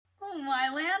Oh, my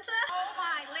Lanta. Oh,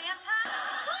 my Lanta.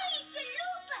 Holy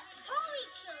chalupas. Holy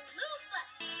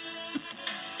chalupas.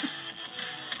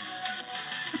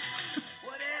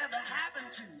 Whatever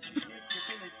happened to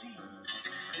predictability?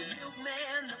 The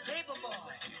milkman, the paper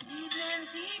boy, evening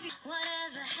TV.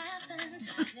 Whatever happened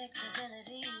to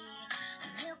predictability?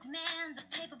 The milkman, the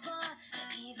paper boy,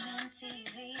 the evening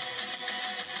TV.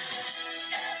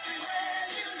 Everywhere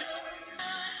you look.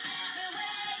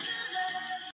 Everywhere you look.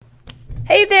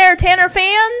 Hey there, Tanner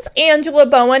fans! Angela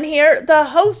Bowen here, the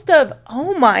host of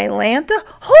Oh My Lanta,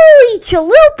 Holy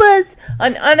Chalupas,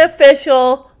 an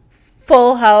unofficial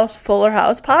Fuller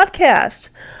House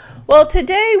podcast. Well,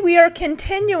 today we are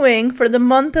continuing for the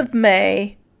month of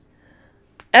May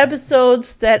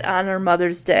episodes that honor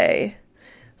Mother's Day.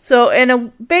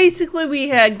 So, basically we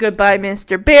had Goodbye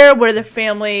Mr. Bear, where the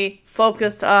family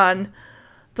focused on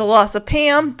the loss of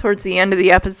Pam towards the end of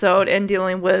the episode and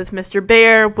dealing with Mr.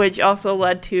 Bear, which also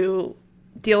led to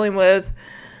dealing with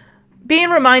being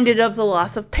reminded of the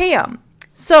loss of Pam.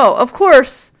 So, of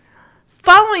course,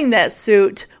 following that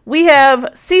suit, we have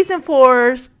Season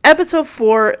 4's Episode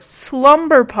 4,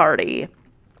 Slumber Party.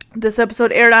 This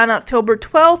episode aired on October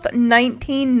 12th,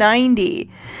 1990.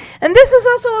 And this is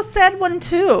also a sad one,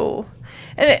 too.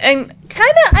 And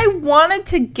kind of I wanted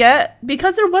to get,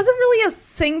 because there wasn't really a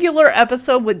singular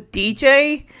episode with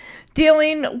DJ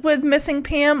dealing with missing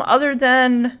Pam, other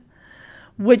than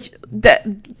which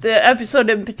the episode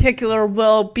in particular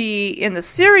will be in the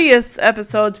serious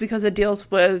episodes because it deals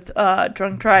with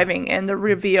drunk driving and the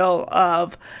reveal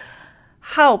of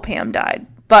how Pam died.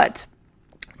 But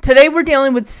today we're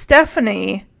dealing with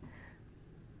Stephanie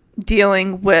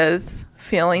dealing with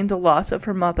feeling the loss of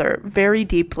her mother very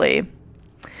deeply.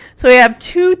 So we have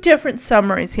two different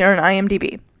summaries here on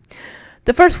IMDb.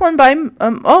 The first one by,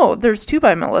 there's two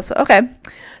by Melissa. Okay.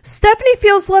 Stephanie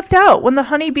feels left out when the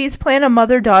honeybees plan a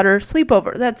mother-daughter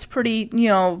sleepover. That's pretty,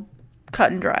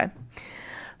 cut and dry.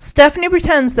 Stephanie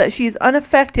pretends that she's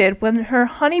unaffected when her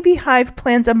honeybee hive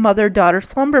plans a mother-daughter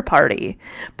slumber party,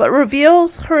 but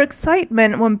reveals her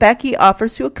excitement when Becky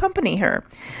offers to accompany her.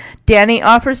 Danny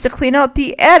offers to clean out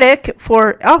the attic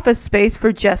for office space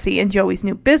for Jesse and Joey's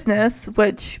new business,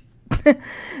 which,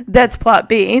 that's plot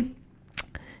B.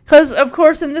 Because, of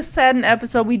course, in this saddened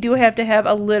episode, we do have to have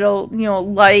a little,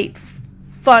 light,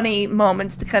 funny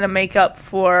moments to kind of make up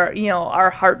for,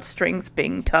 our heartstrings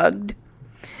being tugged.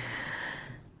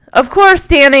 Of course,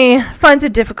 Danny finds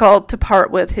it difficult to part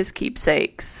with his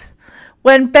keepsakes.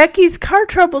 When Becky's car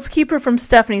troubles keep her from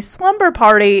Stephanie's slumber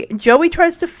party, Joey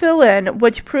tries to fill in,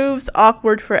 which proves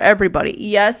awkward for everybody.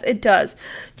 Yes, it does.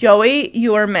 Joey,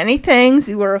 you are many things.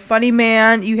 You are a funny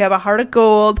man. You have a heart of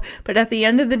gold. But at the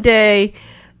end of the day,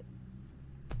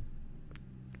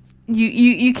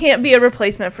 you can't be a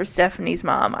replacement for Stephanie's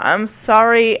mom. I'm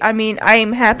sorry. I mean,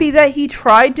 I'm happy that he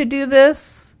tried to do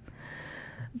this,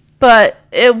 but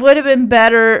it would have been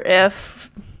better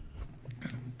if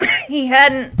he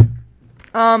hadn't.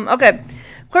 Okay.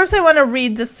 Of course, I want to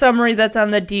read the summary that's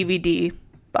on the DVD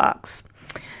box.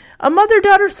 A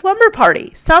mother-daughter slumber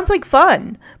party. Sounds like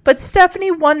fun, but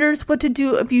Stephanie wonders what to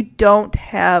do if you don't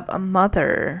have a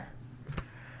mother.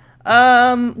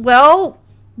 Well,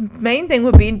 main thing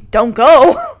would be don't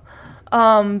go.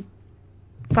 Find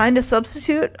a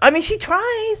substitute. I mean, she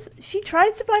tries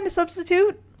to find a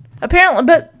substitute, apparently,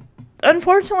 but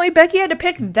unfortunately, Becky had to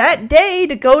pick that day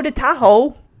to go to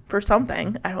Tahoe for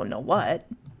something. I don't know what.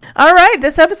 Alright,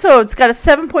 this episode's got a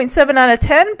 7.7 out of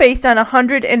 10 based on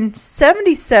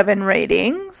 177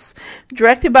 ratings.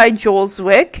 Directed by Joel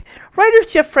Zwick. Writers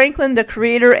Jeff Franklin, the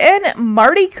creator, and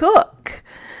Marty Cook.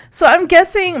 So I'm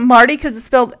guessing Marty, because it's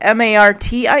spelled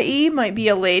M-A-R-T-I-E, might be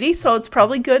a lady. So it's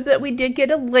probably good that we did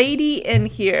get a lady in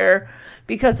here,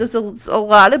 because there's a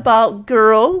lot about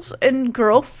girls and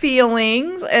girl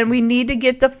feelings, and we need to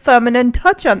get the feminine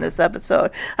touch on this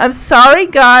episode. I'm sorry,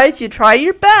 guys, you try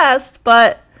your best,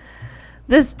 but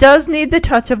this does need the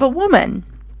touch of a woman.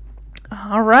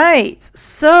 All right,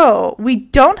 so we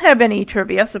don't have any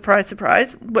trivia, surprise,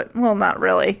 surprise. But, well, not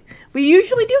really. We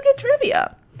usually do get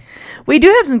trivia. We do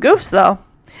have some goofs, though.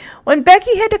 When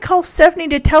Becky had to call Stephanie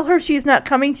to tell her she's not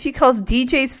coming, she calls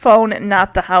DJ's phone,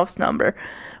 not the house number.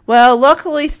 Well,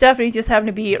 luckily, Stephanie just happened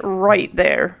to be right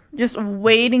there, just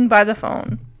waiting by the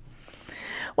phone.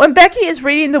 When Becky is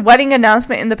reading the wedding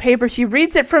announcement in the paper, she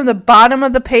reads it from the bottom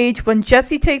of the page. When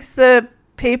Jesse takes the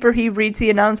paper, he reads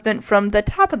the announcement from the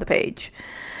top of the page.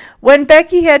 When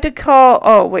Becky had to call...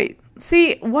 Oh, wait.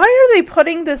 See, why are they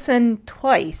putting this in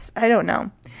twice? I don't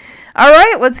know. All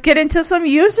right, let's get into some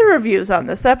user reviews on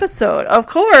this episode. Of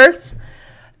course,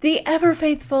 the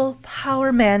ever-faithful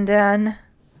Power Mandan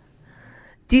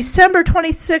December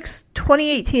 26,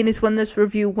 2018 is when this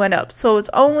review went up. So it's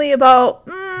only about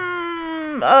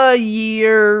a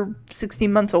year,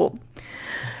 16 months old.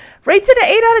 Rates it an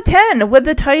 8 out of 10 with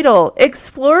the title,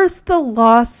 Explores the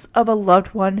Loss of a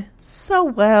Loved One So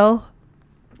Well.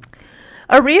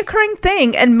 A reoccurring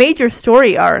thing and major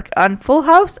story arc on Full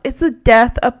House is the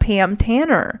death of Pam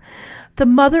Tanner, the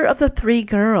mother of the 3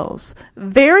 girls.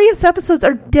 Various episodes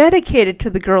are dedicated to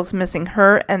the girls missing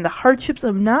her and the hardships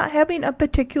of not having a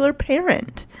particular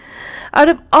parent. Out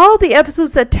of all the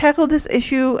episodes that tackle this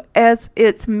issue as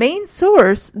its main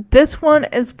source, this one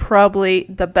is probably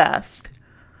the best.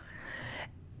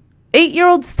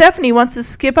 8-year-old Stephanie wants to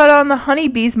skip out on the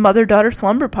honeybee's mother-daughter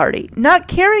slumber party, not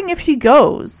caring if she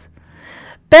goes.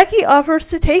 Becky offers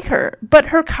to take her, but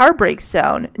her car breaks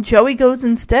down. Joey goes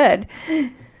instead.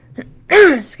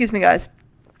 Excuse me, guys.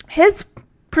 His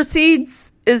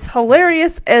proceeds is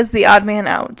hilarious as the odd man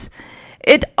out.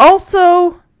 It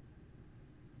also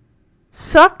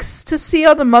sucks to see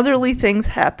all the motherly things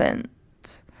happen.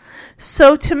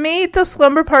 So to me, the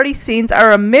slumber party scenes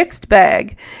are a mixed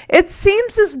bag. It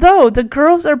seems as though the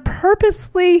girls are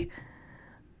purposefully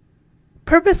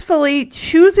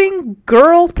choosing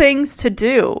girl things to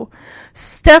do.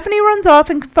 Stephanie runs off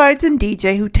and confides in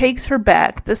DJ, who takes her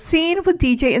back. The scene with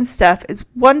DJ and Steph is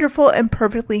wonderful and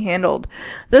perfectly handled.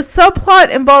 The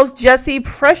subplot involves Jesse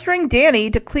pressuring Danny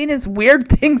to clean his weird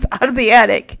things out of the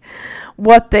attic.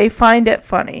 What they find it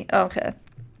funny. Okay.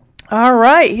 All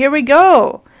right, here we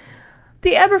go.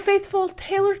 The ever-faithful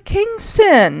Taylor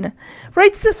Kingston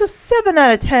rates this a 7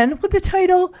 out of 10 with the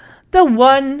title, The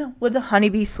One with the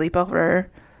Honeybee Sleepover.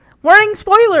 Warning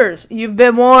spoilers! You've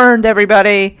been warned,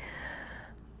 everybody.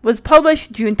 Was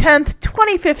published June 10th,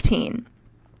 2015.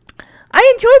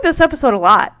 I enjoyed this episode a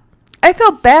lot. I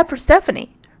felt bad for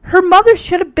Stephanie. Her mother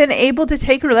should have been able to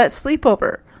take her to that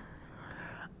sleepover.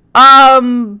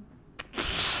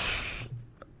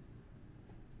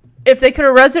 If they could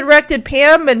have resurrected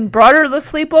Pam and brought her to the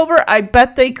sleepover, I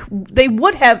bet they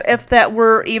would have, if that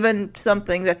were even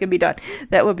something that could be done.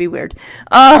 That would be weird.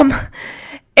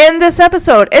 In this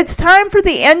episode, it's time for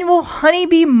the annual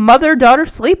Honeybee mother-daughter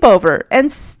sleepover,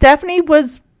 and Stephanie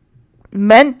was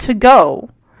meant to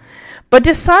go, but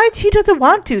decides she doesn't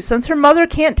want to since her mother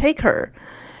can't take her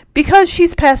because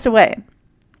she's passed away.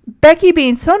 Becky,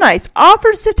 being so nice,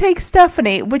 offers to take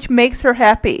Stephanie, which makes her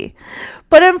happy.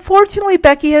 But unfortunately,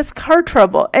 Becky has car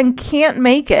trouble and can't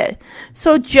make it,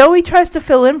 so Joey tries to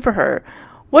fill in for her,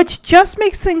 which just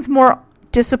makes things more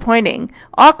disappointing,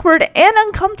 awkward, and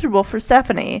uncomfortable for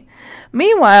Stephanie.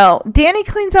 Meanwhile, Danny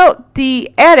cleans out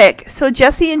the attic so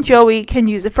Jesse and Joey can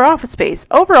use it for office space.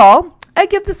 Overall, I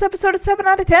give this episode a 7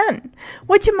 out of 10,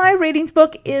 which in my ratings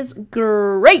book is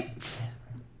great.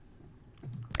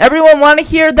 Everyone want to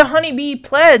hear the honeybee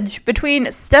pledge between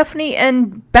Stephanie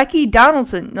and Becky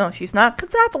Donaldson. No, she's not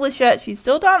Katsopolis yet. She's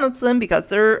still Donaldson because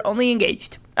they're only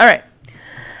engaged. All right.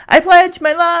 I pledge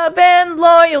my love and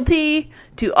loyalty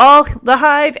to all the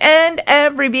hive and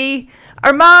every bee.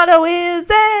 Our motto is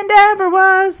and ever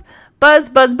was buzz,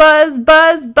 buzz, buzz,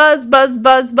 buzz, buzz, buzz,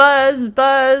 buzz, buzz,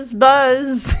 buzz,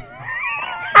 buzz.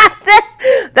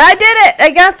 I did it. I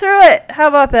got through it. How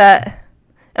about that?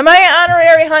 Am I an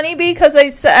honorary honeybee because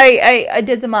I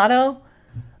did the motto?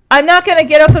 I'm not going to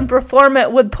get up and perform it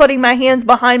with putting my hands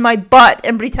behind my butt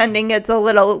and pretending it's a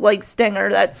little, stinger.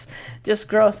 That's just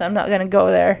gross. I'm not going to go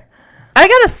there. I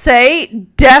got to say,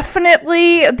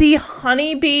 definitely the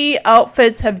honeybee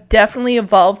outfits have definitely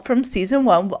evolved from season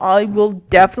 1. I will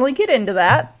definitely get into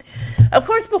that. Of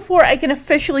course, before I can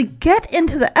officially get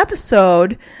into the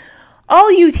episode,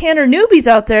 all you Tanner newbies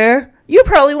out there, you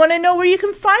probably want to know where you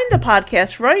can find the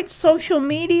podcast, right? Social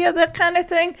media, that kind of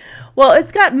thing. Well,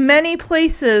 it's got many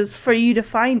places for you to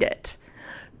find it.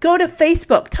 Go to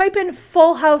Facebook, type in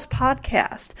Full House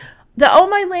Podcast. The Oh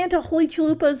My Lanta Holy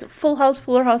Chalupas Full House,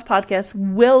 Fuller House podcast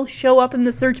will show up in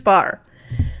the search bar.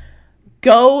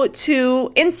 Go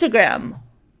to Instagram,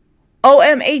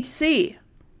 OMHC,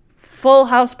 Full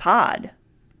House Pod,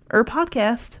 or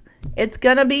podcast. It's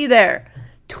going to be there.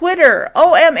 Twitter,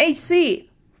 OMHC,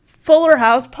 Fuller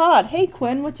House Pod. Hey,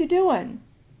 Quinn, what you doing?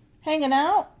 Hanging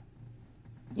out?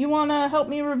 You want to help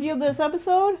me review this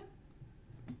episode?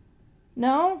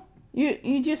 No?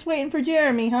 You just waiting for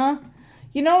Jeremy, huh?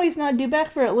 You know he's not due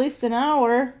back for at least an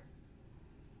hour.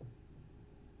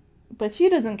 But she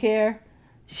doesn't care.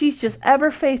 She's just ever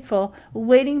faithful,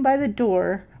 waiting by the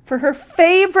door for her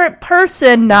favorite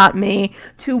person, not me,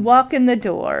 to walk in the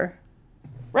door.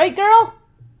 Right, girl?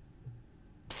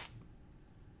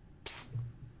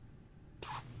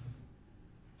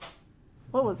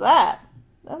 What was that?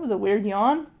 That was a weird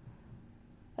yawn.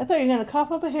 I thought you were going to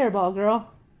cough up a hairball, girl.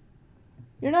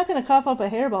 You're not going to cough up a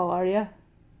hairball, are you?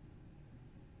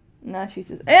 No, she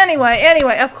says.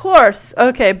 Anyway, of course.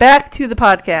 Okay, back to the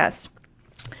podcast.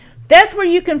 That's where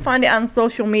you can find it on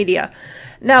social media.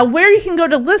 Now, where you can go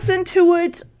to listen to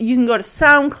it, you can go to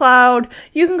SoundCloud,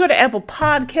 you can go to Apple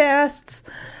Podcasts.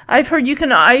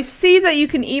 I see that you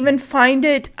can even find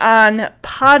it on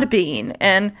Podbean.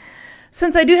 And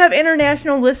since I do have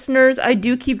international listeners, I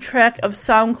do keep track of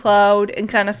SoundCloud and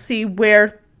kind of see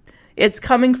where it's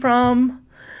coming from.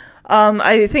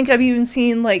 I think I've even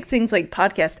seen like things like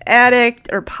Podcast Addict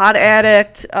or Pod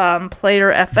Addict,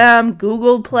 Player FM,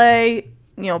 Google Play.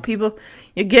 You know, people,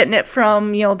 you're getting it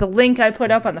from, you know, the link I put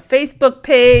up on the Facebook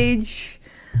page.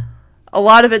 A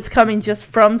lot of it's coming just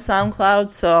from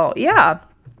SoundCloud. So, yeah,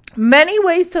 many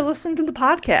ways to listen to the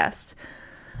podcast.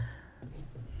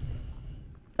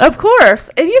 Of course,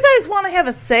 if you guys want to have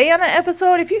a say on an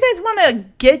episode, if you guys want to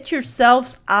get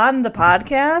yourselves on the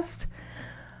podcast,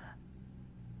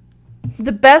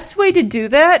 the best way to do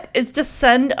that is to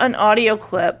send an audio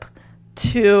clip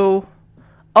to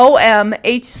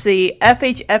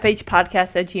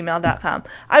omhcfhfhpodcast@gmail.com.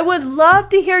 I would love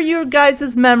to hear your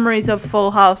guys' memories of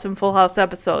Full House and Full House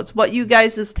episodes, what you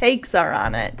guys' takes are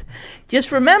on it.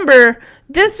 Just remember,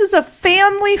 this is a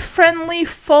family-friendly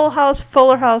Full House,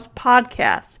 Fuller House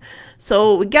podcast.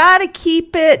 So we gotta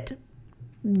keep it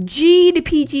G to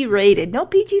PG rated. No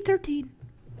PG-13.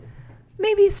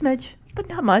 Maybe a smidge, but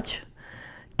not much.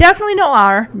 Definitely no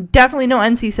R. Definitely no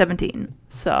NC-17.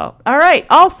 So, all right.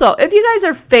 Also, if you guys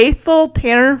are faithful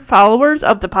Tanner followers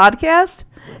of the podcast,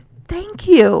 thank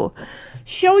you.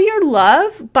 Show your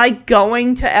love by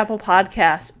going to Apple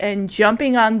Podcasts and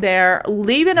jumping on there,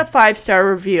 leaving a 5-star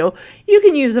review. You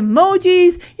can use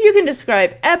emojis. You can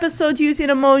describe episodes using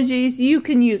emojis. You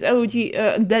can use emojis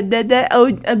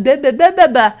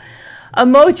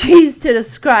to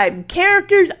describe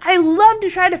characters. I love to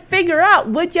try to figure out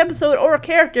which episode or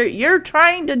character you're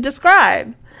trying to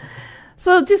describe.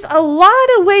 So just a lot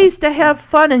of ways to have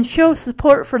fun and show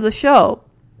support for the show.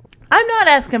 I'm not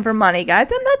asking for money,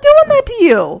 guys. I'm not doing that to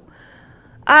you.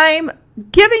 I'm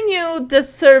giving you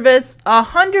this service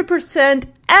 100%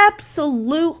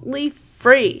 absolutely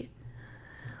free.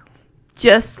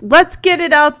 Just let's get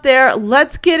it out there.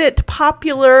 Let's get it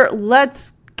popular.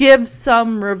 Let's give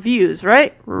some reviews,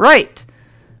 right? Right.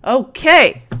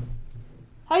 Okay.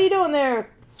 How you doing there,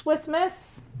 Swiss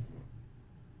Miss?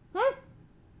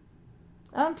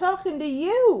 I'm talking to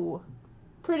you,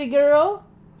 pretty girl.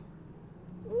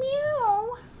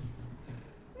 Meow.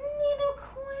 Little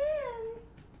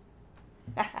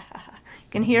Quinn.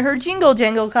 Can hear her jingle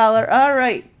jangle collar. All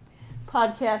right,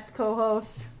 podcast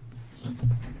co-host.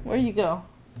 Where you go?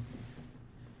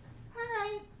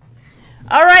 Hi.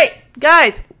 All right,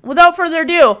 guys, without further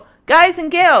ado, guys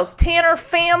and gals, Tanner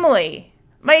family,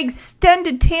 my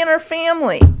extended Tanner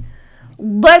family.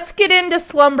 Let's get into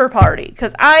Slumber Party,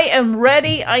 because I am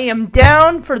ready. I am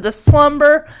down for the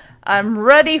slumber. I'm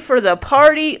ready for the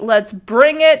party. Let's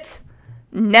bring it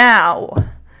now.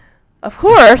 Of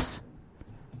course.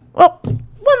 Well,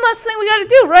 one last thing we got to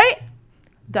do, right?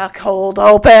 The cold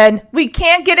open. We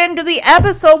can't get into the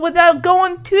episode without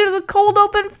going to the cold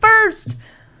open first.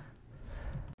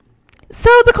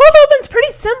 So the cold open's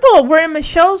pretty simple. We're in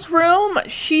Michelle's room.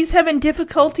 She's having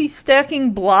difficulty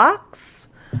stacking blocks.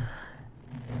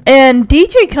 And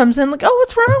DJ comes in like, oh,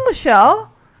 what's wrong,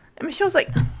 Michelle? And Michelle's like,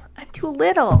 I'm too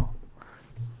little.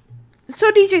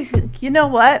 So DJ's like, you know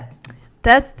what?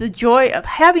 That's the joy of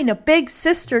having a big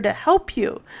sister to help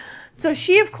you. So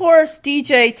she, of course,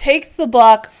 DJ takes the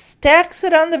block, stacks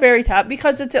it on the very top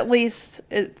because it's at least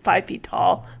 5 feet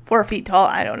tall, 4 feet tall,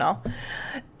 I don't know.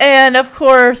 And, of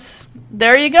course,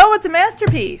 there you go. It's a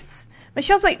masterpiece.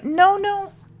 Michelle's like,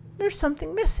 no, there's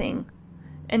something missing.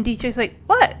 And DJ's like,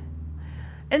 what?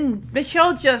 And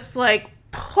Michelle just, like,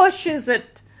 pushes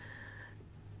it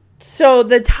so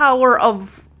the tower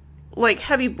of, like,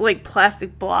 heavy, like,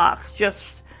 plastic blocks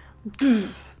just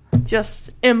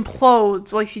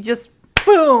implodes. Like, she just,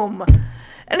 boom.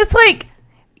 And it's like,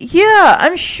 yeah,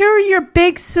 I'm sure your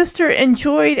big sister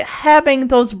enjoyed having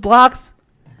those blocks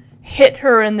hit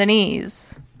her in the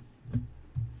knees.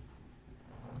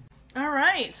 All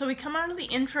right, so we come out of the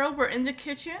intro. We're in the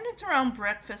kitchen. It's around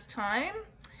breakfast time.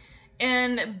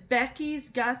 And Becky's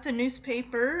got the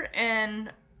newspaper,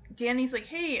 and Danny's like,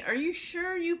 hey, are you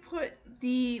sure you put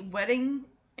the wedding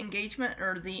engagement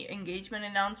or the engagement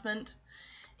announcement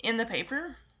in the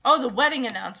paper? Oh, the wedding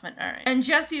announcement. All right. And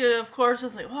Jesse, of course,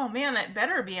 is like, oh, man, it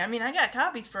better be. I mean, I got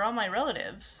copies for all my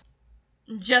relatives.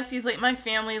 Jesse's like, my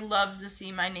family loves to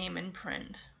see my name in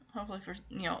print. Hopefully for,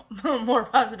 more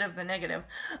positive than negative.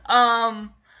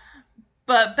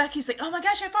 But Becky's like, oh, my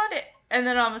gosh, I found it. And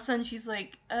then all of a sudden she's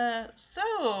like,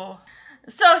 so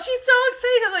she's so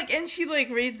excited, like, and she, like,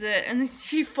 reads it, and then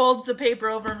she folds the paper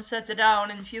over and sets it down,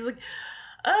 and she's like,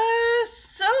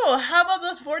 so how about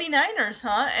those 49ers,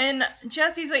 huh? And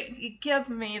Jesse's like, give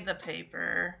me the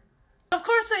paper. Of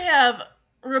course they have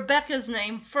Rebecca's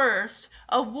name first,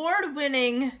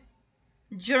 award-winning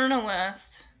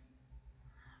journalist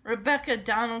Rebecca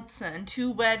Donaldson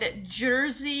to wed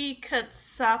Jersey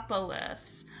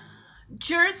Katsopoulos.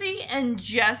 Jersey and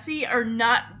Jesse are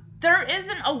not, there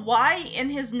isn't a Y in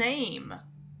his name.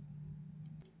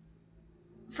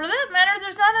 For that matter,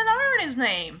 there's not an R in his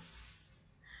name.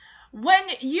 When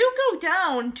you go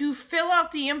down to fill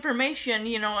out the information,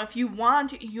 you know, if you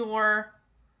want your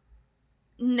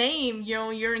name, you know,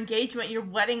 your engagement, your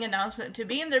wedding announcement to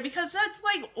be in there, because that's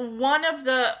like one of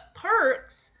the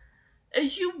perks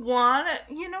is you want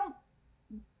to, you know,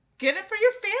 get it for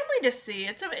your family to see.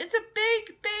 It's a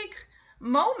big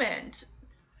moment.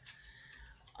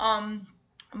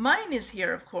 Mine is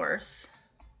here, of course.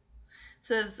 It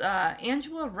says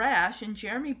Angela Rash and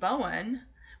Jeremy Bowen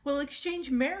will exchange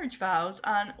marriage vows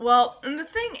on, well, and the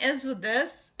thing is with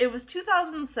this, it was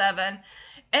 2007.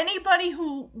 Anybody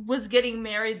who was getting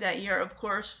married that year, of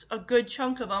course, a good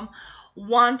chunk of them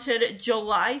wanted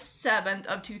July 7th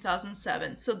of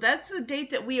 2007. So that's the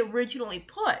date that we originally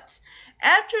put.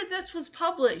 After this was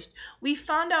published, we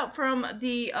found out from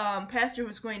the pastor who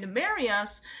was going to marry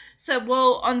us, said,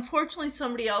 well, unfortunately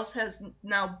somebody else has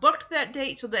now booked that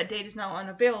date, so that date is now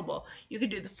unavailable. You could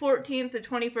do the 14th, the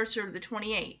 21st, or the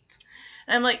 28th.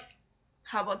 And I'm like,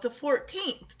 how about the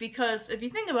 14th? Because if you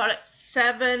think about it,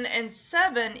 7 and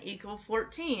 7 equal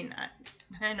 14.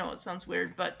 I know it sounds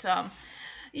weird, but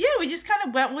yeah, we just kind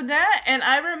of went with that. And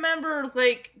I remember,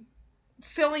 like,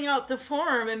 filling out the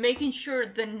form and making sure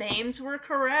the names were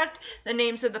correct, the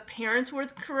names of the parents were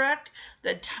correct,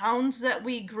 the towns that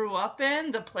we grew up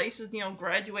in, the places, you know,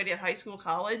 graduated high school,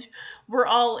 college, were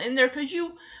all in there. Because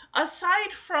you,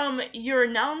 aside from your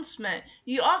announcement,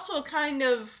 you also kind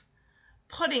of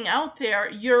putting out there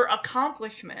your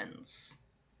accomplishments.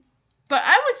 But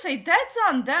I would say that's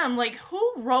on them. Like,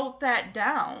 who wrote that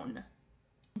down?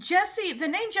 Jesse, the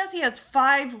name Jesse has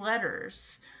 5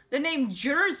 letters. The name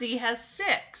Jersey has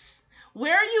 6.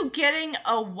 Where are you getting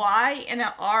a Y and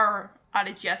an R out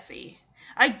of Jesse?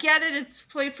 I get it, it's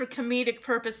played for comedic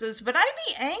purposes, but I'd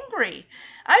be angry.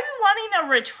 I'd be wanting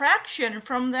a retraction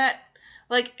from that.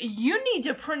 Like, you need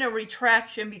to print a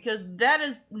retraction because that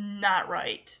is not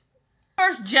right. Of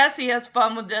course, Jesse has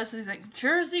fun with this. He's like,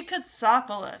 Jersey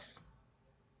Katsopoulos.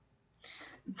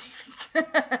 He's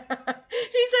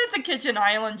at the kitchen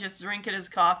island just drinking his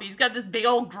coffee. He's got this big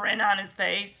old grin on his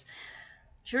face.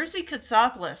 Jersey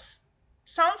Katsopoulos.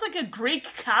 Sounds like a Greek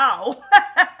cow.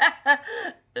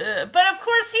 But of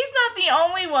course, he's not the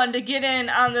only one to get in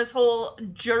on this whole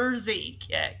Jersey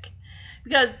kick.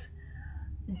 Because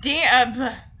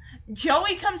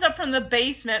Joey comes up from the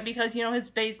basement because, you know, his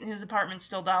apartment's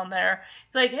still down there.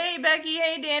 It's like, hey, Becky,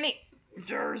 hey, Danny.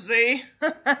 Jersey.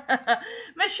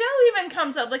 Michelle even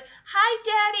comes up like, hi,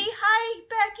 Daddy, hi,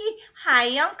 Becky,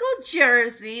 hi, Uncle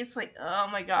Jersey. It's like, oh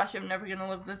my gosh, I'm never going to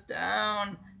live this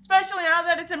down. Especially now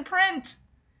that it's in print.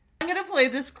 I'm going to play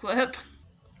this clip.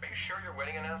 Are you sure your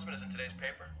wedding announcement is in today's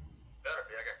paper? Better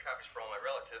be. I got copies for all my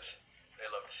relatives.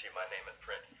 They love to see my name in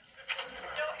print.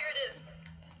 Oh, here it is.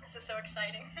 This is so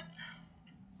exciting.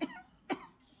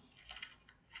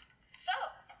 So,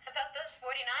 about those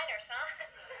 49ers, huh?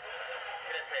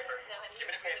 Give me that paper. No, honey, Give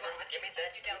me the you really paper. want Give me this.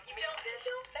 that. You don't. Give me this.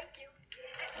 Thank you.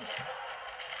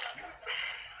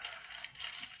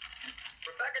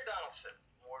 Rebecca Donaldson,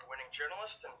 award-winning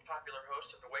journalist and popular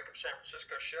host of the Wake Up San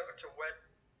Francisco show, to wed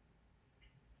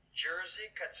Jersey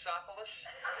Katsopoulos.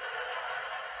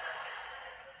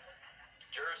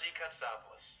 Jersey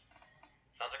Katsopoulos.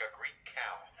 Sounds like a Greek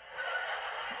cow.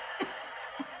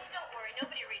 Honey, don't worry.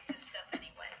 Nobody reads this stuff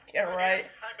anyway. Yeah, right.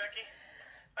 Hi, Becky.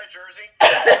 Hi, Jersey.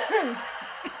 That's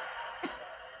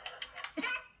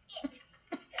it.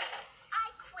 I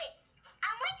quit.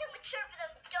 I'm way too mature for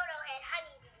those dodo head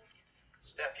honeybees.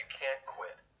 Steph, you can't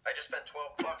quit. I just spent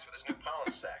 $12 for this new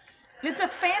pollen sack. It's a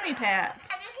fanny pack.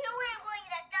 And there's no way I'm going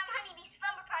to that dumb honeybee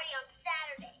slumber party on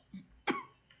Saturday.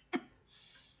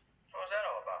 What was that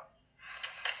all about?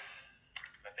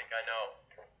 I think I know.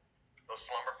 Those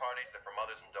slumber parties, they're for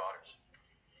mothers and daughters.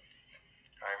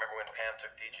 I remember when Pam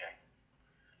took DJ.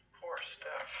 Poor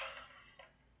Steph.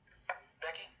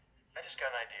 Becky, I just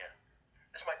got an idea.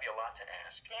 This might be a lot to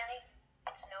ask. Danny,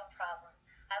 it's no problem.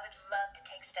 I would love to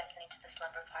take Stephanie to the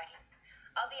slumber party.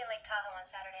 I'll be in Lake Tahoe on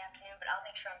Saturday afternoon, but I'll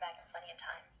make sure I'm back in plenty of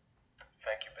time.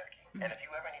 Thank you, Becky. And if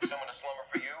you ever need someone to slumber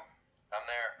for you, I'm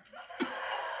there.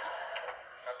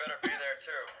 I better be there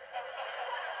too.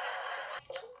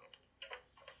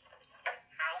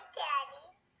 Hi, Daddy.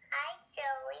 Hi,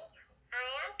 Joey. Hi,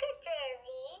 Uncle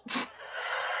Derby.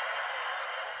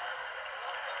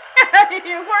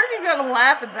 Of course he's gonna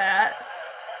laugh at that.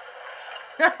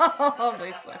 Oh,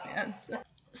 they slap hands.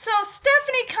 So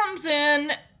Stephanie comes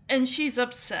in and she's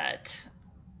upset.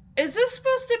 Is this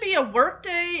supposed to be a work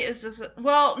day?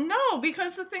 Well, no,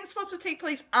 because the thing's supposed to take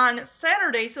place on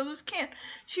Saturday, so this can't.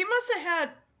 She must have had.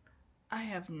 I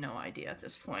have no idea at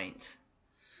this point.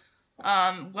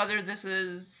 Whether this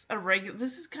is a regular.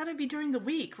 This has got to be during the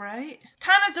week, right?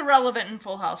 Time is irrelevant in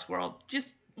Full House world.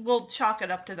 We'll chalk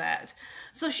it up to that.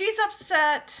 So she's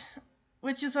upset,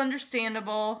 which is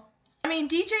understandable. I mean,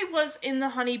 DJ was in the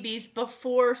Honeybees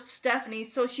before Stephanie,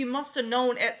 so she must have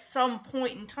known at some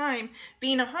point in time,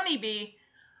 being a honeybee,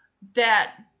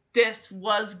 that this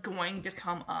was going to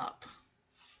come up.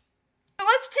 So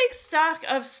let's take stock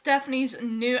of Stephanie's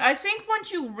new... I think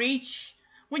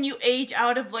when you age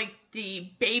out of, like,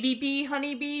 the baby bee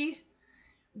honeybee,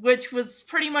 which was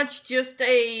pretty much just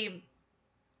like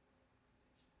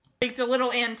the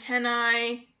little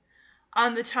antennae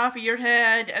on the top of your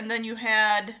head, and then you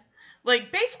had...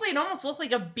 Like, basically, it almost looked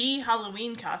like a bee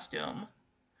Halloween costume.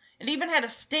 It even had a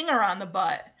stinger on the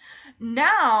butt.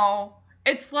 Now,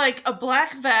 it's like a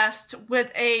black vest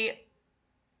with a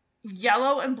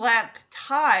yellow and black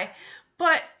tie.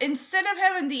 But instead of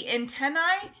having the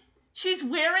antennae, she's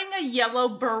wearing a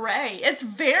yellow beret. It's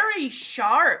very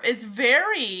sharp. It's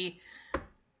very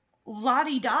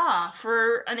la-di-da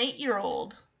for an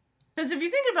 8-year-old. Because if you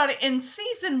think about it, in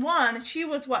season 1, she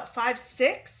was,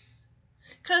 5'6"?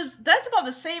 Because that's about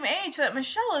the same age that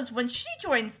Michelle is when she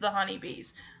joins the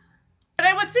Honeybees. But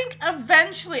I would think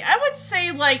eventually, I would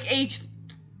say like age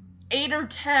 8 or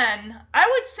 10,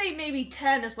 I would say maybe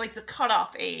 10 is like the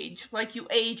cutoff age, like you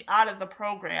age out of the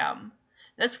program.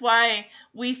 That's why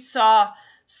we saw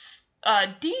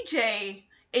DJ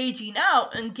aging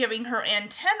out and giving her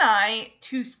antennae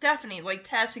to Stephanie, like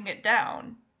passing it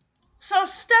down. So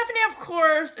Stephanie, of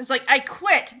course, is like, I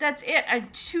quit. That's it. I'm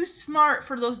too smart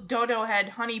for those dodo head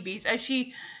honeybees. As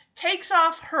she takes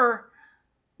off her,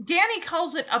 Danny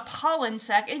calls it a pollen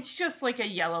sack. It's just like a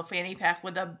yellow fanny pack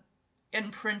with a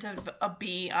imprint of a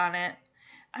bee on it.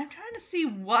 I'm trying to see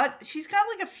she's got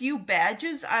like a few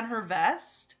badges on her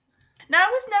vest. Now, I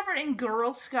was never in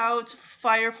Girl Scouts,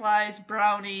 Fireflies,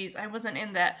 Brownies. I wasn't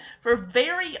in that for a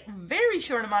very, very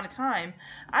short amount of time.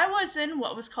 I was in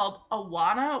what was called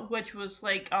Awana, which was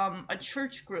like a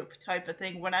church group type of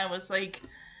thing when I was like,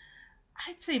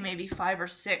 I'd say maybe 5 or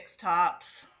 6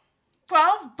 tops.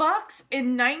 $12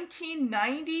 in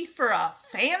 1990 for a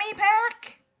fanny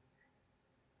pack?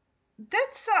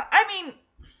 That's,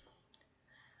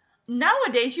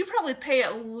 nowadays, you probably pay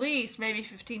at least maybe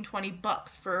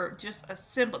 $15-20 for just a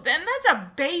simple... Then that's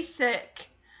a basic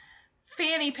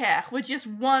fanny pack with just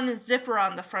one zipper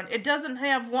on the front. It doesn't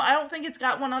have one... I don't think it's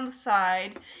got one on the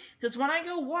side. Because when I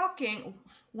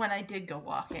did go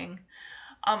walking,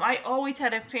 I always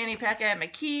had a fanny pack. I had my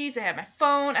keys, I had my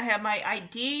phone, I had my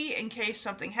ID in case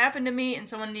something happened to me and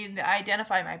someone needed to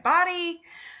identify my body.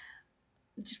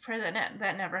 Just pray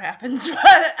that never happens. But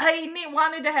I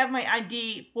wanted to have my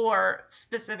ID for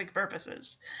specific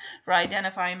purposes, for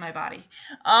identifying my body.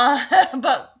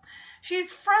 But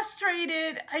she's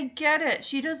frustrated. I get it.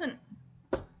 She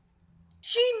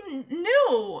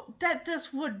knew that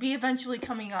this would be eventually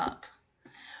coming up.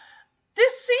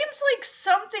 This seems like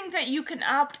something that you can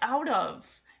opt out of.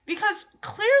 Because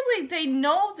clearly they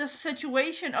know the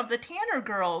situation of the Tanner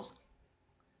girls.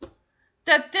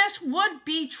 That this would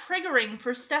be triggering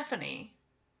for Stephanie.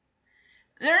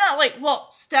 They're not like,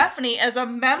 well, Stephanie, as a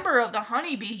member of the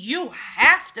Honeybees, you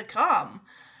have to come.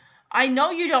 I know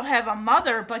you don't have a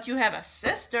mother, but you have a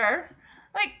sister.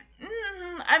 Like,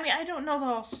 I don't know the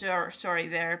whole story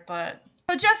there, but...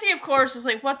 So Jesse, of course, is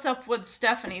like, what's up with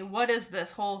Stephanie? What is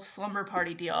this whole slumber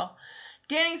party deal?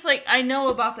 Danny's like, I know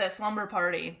about that slumber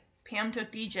party. Pam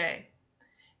took DJ.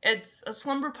 It's a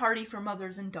slumber party for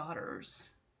mothers and daughters.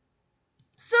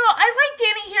 So, I like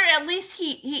Danny here. At least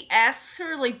he asks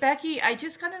her, like, Becky, I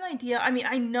just got an idea.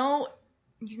 I know,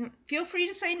 you can feel free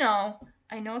to say no.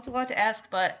 I know it's a lot to ask,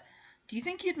 but do you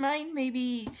think you'd mind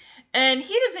maybe... And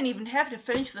he doesn't even have to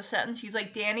finish the sentence. He's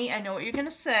like, Danny, I know what you're going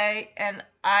to say, and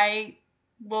I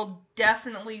will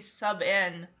definitely sub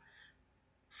in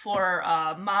for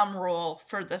mom role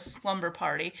for the slumber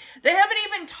party. They haven't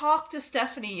even talked to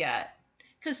Stephanie yet,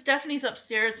 because Stephanie's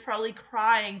upstairs probably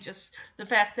crying just the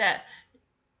fact that...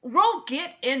 We'll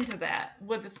get into that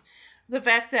with the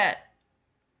fact that,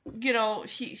 you know,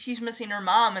 she's missing her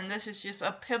mom, and this is just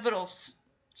a pivotal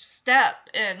step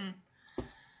in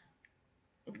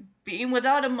being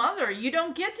without a mother. You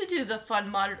don't get to do the fun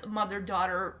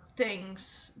mother-daughter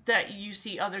things that you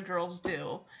see other girls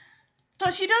do. So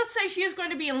she does say she is going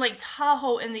to be in Lake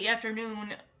Tahoe in the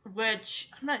afternoon, which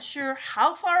I'm not sure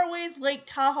how far away is Lake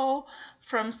Tahoe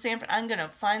from Sanford. I'm going to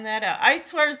find that out. I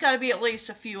swear it's got to be at least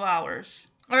a few hours.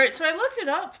 All right, so I looked it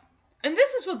up. And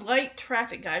this is with light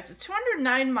traffic, guys. It's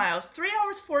 209 miles, 3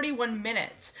 hours, 41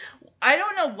 minutes. I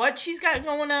don't know what she's got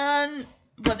going on,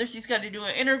 whether she's got to do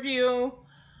an interview.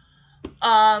 3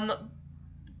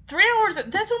 hours,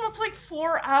 that's almost like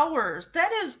 4 hours.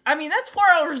 That's 4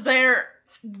 hours there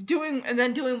doing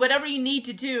whatever you need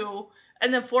to do,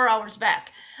 and then 4 hours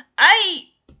back.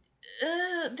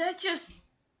 That just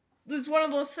is one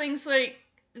of those things, like,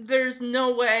 there's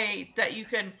no way that you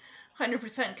can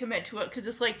 100% commit to it, because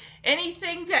it's like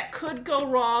anything that could go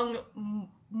wrong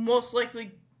most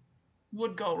likely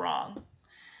would go wrong.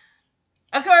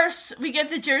 Of course, we get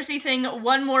the Jersey thing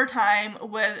one more time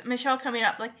with Michelle coming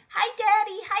up like, "Hi,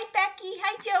 Daddy. Hi, Becky.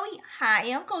 Hi, Joey.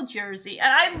 Hi, Uncle Jersey."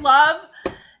 And I love,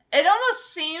 it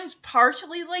almost seems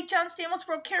partially like John Stamos'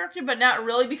 Brooke character, but not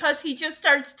really, because he just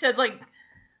starts to, like,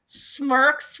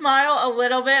 smile a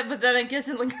little bit, but then it gets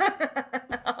in, like, like,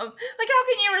 how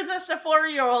can you resist a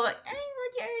 4-year-old? Like,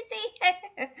 Uncle Jersey.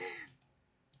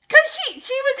 Because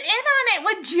she was in on it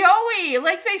with Joey.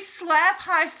 Like, they slap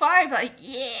high five. Like,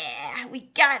 yeah, we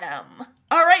got him.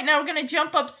 All right, now we're going to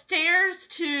jump upstairs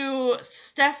to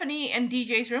Stephanie and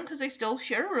DJ's room, because they still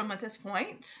share a room at this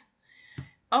point.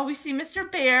 Oh, we see Mr.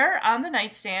 Bear on the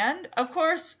nightstand. Of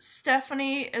course,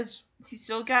 Stephanie she's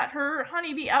still got her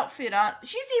honeybee outfit on.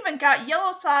 She's even got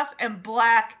yellow socks and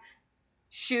black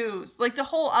shoes. Like, the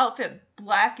whole outfit,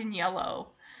 black and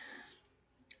yellow.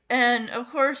 And, of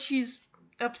course, she's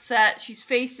upset. She's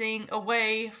facing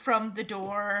away from the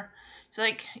door. She's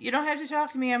like, "You don't have to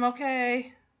talk to me. I'm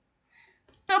okay."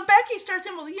 So Becky starts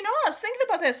in, "Well, I was thinking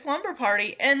about that slumber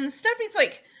party." And Stephanie's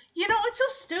like, "It's so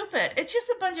stupid. It's just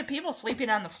a bunch of people sleeping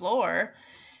on the floor."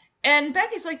 And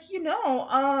Becky's like,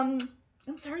 "I'm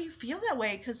sorry you feel that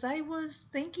way, because I was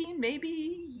thinking maybe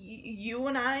you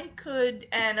and I could."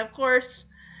 And, of course,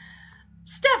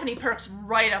 Stephanie perks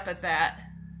right up at that.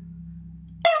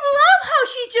 I love how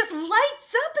she just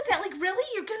lights up at that. Like, really?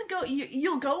 You're going to go,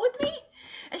 you'll go with me?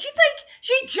 And she's like,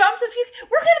 she jumps and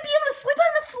we're going to be able to sleep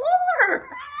on the floor.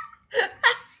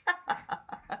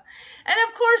 And,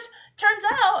 of course, turns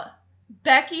out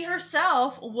Becky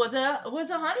herself was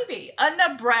a honeybee, a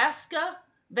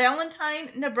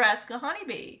Valentine, Nebraska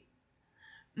honeybee.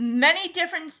 Many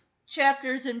different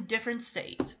chapters in different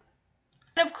states.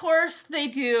 And of course, they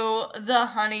do the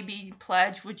honeybee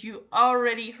pledge, which you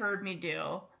already heard me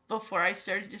do before I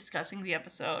started discussing the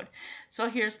episode.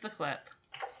 So here's the clip.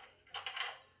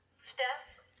 Steph?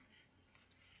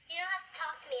 You don't have to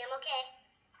talk to me. I'm okay.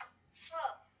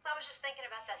 Well, I was just thinking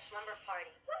about that slumber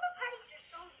party. Slumber parties are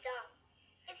so dumb.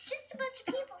 It's just a bunch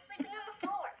of people sleeping on the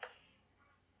floor.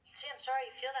 Gee, I'm sorry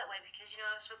you feel that way, because,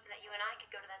 I was hoping that you and I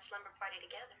could go to that slumber party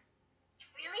together.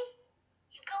 Really?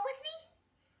 You'd go with me?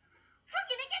 We're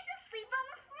gonna get to sleep on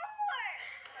the floor.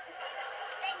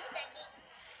 Thanks, Becky.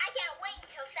 I can't wait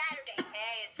until Saturday.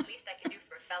 Hey, it's the least I can do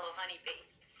for a fellow honeybee.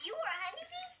 You were a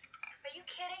honeybee? Are you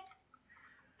kidding?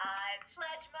 I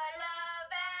pledge my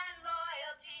love and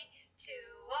loyalty to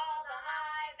all the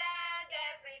hive and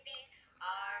every bee.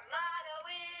 Our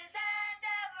motto is and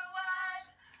ever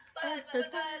was buzz, buzz,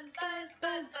 buzz, buzz,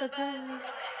 buzz, buzz, buzz.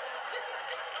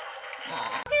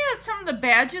 Looking at some of the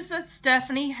badges that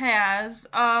Stephanie has,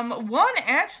 one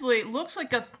actually looks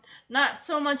like not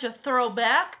so much a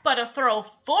throwback, but a throw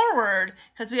forward,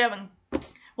 because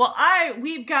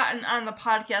we've gotten on the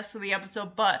podcast of the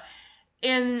episode, but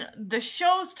in the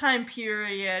show's time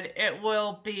period, it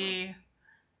will be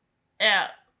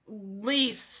at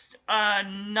least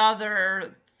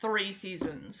another 3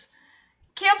 seasons.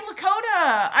 Camp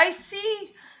Lakota! I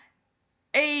see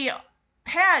a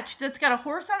patch that's got a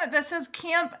horse on it that says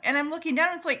Camp, and I'm looking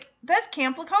down, it's like, that's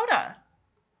Camp Lakota.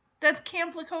 That's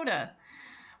Camp Lakota.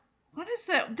 What is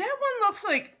that? That one looks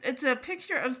like it's a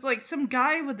picture of, like, some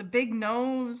guy with a big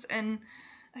nose, and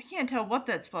I can't tell what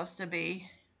that's supposed to be.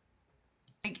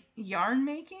 Like, yarn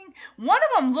making? One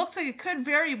of them looks like it could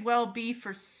very well be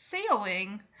for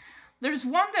sailing. There's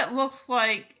one that looks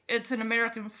like it's an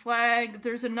American flag.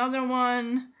 There's another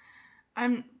one,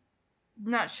 I'm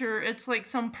not sure, it's like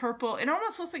some purple, it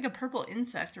almost looks like a purple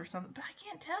insect or something, but I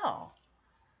can't tell.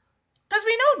 Because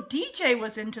we know DJ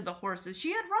was into the horses.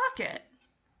 She had Rocket.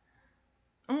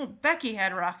 Oh, Becky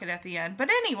had Rocket at the end. But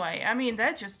anyway,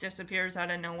 that just disappears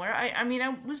out of nowhere. I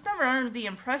was never under the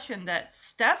impression that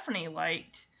Stephanie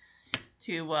liked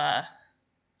to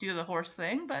do the horse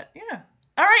thing, but yeah.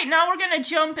 All right, now we're going to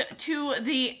jump to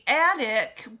the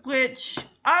attic, which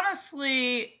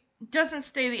honestly doesn't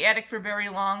stay the attic for very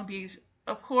long because,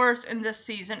 of course, in this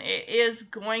season, it is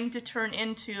going to turn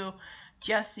into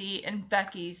Jesse and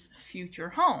Becky's future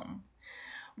home.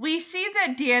 We see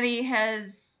that Danny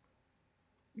has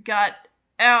got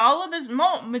all of his,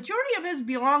 majority of his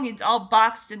belongings all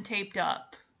boxed and taped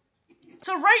up.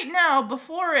 So right now,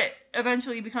 before it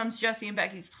eventually becomes Jesse and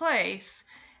Becky's place,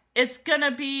 it's going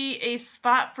to be a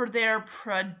spot for their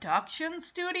production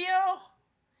studio,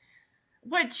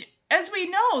 which, as we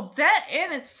know, that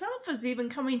in itself is even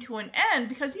coming to an end,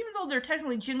 because even though they're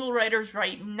technically jingle writers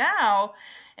right now,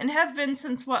 and have been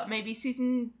since, maybe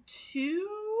season 2?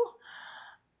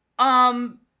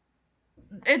 They're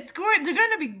going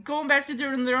to be going back to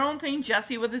doing their own thing,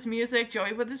 Jesse with his music,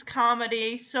 Joey with his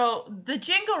comedy, so the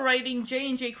jingle writing,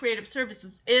 J&J Creative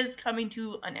Services, is coming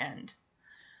to an end.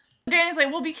 Danny's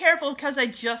like, well, be careful because I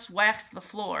just waxed the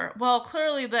floor. Well,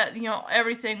 clearly that,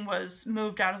 everything was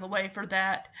moved out of the way for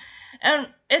that. And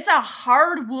it's a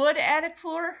hardwood attic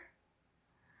floor.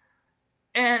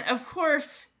 And, of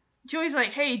course, Joey's like,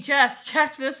 hey, Jess,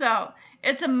 check this out.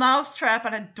 It's a mousetrap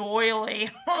on a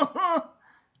doily.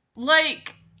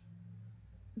 Like,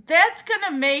 that's going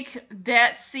to make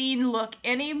that scene look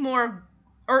any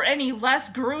less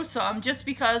gruesome just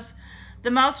because the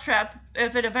mousetrap,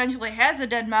 if it eventually has a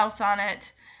dead mouse on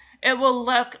it, it will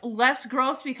look less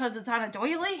gross because it's on a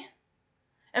doily.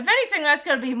 If anything, that's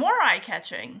going to be more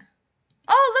eye-catching.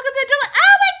 Oh, look at the doily.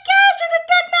 Oh my gosh, there's a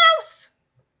dead mouse!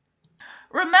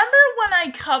 Remember when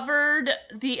I covered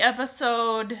the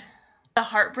episode The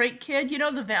Heartbreak Kid?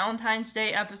 The Valentine's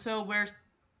Day episode where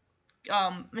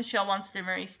Michelle wants to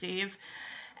marry Steve.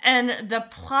 And the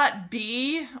plot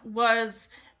B was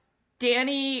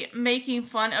Danny making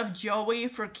fun of Joey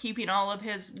for keeping all of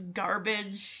his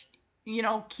garbage,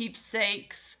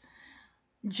 keepsakes,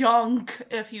 junk,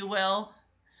 if you will,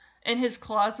 in his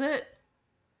closet.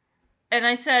 And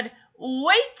I said,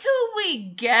 wait till we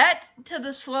get to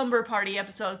the slumber party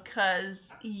episode,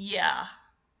 because, yeah.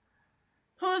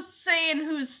 Who's saying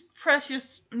whose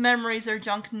precious memories are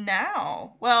junk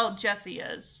now? Well, Jesse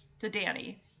is, to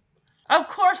Danny. Of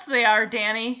course they are,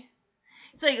 Danny.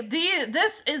 It's like,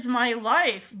 this is my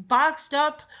life, boxed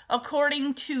up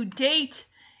according to date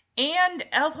and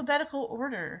alphabetical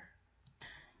order.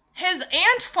 His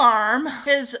ant farm,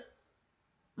 his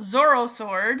Zorro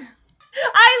sword.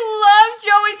 I love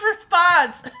Joey's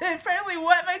response. I finally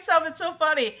wet myself, it's so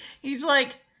funny. He's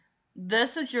like,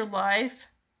 this is your life?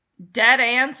 Dead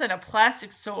ants and a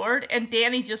plastic sword? And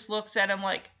Danny just looks at him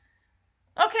like,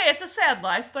 okay, it's a sad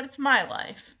life, but it's my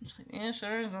life. It's like, yeah,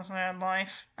 sure, it's a sad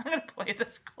life. I'm going to play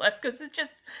this clip because it's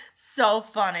just so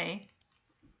funny.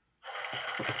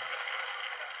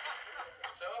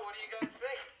 So, what do you guys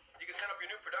think? You can set up your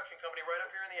new production company right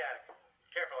up here in the attic.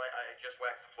 Careful, I just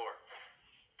waxed the floor.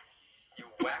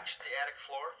 You waxed the attic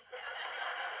floor?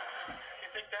 You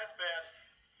think that's bad?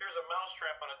 Here's a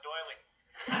mousetrap on a doily.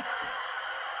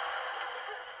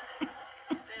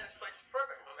 Yeah, this place is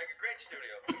perfect. It'll make a great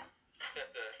studio. Just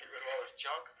have to get rid of all this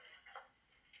junk.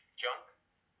 Junk?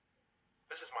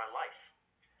 This is my life.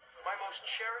 My most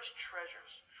cherished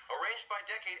treasures. Arranged by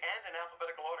decade and in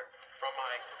alphabetical order. From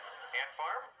my ant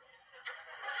farm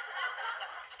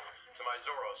to my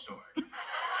Zorro sword.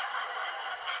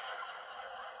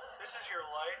 This is your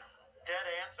life? Dead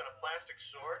ants and a plastic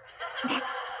sword?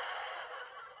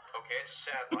 Okay, it's a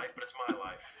sad life, but it's my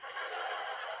life.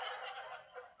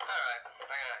 Alright,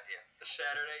 I got an idea. This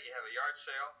Saturday, you have a yard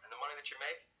sale, and the money that you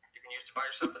make, you can use to buy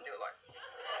yourself a new life.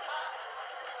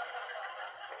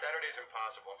 Saturday's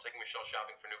impossible. I'm taking Michelle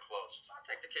shopping for new clothes. I'll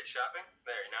take the kids shopping.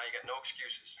 There, now you got no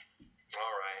excuses.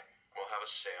 Alright, we'll have a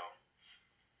sale.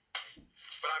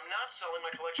 But I'm not selling my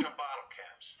collection of bottle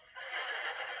caps.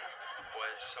 Boy,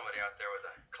 somebody out there with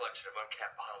a collection of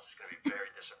uncapped bottles is going to be very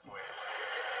disappointed.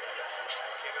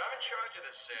 Okay, but I'm in charge of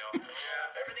this sale.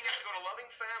 Yeah. Everything has to go to loving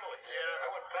families. Yeah. I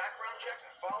want background checks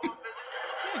and follow-up visits.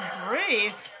 Good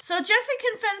grief. So Jesse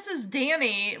convinces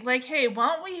Danny, like, hey,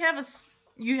 why don't we have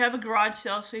you have a garage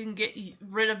sale so you can get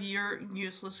rid of your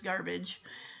useless garbage.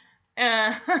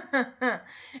 And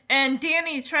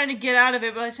Danny's trying to get out of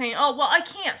it by saying, oh, well, I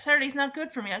can't. Saturday's not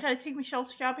good for me. I got to take Michelle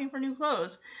shopping for new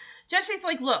clothes. Jesse's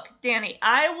like, look, Danny,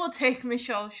 I will take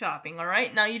Michelle shopping, all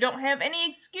right? Now, you don't have any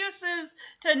excuses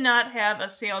to not have a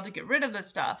sale to get rid of the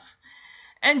stuff.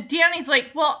 And Danny's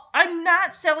like, well, I'm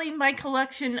not selling my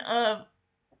collection of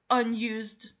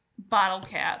unused bottle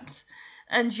caps.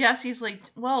 And Jesse's like,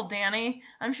 well, Danny,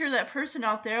 I'm sure that person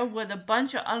out there with a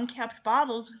bunch of uncapped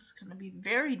bottles is going to be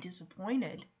very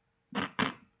disappointed.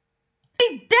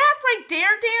 That right there,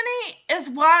 Danny, is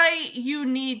why you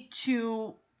need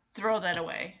to throw that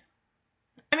away.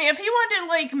 I mean, if you wanted to,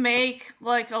 like, make,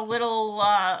 like, a little,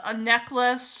 a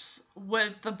necklace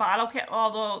with the bottle cap,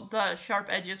 although the sharp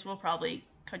edges will probably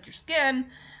cut your skin,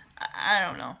 I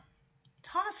don't know.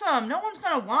 Toss them. No one's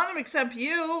going to want them except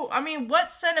you. I mean,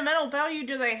 what sentimental value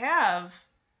do they have?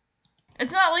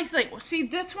 It's not like, see,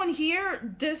 this one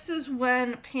here, this is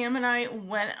when Pam and I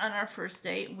went on our first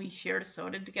date. We shared a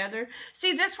soda together.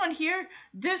 See, this one here,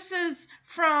 this is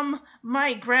from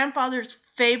my grandfather's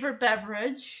favorite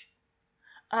beverage.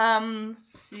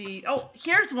 Let's see. Oh,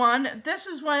 here's one. This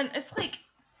is when it's like,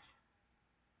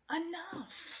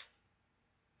 enough.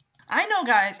 I know,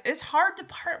 guys, it's hard to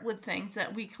part with things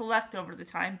that we collect over the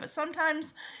time, but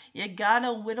sometimes you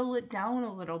gotta whittle it down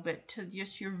a little bit to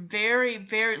just your very,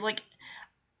 very, like,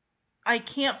 I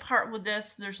can't part with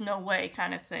this, there's no way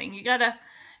kind of thing. You gotta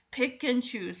pick and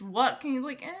choose. What can you,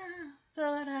 like,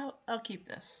 throw that out. I'll keep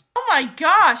this. Oh my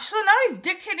gosh, so now he's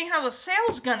dictating how the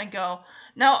sale's gonna go.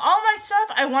 Now, all my stuff,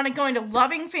 I want to go into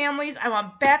loving families. I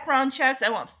want background checks.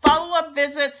 I want follow-up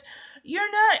visits. You're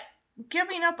not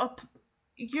giving up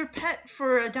your pet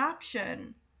for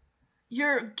adoption.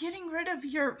 You're getting rid of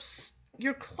your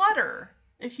clutter,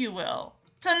 if you will.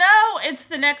 So now it's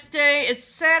the next day. It's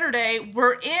Saturday.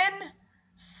 We're in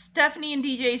Stephanie and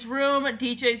DJ's room.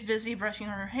 DJ's busy brushing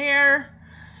her hair.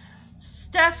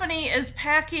 Stephanie is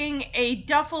packing a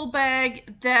duffel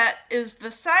bag that is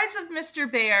the size of Mr.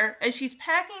 Bear. As she's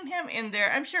packing him in there,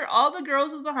 I'm sure all the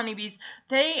girls of the Honeybees,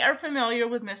 they are familiar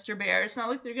with Mr. Bear. It's not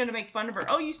like they're going to make fun of her.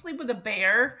 Oh, you sleep with a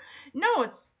bear? No,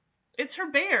 it's her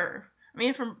bear. I mean,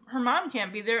 if her mom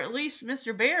can't be there, at least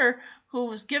Mr. Bear, who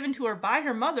was given to her by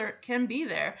her mother, can be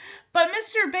there. But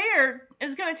Mr. Bear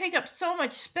is going to take up so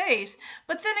much space.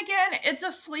 But then again, it's a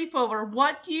sleepover.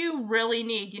 What do you really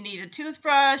need? You need a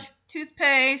toothbrush,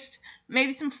 toothpaste,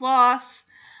 maybe some floss,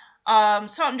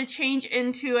 something to change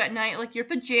into at night, like your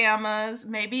pajamas,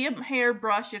 maybe a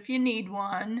hairbrush if you need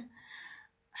one.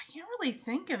 I can't really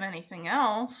think of anything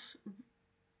else.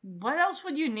 What else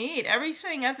would you need?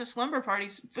 Everything at the slumber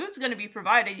parties, food's going to be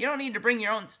provided. You don't need to bring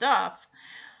your own stuff.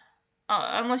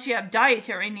 Unless you have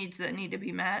dietary needs that need to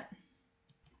be met.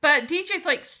 But DJ's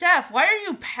like, Steph, why are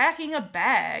you packing a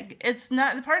bag? It's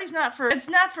not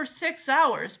for 6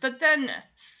 hours. But then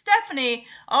Stephanie,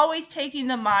 always taking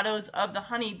the mottos of the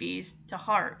Honeybees to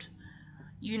heart.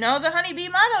 You know the Honeybee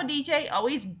motto, DJ,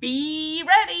 always be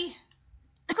ready.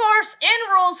 Of course,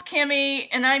 in rolls Kimmy,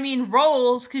 and I mean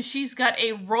rolls because she's got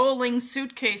a rolling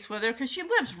suitcase with her because she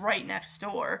lives right next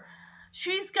door.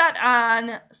 She's got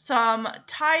on some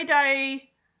tie-dye,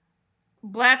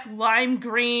 black lime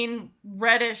green,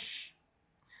 reddish,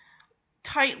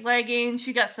 tight leggings.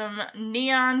 She got some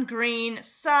neon green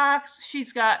socks.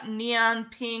 She's got neon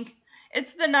pink.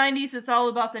 It's the 90s. It's all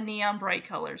about the neon bright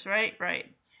colors, right?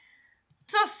 Right.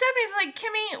 So Stephanie's like,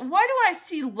 Kimmy, why do I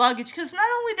see luggage? Because not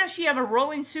only does she have a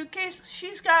rolling suitcase,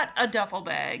 she's got a duffel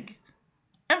bag.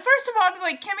 And first of all, I'd be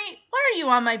like, Kimmy, why are you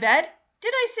on my bed?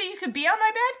 Did I say you could be on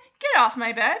my bed? Get off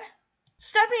my bed.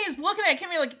 Stephanie is looking at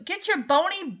Kimmy like, get your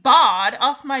bony bod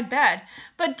off my bed.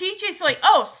 But DJ's like,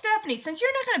 oh, Stephanie, since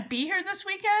you're not going to be here this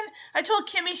weekend, I told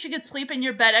Kimmy she could sleep in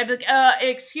your bed. I'd be like,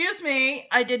 excuse me,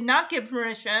 I did not give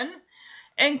permission.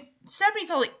 And Stephanie's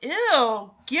all like,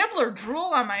 ew, Gibbler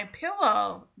drool on my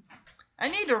pillow. I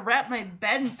need to wrap my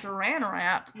bed in saran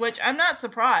wrap, which I'm not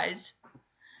surprised.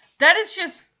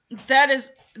 That's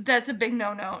a big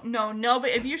no-no. No, but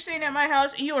if you're staying at my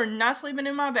house, you are not sleeping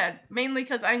in my bed. Mainly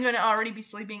because I'm going to already be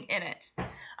sleeping in it.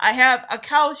 I have a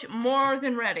couch more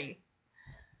than ready.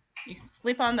 You can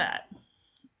sleep on that.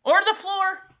 Or the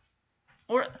floor.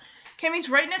 Or Kimmy's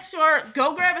right next door.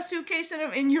 Go grab a suitcase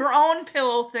and your own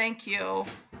pillow, thank you.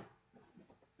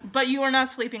 But you are not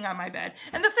sleeping on my bed.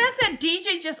 And the fact that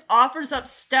DJ just offers up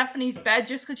Stephanie's bed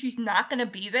just because she's not going to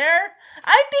be there,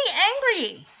 I'd be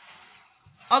angry.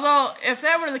 Although, if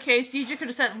that were the case, DJ could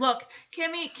have said, look,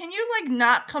 Kimmy, can you,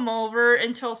 not come over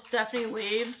until Stephanie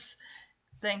leaves?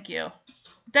 Thank you.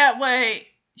 That way,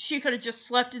 she could have just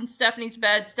slept in Stephanie's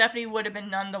bed. Stephanie would have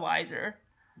been none the wiser.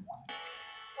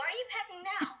 Why are you packing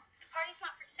now? The party's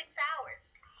not for 6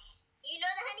 hours. You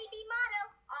know the Honeybee motto,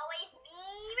 always be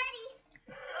ready.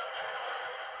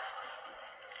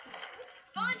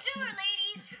 Bonjour,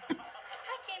 ladies.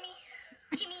 Hi, Kimmy.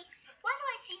 Kimmy, why do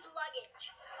I see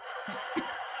luggage?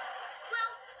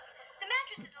 Well, the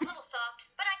mattress is a little soft,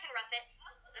 but I can rough it.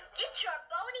 Get your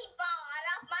bony bod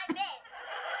off my bed.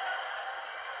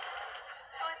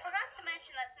 Oh, I forgot to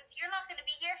mention that since you're not going to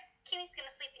be here, Kimmy's going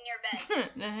to sleep in your bed.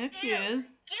 The heck she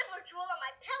is. Gibbler drool on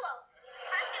my pillow.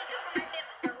 I'm going to cover my bed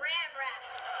with saran wrap.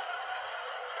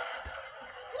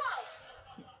 Whoa!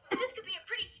 This could be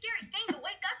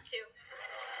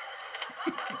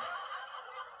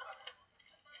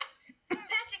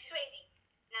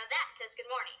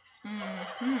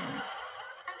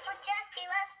Uncle Jesse,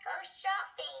 let's go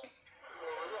shopping.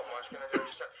 Well, we will, Marge. Gonna do?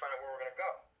 Just have to find out where we're gonna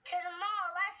go. To the mall.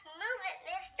 Let's move it,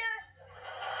 mister.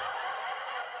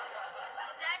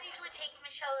 Well, Dad usually takes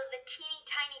Michelle to the teeny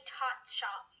tiny tot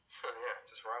shop. Yeah,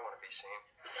 just where I want to be seen.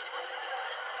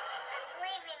 I'm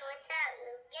leaving without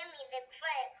you. Give me the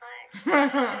credit card.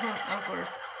 Of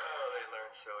course. Oh, they learn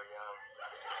so young.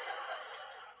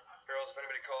 Girls, if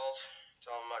anybody calls,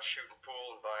 tell them I'm not shooting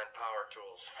pool and buying power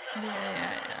tools.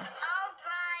 Yeah. I'll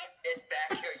drive. Get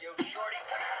back here, you shorty.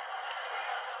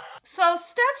 So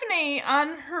Stephanie, on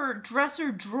her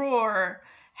dresser drawer,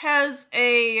 has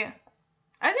I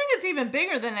think it's even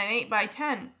bigger than an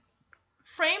 8x10,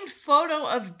 framed photo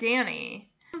of Danny.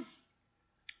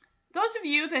 Those of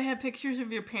you that have pictures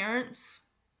of your parents,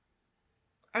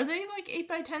 are they like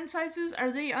 8x10 sizes?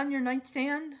 Are they on your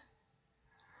nightstand?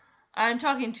 I'm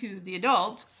talking to the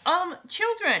adults.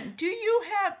 Children, do you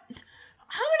have,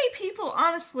 how many people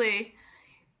honestly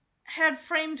have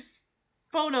framed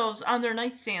photos on their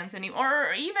nightstands anymore?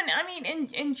 Or even, I mean,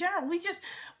 in general, we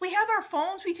have our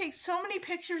phones, we take so many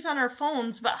pictures on our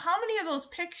phones, but how many of those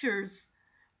pictures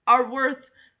are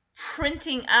worth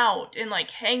printing out and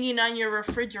like hanging on your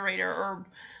refrigerator, or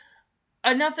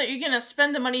enough that you're gonna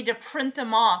spend the money to print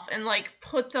them off and like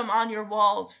put them on your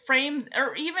walls, frame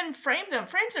them.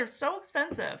 Frames are so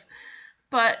expensive.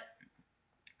 But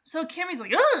so Kimmy's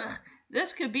like, ugh,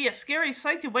 this could be a scary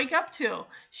sight to wake up to.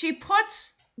 She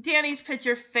puts Danny's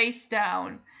picture face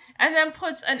down and then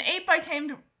puts an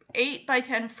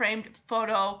 8x10 framed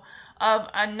photo of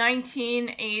a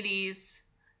 1980s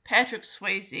Patrick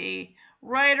Swayze,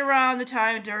 right around the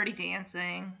time of Dirty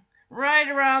Dancing, right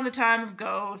around the time of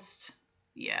Ghost.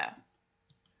 Yeah.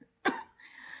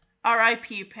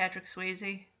 R.I.P. Patrick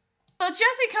Swayze. So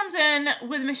Jesse comes in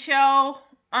with Michelle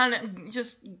on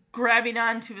just grabbing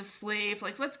onto his sleeve,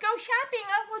 like, let's go shopping,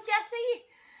 Uncle Jesse.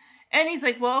 And he's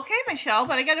like, well, okay, Michelle,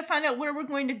 but I got to find out where we're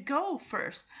going to go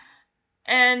first.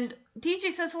 And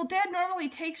DJ says, well, Dad normally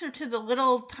takes her to the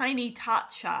little tiny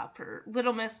tot shop, or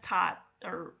Little Miss Tot,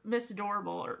 or Miss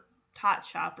Adorable, or Tot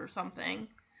Shop, or something.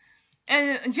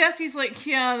 And Jesse's like,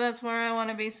 yeah, that's where I want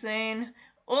to be seen.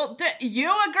 Well, you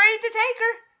agreed to take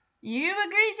her. You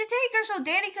agreed to take her so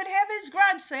Danny could have his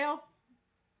garage sale.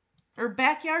 Or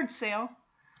backyard sale.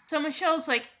 So Michelle's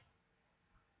like,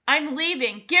 I'm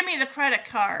leaving. Give me the credit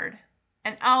card.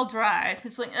 And I'll drive.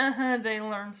 It's like, they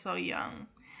learn so young.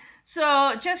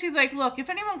 So Jesse's like, look, if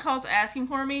anyone calls asking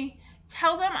for me,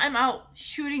 tell them I'm out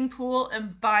shooting pool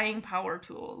and buying power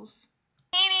tools.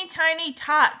 Teeny tiny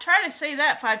tot. Try to say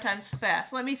that 5 times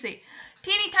fast. Let me see.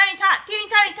 Teeny tiny tot. Teeny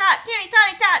tiny tot. Teeny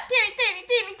tiny tot.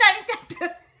 Teeny tiny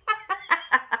tot.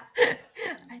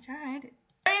 I tried.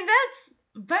 I mean, that's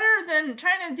better than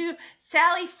trying to do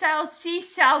Sally sells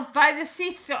seashells by the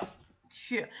seashore.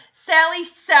 Sally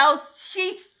sells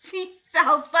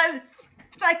seashells by the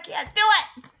seashore. I can't do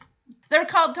it. They're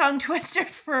called tongue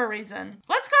twisters for a reason.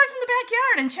 Let's go into the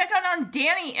backyard and check out on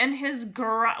Danny and his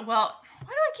garage. Well, why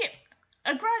do I keep...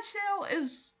 A garage sale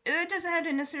it doesn't have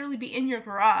to necessarily be in your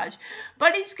garage,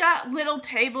 but he's got little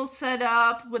tables set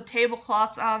up with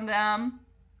tablecloths on them,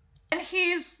 and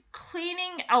he's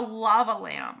cleaning a lava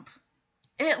lamp.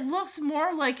 It looks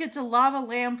more like it's a lava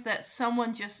lamp that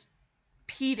someone just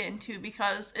peed into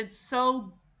because it's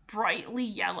so brightly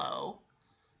yellow.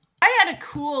 I had a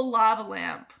cool lava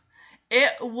lamp.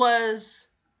 It was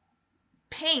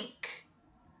pink,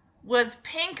 with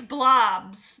pink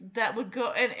blobs that would go,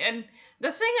 and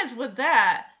the thing is with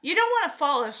that, you don't want to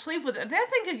fall asleep with it. That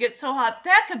thing could get so hot,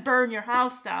 that could burn your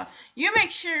house down. You make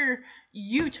sure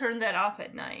you turn that off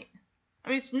at night. I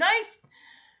mean, it's nice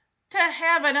to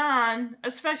have it on,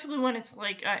 especially when it's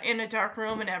like in a dark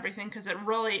room and everything, because it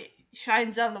really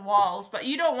shines on the walls, but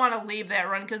you don't want to leave that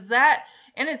run, because that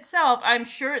in itself, I'm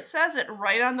sure it says it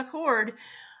right on the cord,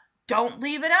 don't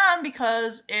leave it on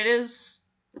because it is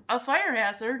a fire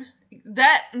hazard.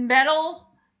 That metal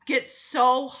gets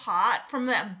so hot from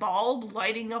that bulb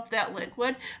lighting up that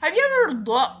liquid. Have you ever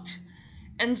looked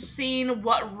and seen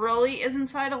what really is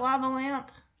inside a lava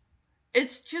lamp?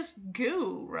 It's just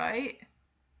goo, right?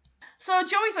 So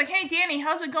Joey's like, hey, Danny,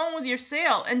 how's it going with your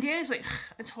sale? And Danny's like,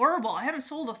 it's horrible. I haven't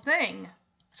sold a thing.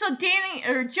 So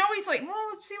Joey's like, well,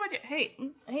 let's see what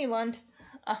hey, Lund.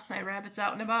 My rabbit's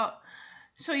out and about.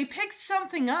 So he picks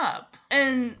something up,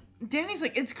 and Danny's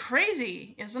like, it's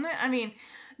crazy, isn't it? I mean,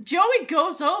 Joey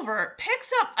goes over,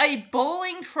 picks up a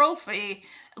bowling trophy,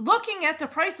 looking at the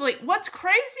price, like, what's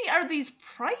crazy are these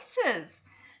prices?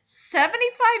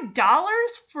 $75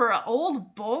 for an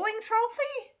old bowling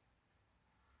trophy?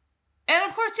 And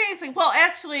of course, Danny's like, well,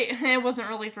 actually, it wasn't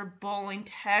really for bowling,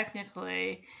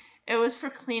 technically. It was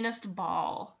for cleanest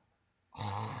ball.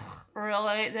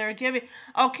 Really? They're giving...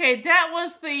 Okay, that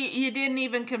was the... You didn't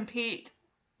even compete.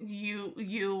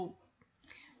 You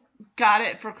got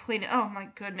it for clean... Oh, my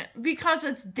goodness. Because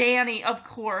it's Danny, of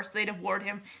course, they'd award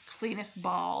him cleanest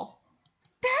ball.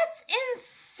 That's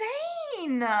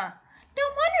insane! No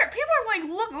wonder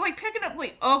people are picking up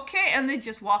okay, and they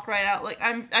just walk right out.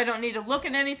 I don't need to look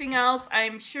at anything else.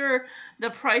 I'm sure the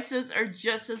prices are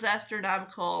just as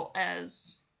astronomical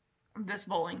as this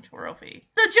bowling trophy.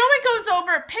 So Joey goes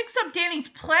over, picks up Danny's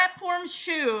platform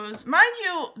shoes. Mind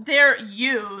you, they're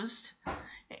used.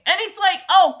 And he's like,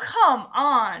 oh, come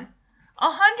on.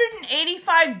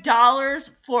 $185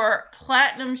 for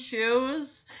platinum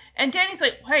shoes? And Danny's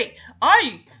like, hey,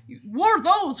 I wore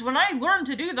those when I learned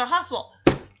to do the hustle.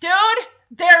 Dude,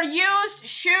 they're used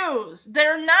shoes.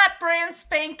 They're not brand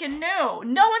spanking new.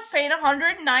 No one's paying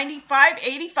 $195,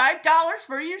 $85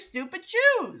 for your stupid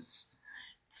shoes.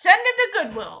 Send them to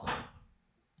Goodwill.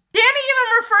 Danny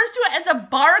even refers to it as a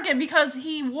bargain because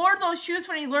he wore those shoes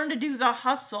when he learned to do the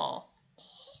hustle.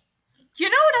 You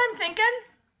know what I'm thinking?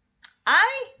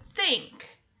 I think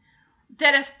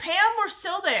that if Pam were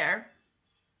still there,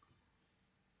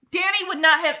 Danny would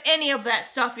not have any of that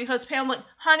stuff because Pam would,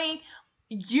 honey,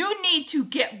 you need to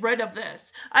get rid of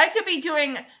this. I could be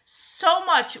doing so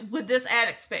much with this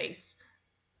attic space.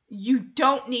 You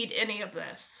don't need any of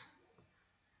this.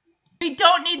 We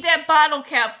don't need that bottle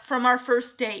cap from our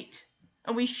first date.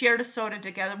 And we shared a soda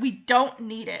together. We don't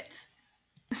need it.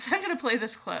 So I'm going to play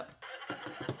this clip.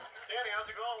 Danny, how's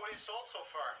it going? What have you sold so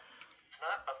far?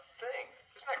 Not a thing.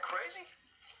 Isn't that crazy?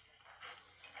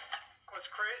 What's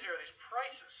crazy are these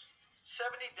prices.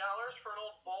 $70 for an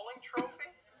old bowling trophy?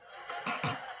 I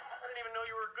didn't even know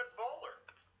you were a good bowler.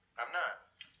 I'm not.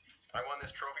 I won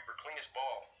this trophy for cleanest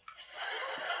ball.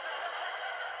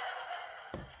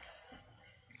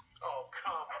 Oh,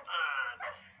 come on.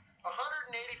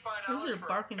 $185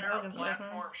 for a pair of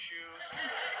platform shoes?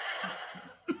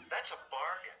 That's a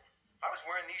bargain. I was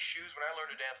wearing these shoes when I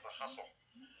learned to dance the hustle.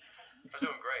 I was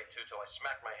doing great, too, till I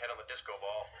smacked my head on the disco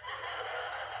ball.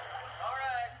 All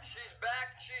right, she's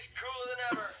back. She's cooler than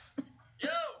ever.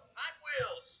 Yo, Hot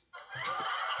Wheels.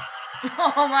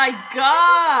 Oh, my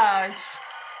gosh.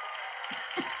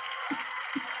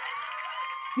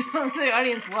 The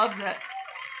audience loves it.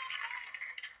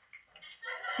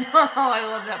 Oh, I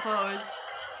love that pose.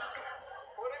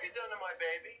 What have you done to my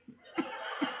baby?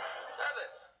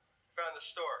 Nothing. Found the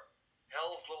store.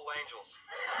 Hell's Little Angels.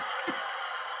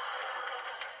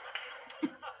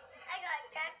 I got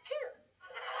that too.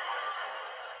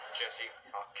 Jesse,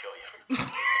 I'll kill you.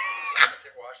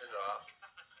 It washes off.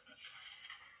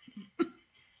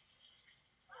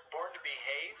 Born to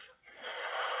behave?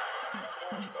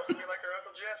 Well, supposed to be like her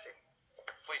Uncle Jesse.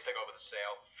 Please take over the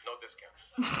sale. No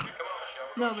discounts. Come on, Michelle.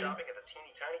 We're going shopping at the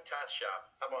teeny tiny Tots shop.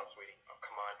 How about, sweetie? Oh,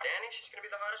 come on. Danny, she's going to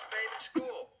be the hottest babe in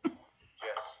school.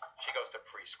 Jess, she goes to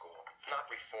preschool, not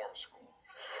reform school.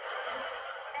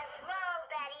 Let's roll,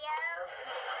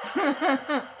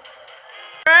 Daddy-o.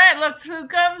 All right, look who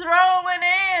comes rolling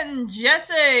in.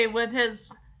 Jesse with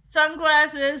his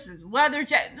sunglasses, his leather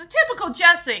jacket. The typical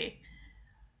Jesse.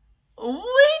 We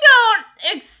don't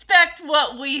expect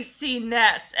what we see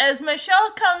next as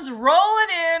Michelle comes rolling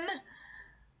in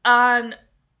on,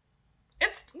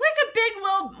 it's like a big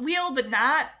wheel but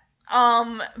not.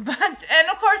 And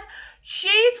of course,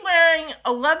 she's wearing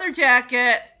a leather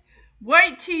jacket,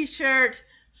 white t-shirt,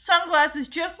 sunglasses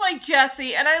just like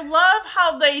Jesse, and I love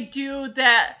how they do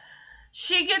that.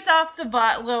 She gets off the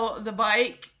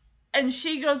bike, and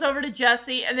she goes over to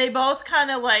Jesse, and they both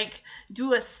kind of like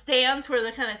do a stance where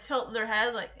they're kind of tilting their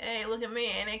head, like, hey, look at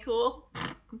me, ain't it cool?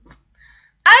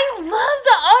 I love the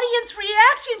audience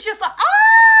reaction, just like,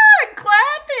 and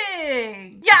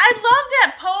clapping. Yeah, I love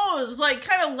that pose, like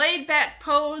kind of laid back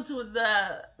pose with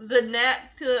the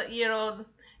neck to,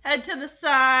 head to the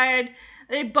side.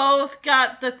 They both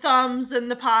got the thumbs in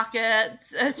the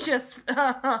pockets. It's just,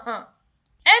 and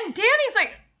Danny's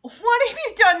like, what have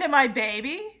you done to my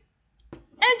baby?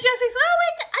 And Jesse's like, oh,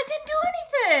 I didn't do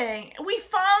anything. We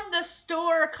found this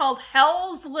store called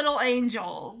Hell's Little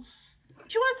Angels.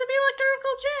 She wants to be like her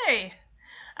Uncle Jay.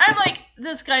 I'm like,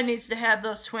 this guy needs to have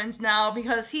those twins now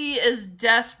because he is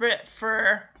desperate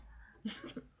for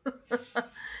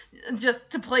just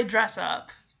to play dress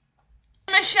up.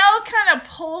 Michelle kind of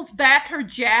pulls back her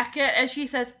jacket as she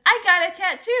says, I got a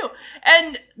tattoo.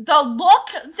 And the look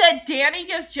that Danny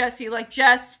gives Jesse, like,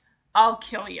 Jess, I'll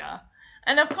kill ya.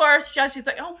 And of course, Jesse's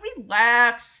like, oh,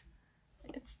 relax.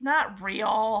 It's not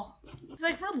real. He's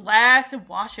like, relax, and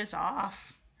washes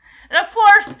off. And of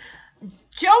course,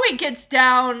 Joey gets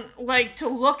down, like, to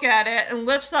look at it and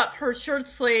lifts up her shirt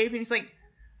sleeve. And he's like,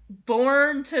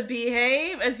 Born to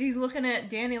Behave, as he's looking at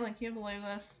Danny like, you believe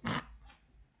this? And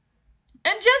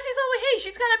Jesse's all like, hey,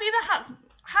 she's gonna be the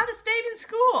hottest babe in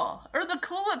school, or the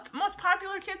coolest, most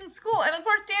popular kid in school. And of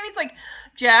course, Danny's like,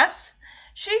 Jess,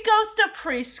 she goes to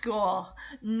preschool,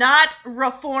 not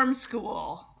reform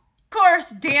school. Of course,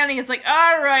 Danny is like,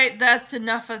 all right, that's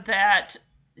enough of that.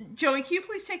 Joey, can you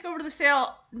please take over the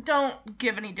sale? Don't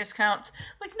give any discounts.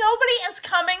 Like, nobody is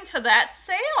coming to that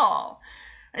sale.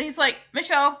 And he's like,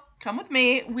 Michelle, come with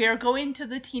me. We are going to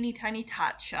the teeny tiny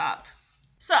tot shop.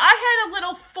 So I had a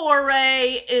little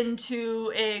foray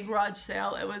into a garage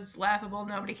sale. It was laughable.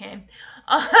 Nobody came.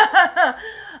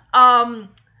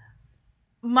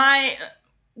 My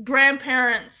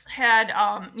grandparents had,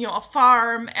 a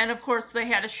farm, and of course they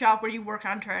had a shop where you work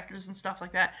on tractors and stuff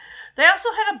like that. They also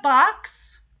had a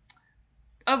box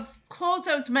of clothes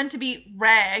that was meant to be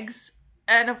rags,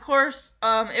 and of course,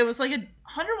 it was like a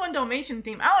 101 Dalmatian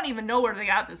theme. I don't even know where they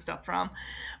got this stuff from,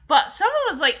 but some of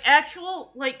it was like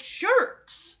actual like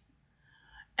shirts,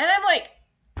 and I'm like,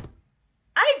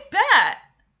 I bet,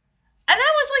 and I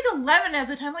was like 11 at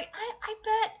the time, like I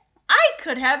bet I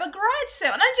could have a garage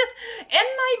sale. And I'm just, in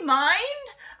my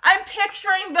mind, I'm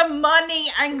picturing the money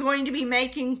I'm going to be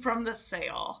making from the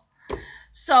sale.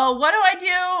 So what do?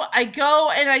 I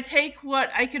go and I take what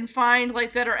I can find,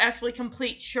 like, that are actually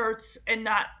complete shirts and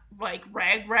not, like,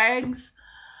 rags.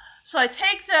 So I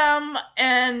take them,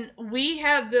 and we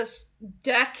have this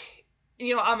deck,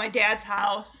 on my dad's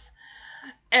house.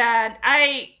 And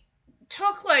I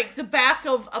took, like, the back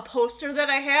of a poster that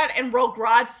I had and wrote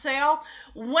garage sale,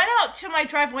 went out to my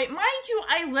driveway. Mind you,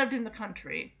 I lived in the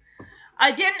country.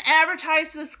 I didn't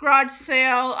advertise this garage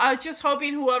sale. I was just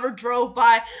hoping whoever drove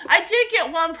by. I did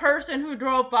get one person who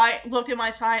drove by, looked at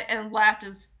my sign, and laughed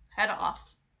his head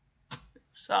off.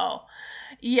 So,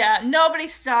 yeah, nobody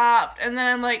stopped. And then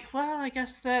I'm like, well, I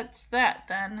guess that's that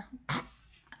then.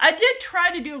 I did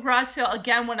try to do a garage sale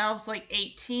again when I was like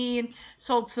 18.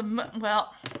 Sold some,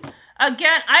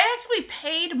 again, I actually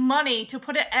paid money to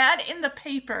put an ad in the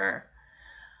paper.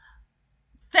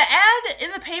 The ad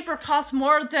in the paper cost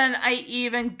more than I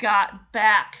even got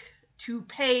back to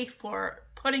pay for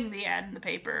putting the ad in the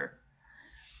paper.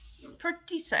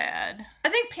 Pretty sad. I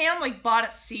think Pam bought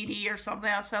a CD or something.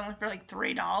 I was selling for like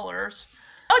 $3.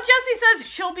 Oh, Jessie says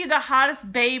she'll be the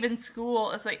hottest babe in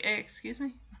school. It's like, hey, excuse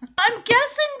me? I'm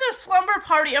guessing the slumber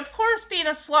party, of course, being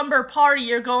a slumber party,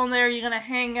 you're going there, you're going to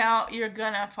hang out, you're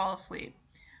going to fall asleep.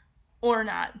 Or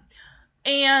not.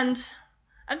 And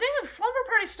I think the slumber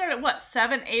party started at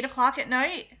 7, 8 o'clock at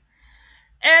night?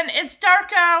 And it's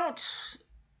dark out.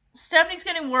 Stephanie's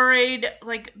getting worried.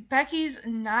 Like, Becky's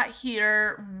not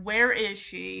here. Where is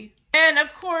she? And,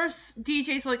 of course,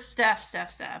 DJ's like, Steph.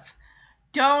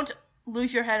 Don't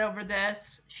lose your head over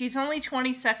this. She's only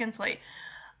 20 seconds late.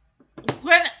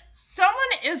 When someone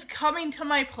is coming to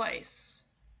my place,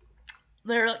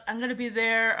 they're like, I'm going to be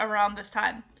there around this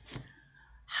time.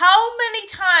 How many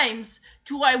times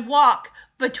do I walk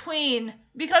between,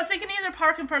 because they can either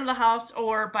park in front of the house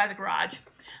or by the garage,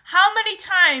 how many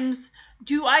times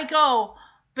do I go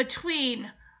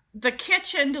between the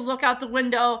kitchen to look out the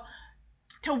window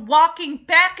to walking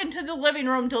back into the living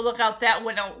room to look out that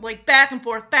window, like back and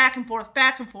forth.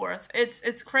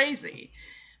 It's crazy.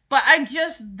 But I'm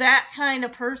just that kind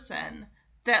of person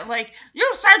that, like,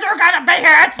 you said you're gonna be here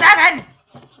at 7!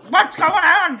 What's going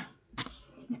on?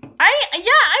 I'm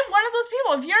one of those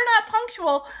people. If you're not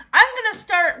punctual, I'm gonna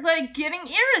start, like, getting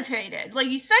irritated. Like,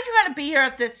 you said you're gonna be here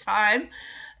at this time.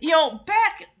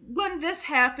 Back when this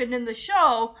happened in the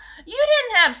show, you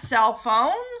didn't have cell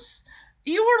phones.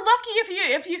 You were lucky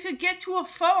if you could get to a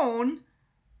phone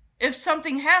if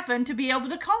something happened to be able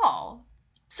to call.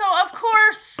 So, of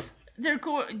course,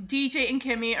 DJ and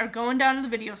Kimmy are going down to the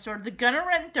video store. They're gonna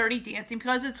rent Dirty Dancing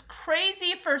because it's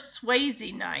Crazy for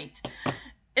Swayze night.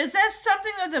 Is that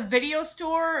something that the video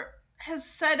store has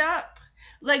set up?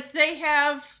 Like, they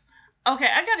have... Okay,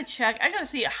 I gotta check. I gotta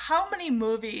see how many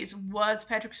movies was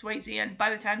Patrick Swayze in by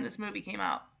the time this movie came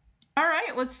out.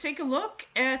 Alright, let's take a look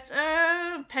at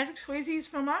Patrick Swayze's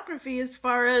filmography as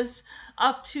far as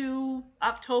up to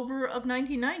October of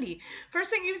 1990. First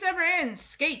thing he was ever in,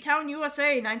 Skate Town,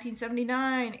 USA,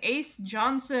 1979. Ace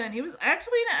Johnson. He was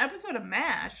actually in an episode of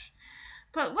MASH.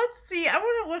 But let's see. I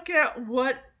want to look at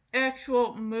what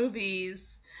actual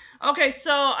movies. Okay,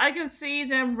 so I can see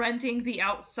them renting The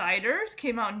Outsiders.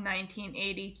 Came out in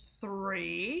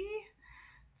 1983.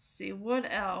 Let's see, what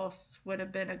else would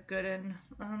have been a good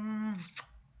one?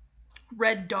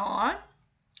 Red Dawn.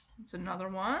 That's another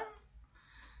one.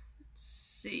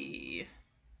 Let's see.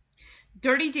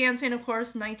 Dirty Dancing, of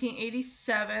course,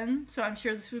 1987. So I'm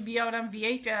sure this would be out on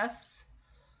VHS.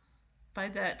 by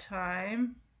that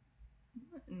time.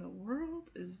 What in the world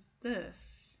is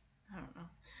this? I don't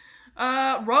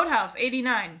know. Roadhouse,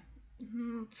 89.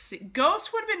 Let's see.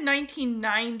 Ghost would have been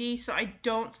 1990, so I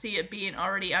don't see it being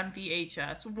already on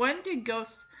VHS. When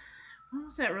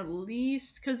was that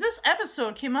released? Because this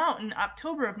episode came out in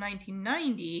October of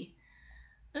 1990.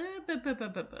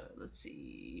 Let's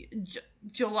see.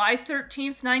 July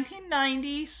 13th,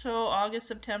 1990. So August,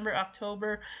 September,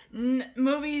 October.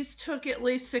 Movies took at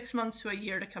least 6 months to a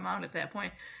year to come out at that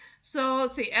point. So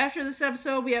let's see. After this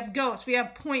episode, we have Ghost. We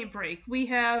have Point Break. We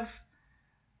have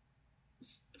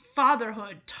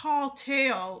Fatherhood, Tall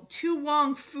Tale, To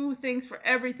Wong Fu, Thanks for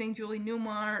Everything, Julie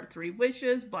Newmar, 3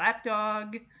 Wishes, Black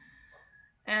Dog,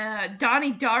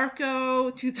 Donnie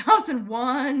Darko,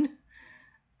 2001,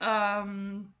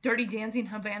 Dirty Dancing,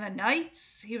 Havana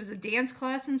Nights. He was a dance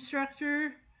class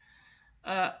instructor.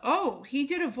 He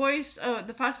did a voice,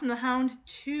 The Fox and the Hound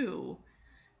 2,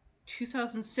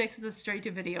 2006, the straight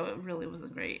to video. It really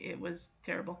wasn't great. It was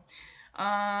terrible.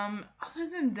 Other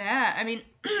than that, I mean,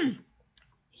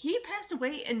 he passed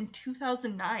away in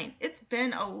 2009. It's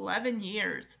been 11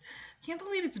 years. Can't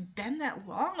believe it's been that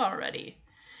long already.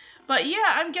 But yeah,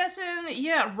 I'm guessing,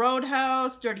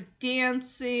 Roadhouse, Dirty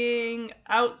Dancing,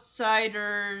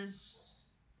 Outsiders.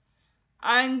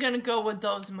 I'm going to go with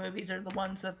those movies are the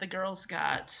ones that the girls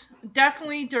got.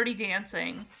 Definitely Dirty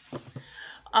Dancing.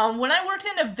 When I worked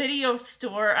in a video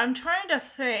store, I'm trying to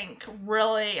think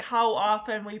really how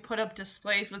often we put up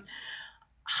displays with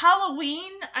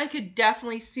Halloween. I could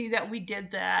definitely see that we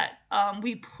did that.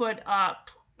 We put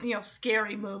up,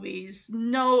 scary movies.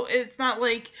 No, it's not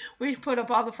like we put up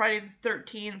all the Friday the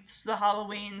 13th, the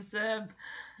Halloweens,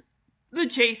 the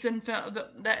Jason film,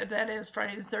 that is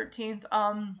Friday the 13th,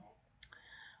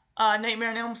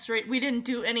 Nightmare on Elm Street. We didn't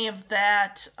do any of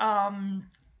that.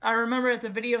 I remember at the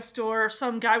video store,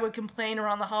 some guy would complain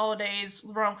around the holidays,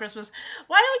 around Christmas,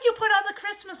 why don't you put all the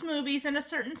Christmas movies in a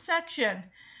certain section?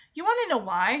 You want to know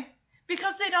why?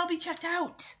 Because they'd all be checked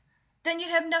out. Then you'd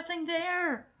have nothing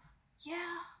there.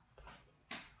 Yeah.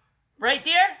 Right,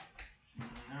 dear?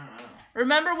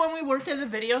 Remember when we worked at the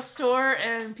video store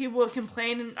and people would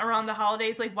complain around the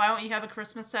holidays, like, why don't you have a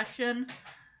Christmas section?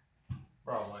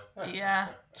 Probably. Yeah.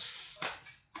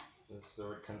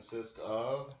 So it consists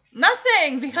of?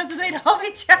 Nothing, because they'd all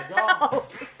be checked out.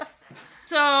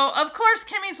 So, of course,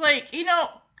 Kimmy's like, have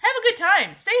a good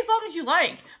time. Stay as long as you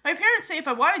like. My parents say if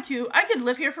I wanted to, I could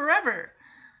live here forever.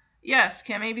 Yes,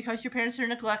 Kimmy, because your parents are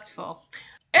neglectful.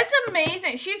 It's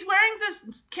amazing.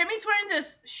 Kimmy's wearing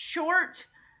this short,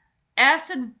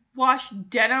 acid wash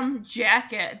denim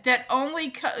jacket that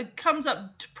only comes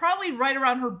up to probably right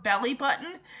around her belly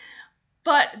button.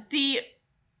 But the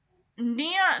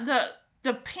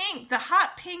pink, the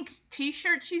hot pink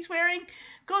t-shirt she's wearing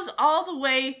goes all the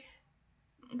way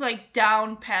like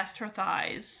down past her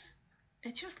thighs.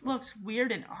 It just looks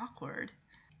weird and awkward.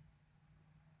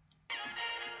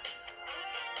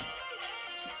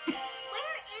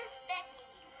 Where is Becky?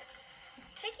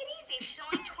 Take it easy. She's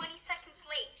only 20 seconds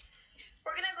late.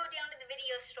 We're gonna go down to the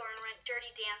video store and rent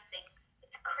Dirty Dancing.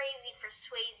 It's crazy for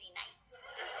Swayze night.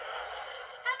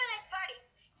 Have a nice party.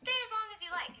 Stay as long as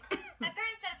you like. My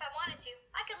parents said if I wanted to,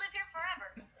 I could live here forever.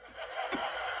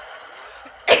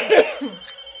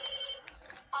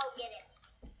 I'll get it.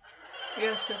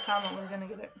 Yes, the comment was gonna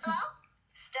get it. Hello?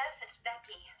 Steph, it's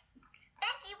Becky.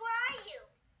 Becky, where are you?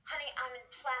 Honey, I'm in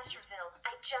Placerville.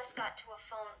 I just got to a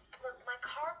phone. Look, my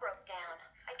car broke down.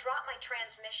 I dropped my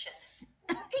transmission.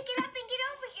 Well, pick it up and get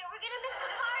over here. We're gonna miss the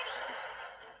party.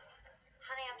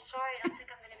 Honey, I'm sorry. I don't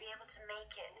think I'm going to be able to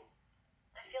make it.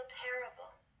 I feel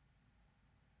terrible.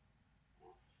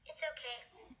 It's okay.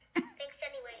 Thanks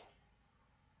anyway.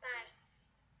 Bye.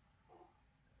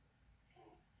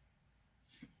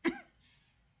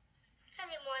 I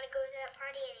didn't want to go to that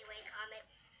party anyway, Comet.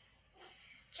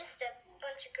 Just a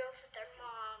bunch of girls with their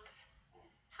moms.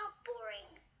 How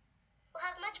boring. We'll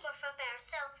have much more fun by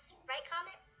ourselves, right,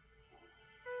 Comet?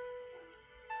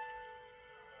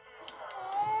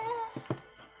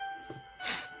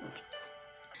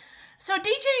 So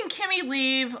DJ and Kimmy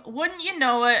leave. Wouldn't you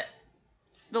know it?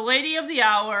 The lady of the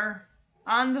hour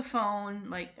on the phone,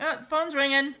 like, the phone's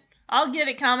ringing. I'll get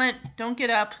it, Comet. Don't get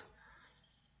up.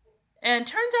 And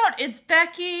turns out it's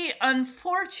Becky.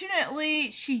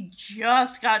 Unfortunately, she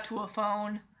just got to a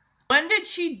phone. When did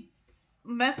she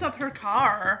mess up her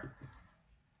car?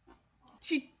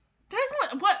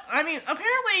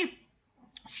 Apparently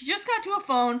she just got to a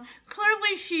phone.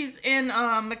 Clearly she's in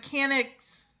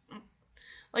mechanics,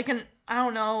 like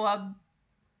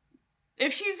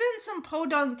if she's in some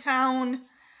podunk town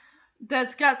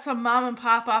that's got some mom and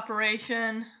pop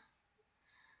operation,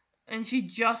 and she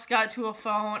just got to a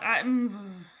phone. I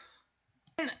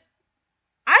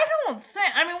don't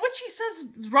think, what she says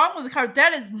is wrong with the car.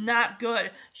 That is not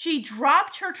good. She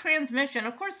dropped her transmission.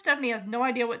 Of course, Stephanie has no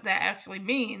idea what that actually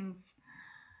means.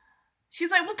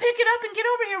 She's like, well, pick it up and get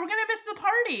over here. We're going to miss the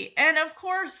party. And, of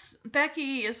course,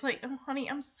 Becky is like, oh, honey,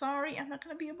 I'm sorry. I'm not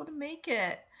going to be able to make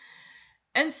it.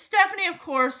 And Stephanie, of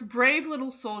course, brave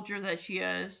little soldier that she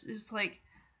is like,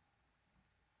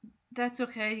 that's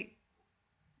okay.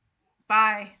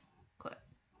 Bye.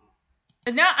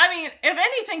 And now, if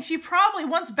anything, she probably,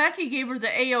 once Becky gave her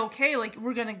the A-OK, like,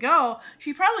 we're going to go,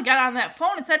 she probably got on that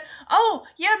phone and said, oh,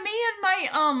 yeah, me and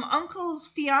my uncle's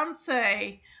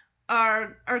fiance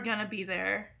are going to be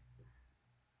there.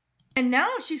 And now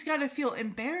she's got to feel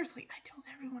embarrassed, like, I told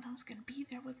everyone I was going to be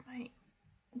there with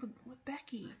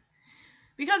Becky.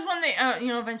 Because when they,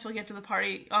 eventually get to the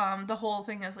party, the whole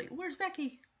thing is like, where's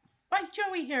Becky? Why is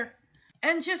Joey here?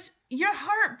 And just, your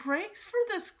heart breaks for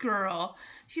this girl.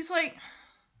 She's like,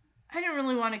 I didn't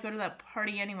really want to go to that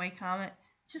party anyway, Comet.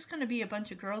 It's just going to be a bunch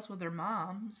of girls with their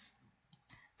moms.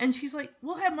 And she's like,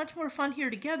 we'll have much more fun here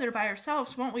together by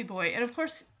ourselves, won't we, boy? And of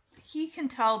course, he can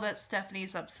tell that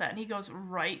Stephanie's upset, and he goes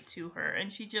right to her.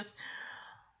 And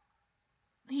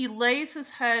he lays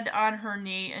his head on her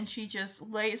knee, and she just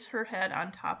lays her head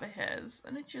on top of his.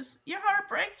 And it just, your heart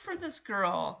breaks for this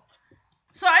girl.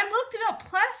 So I looked it up,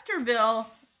 Placerville.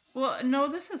 Well, no,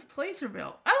 this is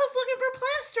Placerville. I was looking for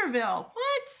Placerville.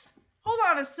 What? Hold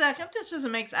on a second. This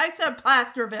doesn't make sense. I said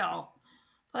Placerville.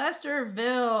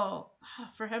 Placerville.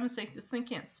 For heaven's sake, this thing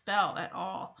can't spell at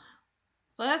all.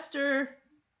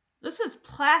 This is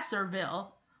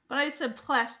Placerville, but I said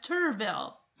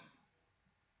Placerville.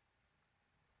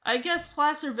 I guess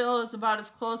Placerville is about as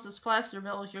close as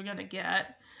Placerville as you're going to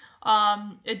get.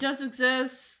 It does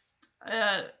exist.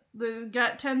 They've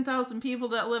got 10,000 people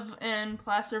that live in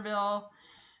Placerville,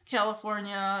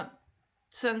 California,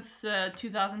 since the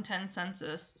 2010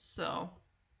 census. So,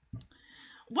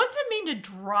 what's it mean to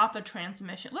drop a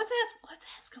transmission? Let's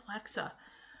ask Alexa.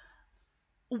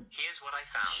 Here's what I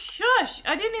found. Shush!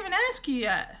 I didn't even ask you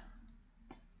yet.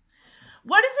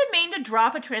 What does it mean to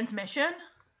drop a transmission?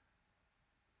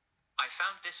 I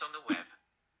found this on the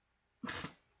web.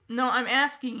 No, I'm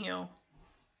asking you.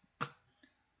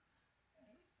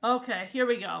 Okay, here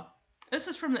we go. This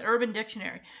is from the Urban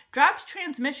Dictionary. Dropped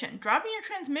transmission. Dropping your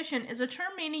transmission is a term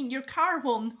meaning your car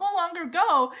will no longer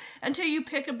go until you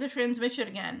pick up the transmission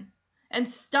again and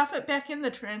stuff it back in the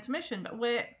transmission. But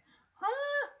wait,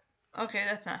 huh? Okay,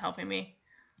 that's not helping me.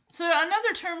 So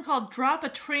another term called drop a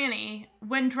tranny,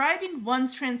 when driving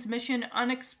one's transmission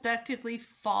unexpectedly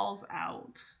falls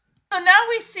out. So now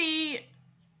we see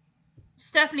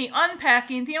Stephanie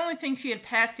unpacking. The only thing she had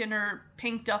packed in her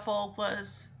pink duffel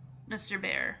was Mr.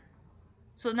 Bear.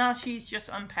 So now she's just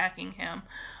unpacking him.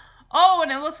 Oh,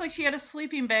 and it looks like she had a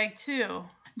sleeping bag too.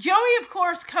 Joey, of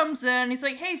course, comes in. He's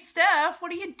like, hey, Steph,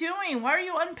 what are you doing? Why are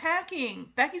you unpacking?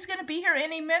 Becky's going to be here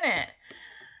any minute.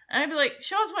 And I'd be like,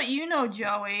 show us what you know,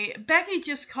 Joey. Becky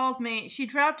just called me. She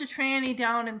dropped a tranny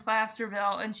down in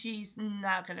Placerville, and she's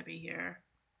not going to be here.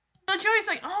 So Joey's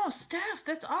like, oh, Steph,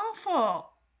 that's awful.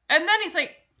 And then he's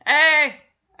like, hey,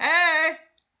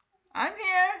 I'm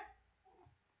here.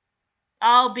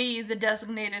 I'll be the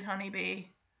designated honeybee.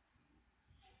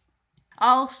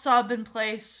 I'll sub in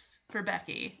place for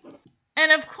Becky.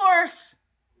 And of course,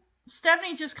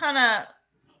 Stephanie just kind of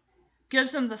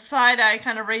gives him the side eye,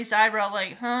 kind of raised eyebrow,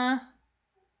 like, huh?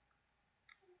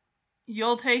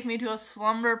 You'll take me to a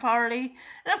slumber party?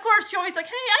 And of course, Joey's like,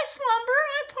 hey, I slumber,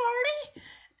 I party.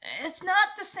 It's not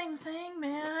the same thing,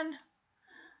 man.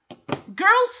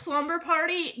 Girls slumber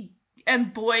party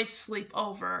and boys sleep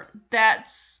over.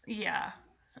 That's, yeah.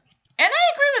 And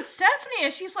I agree with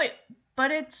Stephanie. She's like,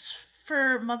 but it's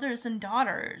for mothers and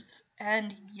daughters,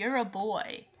 and you're a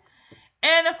boy.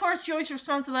 And of course, Joey's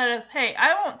response to that is, hey,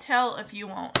 I won't tell if you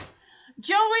won't.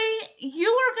 Joey, you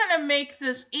are going to make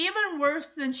this even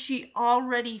worse than she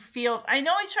already feels. I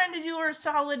know he's trying to do her a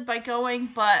solid by going,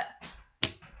 but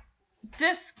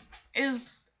this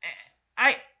is...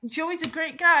 Joey's a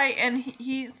great guy, and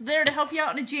he's there to help you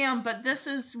out in a jam, but this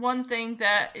is one thing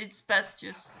that it's best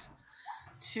just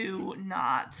to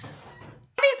not.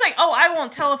 And he's like, oh, I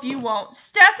won't tell if you won't.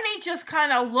 Stephanie just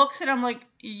kind of looks at him like,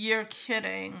 you're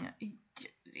kidding.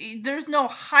 There's no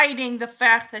hiding the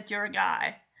fact that you're a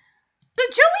guy. So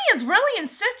Joey is really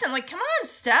insistent, like, come on,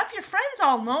 Steph, your friends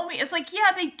all know me. It's like,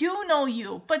 yeah, they do know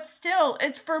you, but still,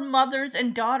 it's for mothers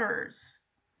and daughters.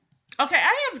 Okay,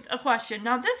 I have a question.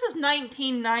 Now, this is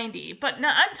 1990, but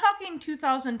now I'm talking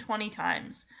 2020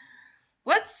 times.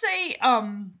 Let's say,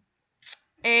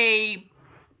 a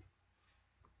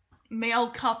male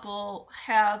couple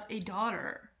have a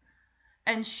daughter,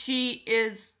 and she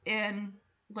is in,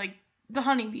 like, the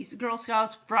Honeybees, Girl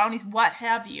Scouts, Brownies, what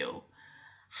have you.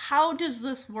 How does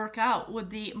this work out with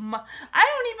the... I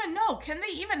don't even know. Can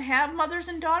they even have mothers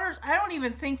and daughters? I don't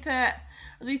even think that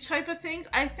these type of things...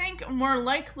 I think more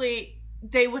likely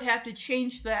they would have to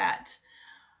change that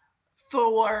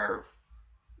for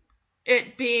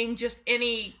it being just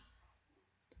any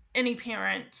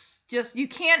parents. Just, you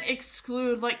can't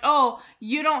exclude, like, oh,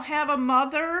 you don't have a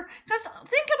mother? Because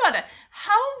think about it.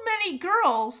 How many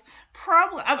girls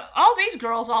probably... all these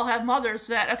girls all have mothers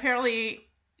that apparently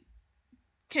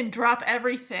can drop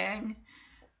everything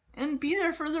and be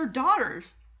there for their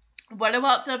daughters. What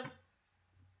about the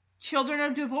children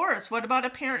of divorce? What about a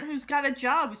parent who's got a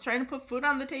job, who's trying to put food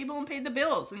on the table and pay the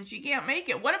bills, and she can't make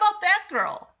it? What about that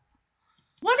girl?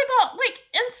 What about, like,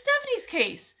 in Stephanie's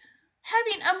case,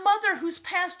 having a mother who's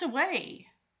passed away?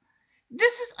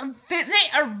 This is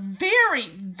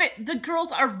the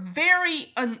girls are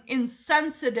very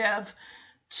insensitive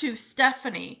to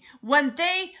Stephanie when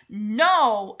they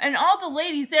know, and all the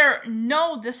ladies there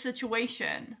know the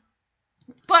situation.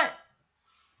 But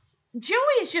Joey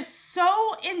is just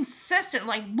so insistent,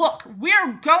 like, look,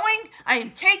 we're going, I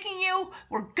am taking you,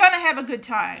 we're gonna have a good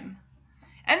time.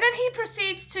 And then he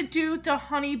proceeds to do the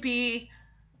Honeybee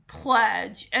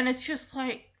pledge, and it's just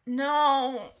like,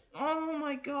 no, oh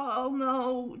my God,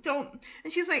 no, don't.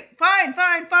 And she's like, fine,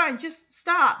 just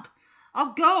stop,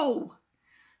 I'll go.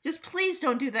 Just please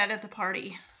don't do that at the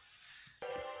party.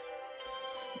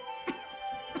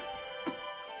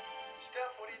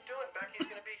 Steph, what are you doing? Becky's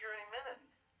gonna be here any minute.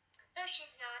 No,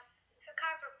 she's not. Her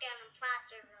car broke down in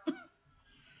Placerville.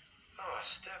 Oh,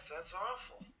 Steph, that's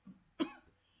awful.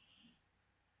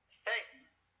 Hey,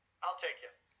 I'll take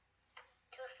you.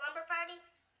 To a slumber party?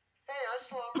 Hey, I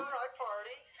slumber, I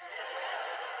party.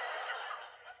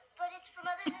 But it's for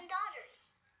mothers and daughters.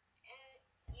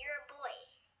 And you're a boy.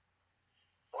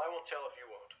 Well, I won't tell if you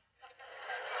won't.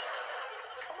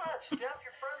 Come on, Steph,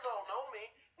 your friends all know me.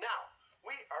 Now,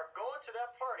 we are going to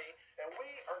that party, and we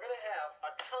are going to have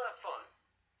a ton of fun.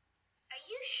 Are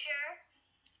you sure?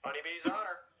 Honeybee's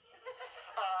honor.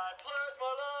 I pledge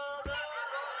my love and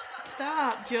love.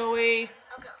 Stop, Joey.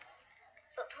 I'll go.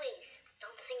 But please,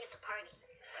 don't sing at the party. Let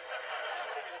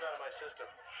me get it out of my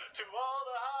system. To all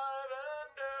the hive and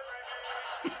every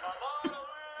bee, our motto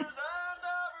is and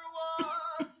ever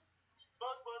was.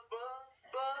 Buzz, buzz, buzz,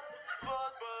 buzz,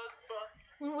 buzz, buzz, buzz.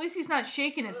 Well, at least he's not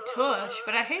shaking his tush,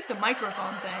 but I hate the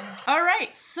microphone thing.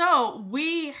 Alright, so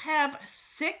we have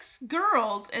 6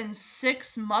 girls and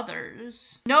 6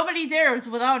 mothers. Nobody there is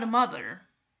without a mother,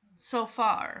 so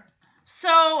far.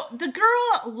 So, the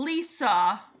girl,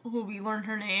 Lisa, who we learned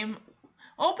her name,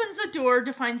 opens the door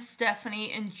to find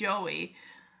Stephanie and Joey.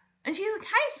 And she's like,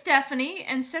 hi, Stephanie.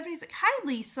 And Stephanie's like, hi,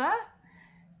 Lisa.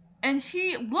 And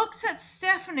she looks at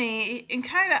Stephanie and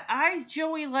kind of eyes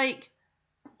Joey like,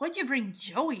 what'd you bring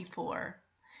Joey for?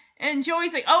 And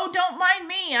Joey's like, oh, don't mind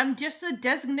me. I'm just the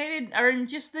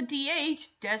DH,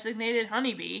 designated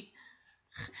honeybee.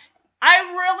 I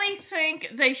really think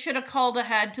they should have called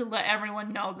ahead to let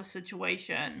everyone know the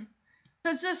situation.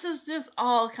 Because this is just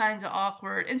all kinds of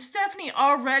awkward. And Stephanie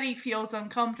already feels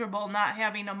uncomfortable not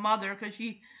having a mother because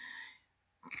she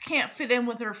can't fit in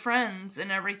with her friends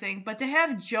and everything. But to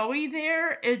have Joey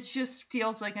there, it just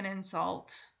feels like an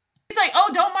insult. He's like, oh,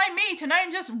 don't mind me. Tonight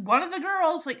I'm just one of the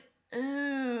girls. Like,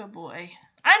 oh, boy.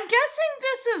 I'm guessing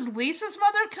this is Lisa's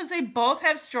mother because they both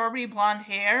have strawberry blonde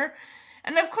hair.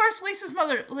 And, of course, Lisa's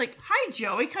mother, like, hi,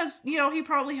 Joey, because, you know, he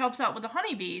probably helps out with the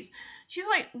honeybees. She's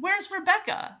like, where's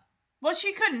Rebecca? Well,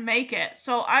 she couldn't make it,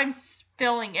 so I'm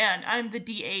filling in. I'm the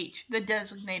DH, the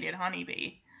designated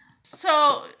honeybee.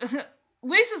 So,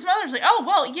 Lisa's mother's like, oh,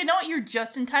 well, you know what? You're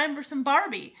just in time for some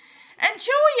Barbie. And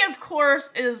Joey, of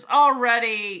course, is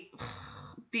already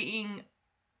being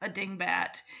a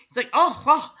dingbat. He's like, oh,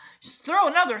 well, just throw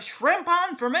another shrimp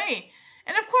on for me.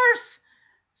 And, of course,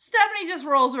 Stephanie just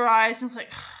rolls her eyes and is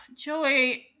like,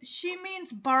 Joey, she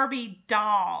means Barbie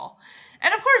doll.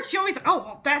 And of course, Joey's like, oh,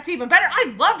 well, that's even better.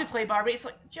 I'd love to play Barbie. It's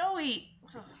like, Joey.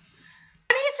 Ugh.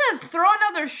 And he says, throw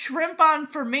another shrimp on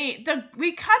for me.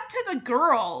 We cut to the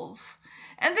girls.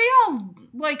 And they all,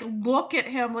 like, look at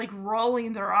him, like,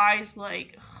 rolling their eyes,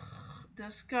 like,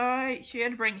 this guy, she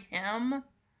had to bring him.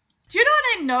 Do you know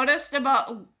what I noticed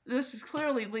about, this is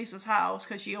clearly Lisa's house,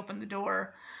 because she opened the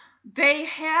door. They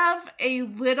have a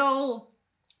little,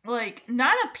 like,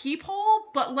 not a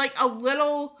peephole, but, like, a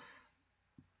little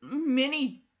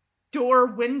mini door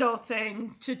window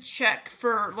thing to check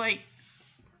for, like,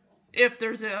 if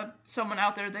there's someone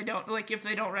out there they don't, like, if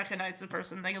they don't recognize the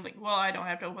person, they can, like, well, I don't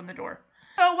have to open the door.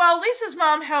 So while Lisa's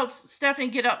mom helps Stephanie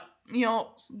get up,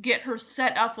 get her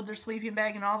set up with her sleeping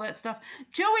bag and all that stuff,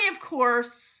 Joey, of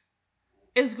course,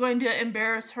 is going to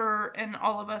embarrass her and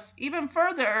all of us even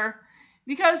further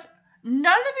because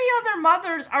none of the other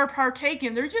mothers are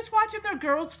partaking. They're just watching their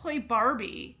girls play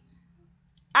Barbie.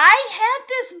 I had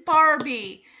this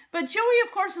Barbie, but Joey,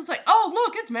 of course, is like, oh,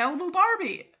 look, it's Malibu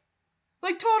Barbie.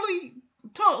 Like,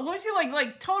 what is he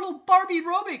like total Barbie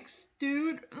aerobics,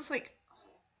 dude. It's like,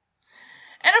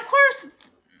 and of course,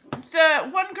 the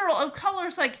one girl of color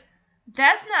is like,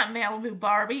 that's not Malibu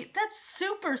Barbie, that's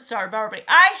Superstar Barbie.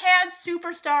 I had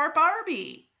Superstar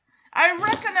Barbie. I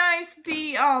recognize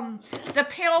the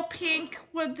pale pink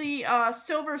with the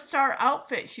silver star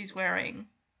outfit she's wearing.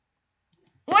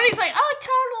 When he's like, oh,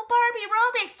 total Barbie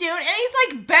aerobics, dude, and he's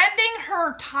like bending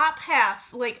her top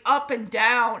half like up and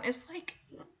down. It's like,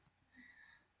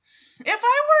 if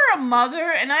I were a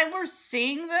mother and I were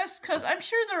seeing this, because I'm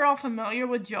sure they're all familiar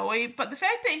with Joey, but the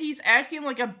fact that he's acting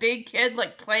like a big kid,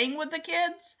 like playing with the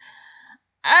kids,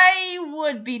 I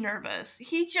would be nervous.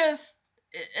 It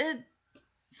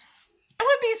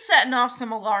would be setting off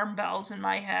some alarm bells in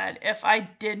my head if I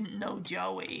didn't know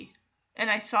Joey and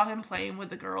I saw him playing with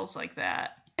the girls like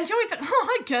that. And Joey's like,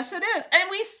 oh, I guess it is. And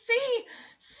we see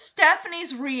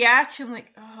Stephanie's reaction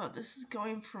like, oh, this is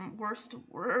going from worse to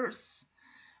worse.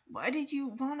 Why did you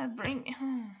want to bring me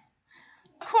home?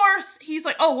 Of course, he's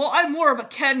like, oh, well, I'm more of a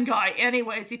Ken guy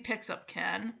anyways. He picks up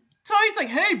Ken. So he's like,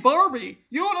 hey, Barbie,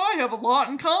 you and I have a lot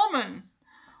in common.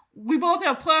 We both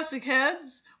have plastic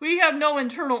heads, we have no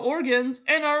internal organs,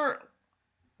 and our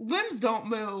limbs don't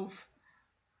move.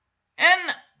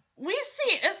 And we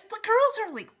see as the girls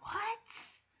are like, what?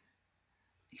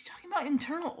 He's talking about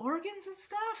internal organs and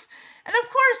stuff? And of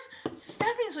course,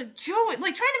 Stephanie's like, Joey,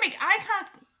 like trying to make eye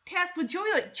contact with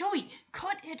Joey, like, Joey,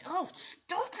 cut it out,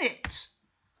 stop it.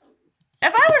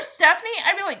 If I were Stephanie,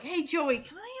 I'd be like, hey, Joey,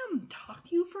 can I talk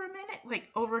to you for a minute? Like,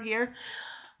 over here.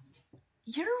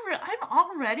 I'm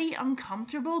already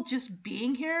uncomfortable just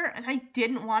being here, and I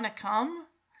didn't want to come,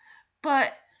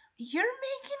 but you're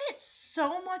making it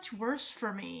so much worse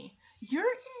for me. You're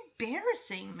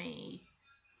embarrassing me.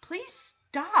 Please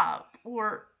stop,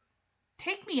 or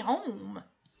take me home.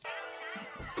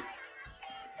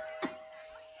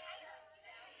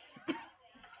 Hi,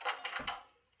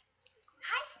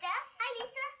 Steph. Hi,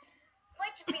 Lisa.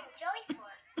 What'd you bring Joey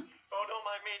for? Oh, don't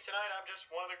mind me tonight. I'm just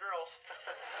one of the girls.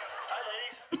 Hi,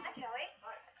 ladies. Hi, Joey.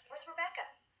 Hi. Where's Rebecca?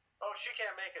 Oh, she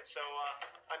can't make it, so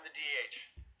I'm the DH,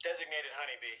 designated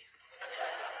honeybee.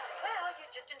 Well,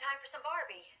 you're just in time for some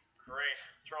Barbie. Great.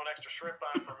 Throw an extra shrimp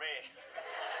on for me.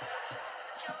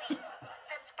 Joey,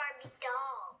 that's Barbie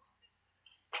doll.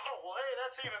 Oh, well, hey,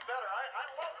 that's even better. I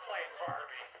love playing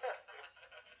Barbie.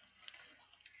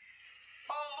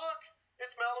 Oh, look.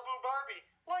 It's Malibu Barbie.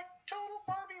 Like total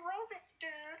Barbie aerobics,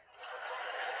 dude.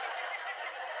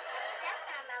 That's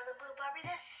not Malibu Barbie,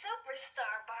 that's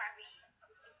Superstar Barbie.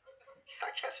 I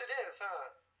guess it is, huh?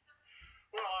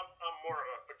 Well, I'm more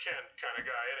of a Ken kind of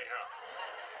guy anyhow.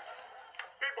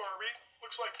 Hey, Barbie.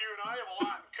 Looks like you and I have a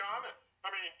lot in common.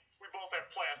 I mean, we both have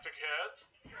plastic heads.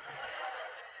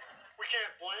 We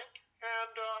can't blink,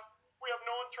 and we have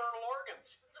no internal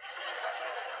organs.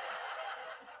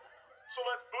 So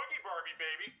let's boogie, Barbie,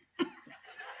 baby.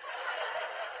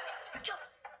 Joey,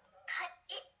 cut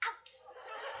it out.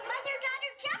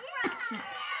 Mother-daughter jump rope.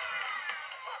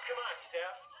 Oh, come on,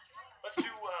 Steph. Let's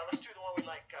do the one we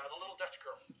like, the little Dutch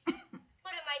girl.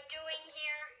 What am I doing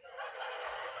here?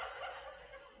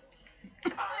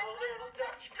 I'm a little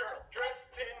Dutch girl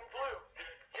dressed in blue.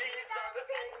 These are the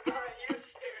things I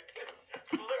used to do.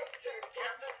 Salute to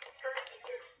Captain Kirk.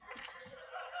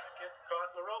 Get caught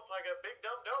in the rope like a big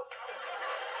dumb dope.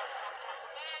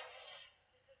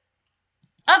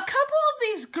 A couple of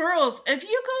these girls, if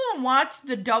you go and watch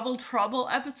the Double Trouble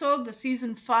episode, the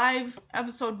season 5,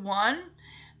 episode 1,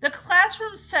 the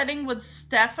classroom setting with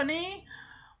Stephanie,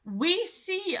 we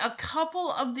see a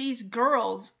couple of these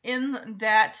girls in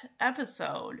that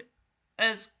episode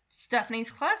as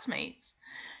Stephanie's classmates.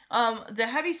 The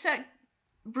heavyset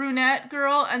brunette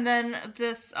girl and then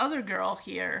this other girl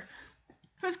here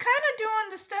who's kind of doing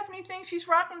the Stephanie thing. She's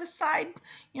rocking the side,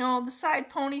 the side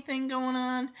pony thing going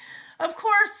on. Of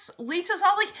course, Lisa's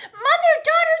all like,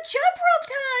 mother-daughter jump rope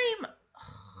time!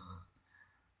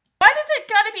 Why does it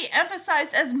gotta be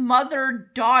emphasized as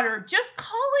mother-daughter? Just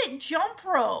call it jump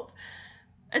rope.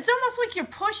 It's almost like you're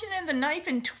pushing in the knife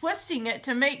and twisting it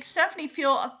to make Stephanie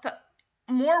feel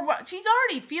more. She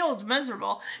already feels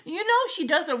miserable. You know she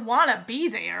doesn't want to be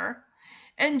there.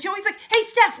 And Joey's like, hey,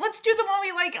 Steph, let's do the one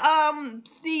we like,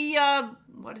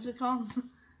 what is it called?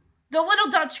 The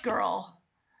little Dutch girl.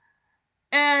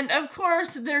 And of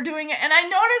course they're doing it, and I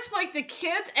noticed like the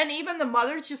kids and even the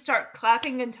mothers just start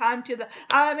clapping in time to the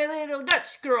 "I'm a little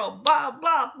Dutch girl," blah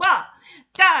blah blah,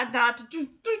 da da da, do,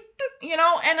 do, do, you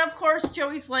know. And of course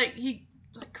Joey's like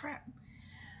crap.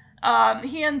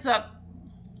 He ends up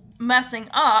messing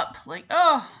up, like,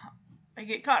 oh, I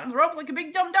get caught in the rope like a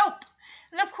big dumb dope.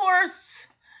 And of course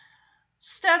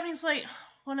Stephanie's like,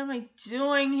 what am I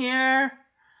doing here?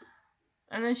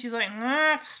 And then she's like,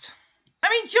 next. I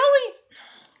mean,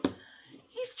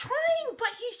 he's trying,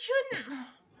 but he shouldn't.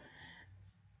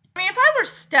 I mean, if I were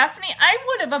Stephanie, I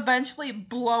would have eventually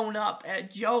blown up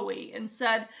at Joey and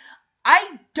said,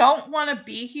 I don't want to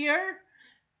be here.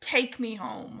 Take me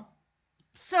home.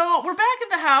 So we're back at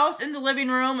the house in the living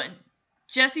room.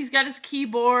 Jesse's got his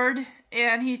keyboard,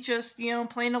 and he's just,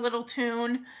 playing a little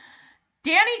tune.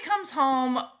 Danny comes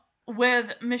home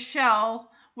with Michelle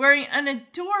wearing an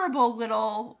adorable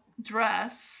little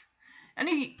dress. And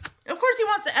of course he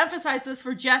wants to emphasize this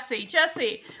for Jesse.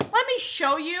 Jesse, let me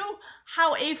show you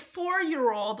how a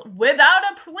 4-year-old,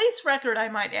 without a police record, I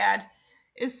might add,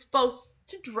 is supposed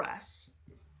to dress.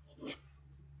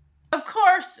 Of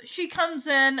course, she comes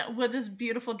in with this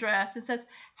beautiful dress and says,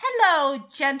 hello,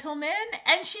 gentlemen,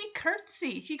 and she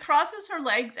curtsies. She crosses her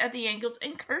legs at the ankles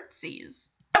and curtsies.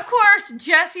 Of course,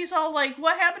 Jesse's all like,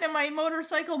 what happened to my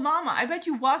motorcycle mama? I bet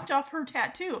you washed off her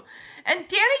tattoo. And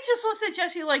Danny just looks at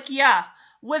Jesse like, yeah,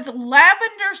 with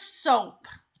lavender soap.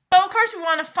 So, of course, we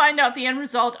want to find out the end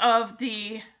result of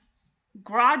the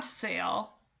garage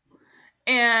sale.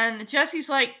 And Jesse's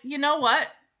like, you know what?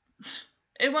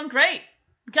 It went great.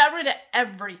 Got rid of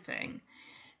everything.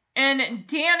 And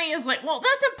Danny is like, well,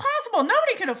 that's impossible.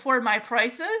 Nobody can afford my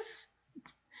prices.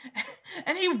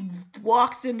 And he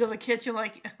walks into the kitchen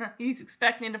like he's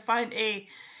expecting to find a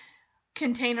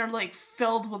container like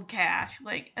filled with cash.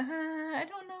 Like, I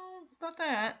don't know about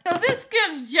that. So this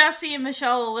gives Jesse and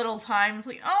Michelle a little time. It's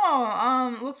like,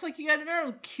 looks like you got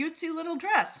a cutesy little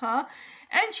dress, huh?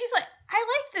 And she's like, I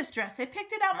like this dress. I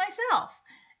picked it out myself.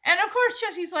 And of course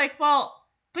Jesse's like, well,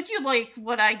 but you like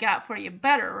what I got for you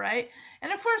better, right?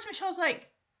 And of course Michelle's like,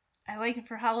 I like it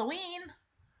for Halloween.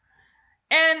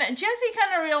 And Jesse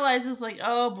kind of realizes, like,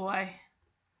 oh boy,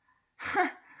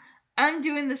 I'm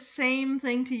doing the same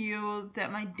thing to you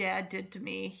that my dad did to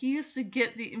me. He used to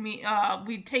get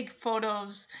we'd take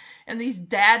photos in these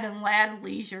dad and lad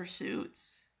leisure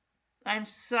suits. I'm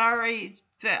sorry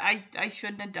that I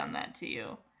shouldn't have done that to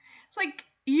you. It's like,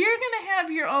 you're going to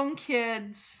have your own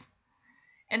kids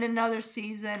in another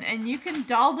season, and you can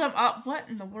doll them up. What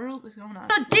in the world is going on?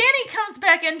 So Danny comes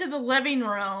back into the living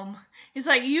room. He's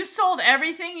like, you sold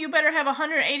everything? You better have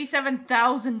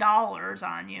 $187,000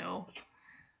 on you.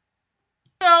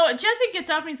 So Jesse gets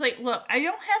up and he's like, look, I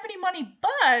don't have any money,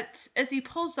 but as he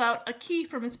pulls out a key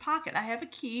from his pocket, I have a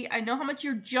key. I know how much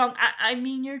your junk, I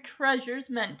mean your treasures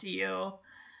meant to you.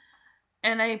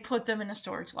 And I put them in a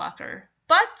storage locker.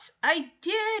 But I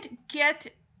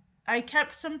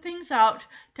kept some things out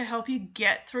to help you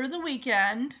get through the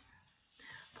weekend.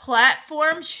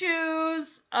 Platform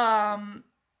shoes, an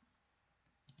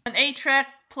 8-track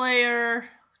player,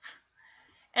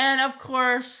 and of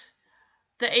course,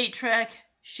 the 8-track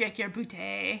Shake Your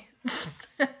Booty.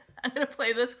 I'm going to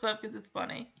play this clip because it's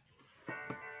funny. Good,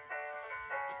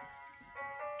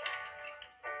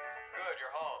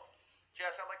 you're home.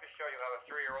 Jess, I'd like to show you how a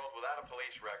 3-year-old without a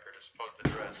police record is supposed to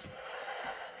dress.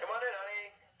 Come on in,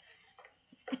 honey.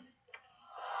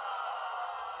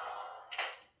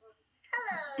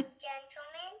 Hello,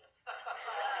 gentlemen.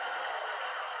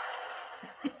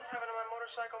 What happened to my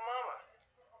motorcycle mama?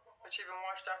 But she even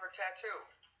washed off her tattoo.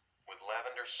 With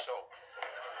lavender soap.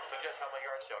 So Jess, how'd my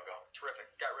yard sale go? Terrific.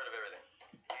 Got rid of everything.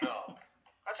 No.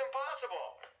 That's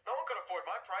impossible. No one could afford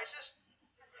my prices.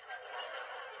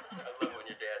 I love when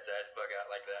your dad's eyes bug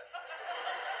out like that.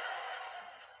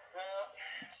 Well,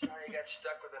 sorry you got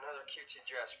stuck with another cutesy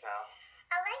dress, pal.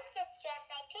 I like this dress.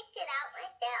 I picked it out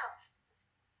myself.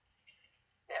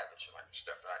 Yeah, but you like the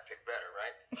stuff that I pick better,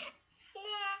 right?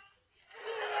 Nah,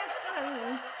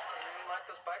 You like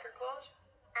those biker clothes?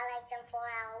 I like them for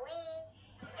Halloween.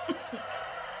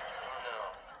 Oh, no.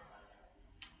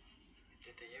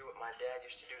 Did to you what my dad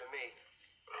used to do to me.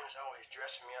 He was always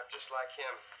dressing me up just like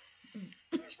him.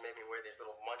 He just made me wear these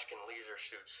little munchkin leisure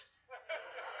suits.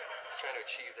 He's trying to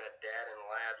achieve that dad and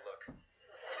lad look.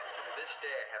 To this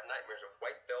day, I have nightmares of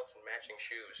white belts and matching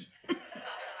shoes.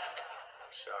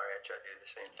 I'm sorry, I tried to do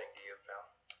the same thing to you, pal.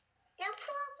 No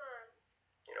problem.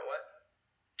 You know what?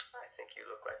 I think you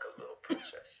look like a little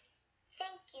princess.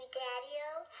 Thank you,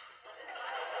 Daddy-o.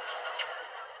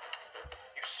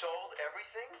 You sold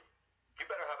everything? You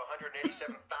better have $187,000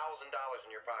 in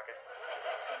your pocket.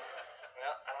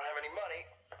 Well, I don't have any money,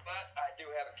 but I do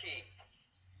have a key.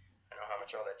 I know how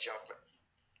much all that junk,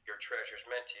 your treasures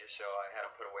meant to you, so I had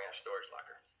them put away in a storage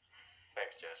locker.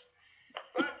 Thanks, Jess.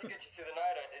 But to get you through the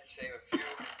night, I did save a few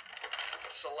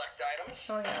select items.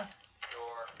 Oh, yeah.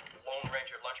 Your Lone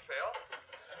Ranger lunch pail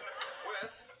with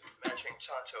matching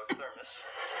Tonto thermos.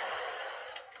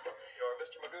 Your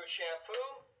Mr. Magoo shampoo.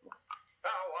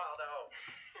 Oh, Waldo.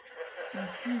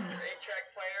 Your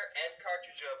 8-track player and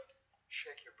cartridge of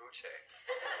Shake Your Booty.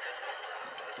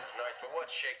 This is nice, but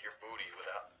what's Shake Your Booty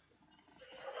without?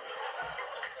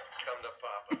 Come to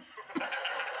Papa.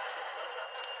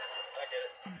 I get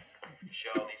it.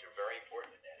 Michelle, these are very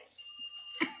important to Daddy.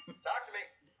 Talk to me.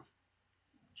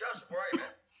 Joseph, where are you,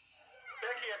 man?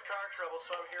 Becky had car trouble,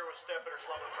 so I'm here with Steph in her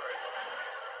slumber party.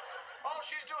 Oh,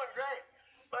 she's doing great.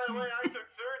 By the way, I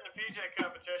took third in the PJ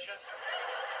competition.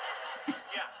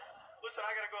 Yeah. Listen,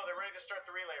 I gotta go. They're ready to start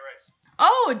the relay race.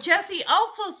 Oh, Jesse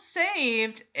also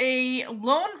saved a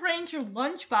Lone Ranger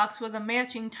lunchbox with a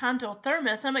matching Tonto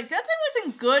thermos. I'm like, that thing was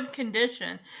in good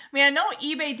condition. I mean, I know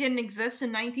eBay didn't exist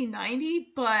in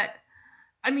 1990, but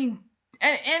I mean,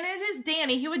 and it is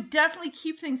Danny. He would definitely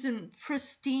keep things in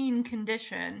pristine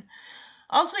condition.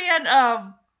 Also, he had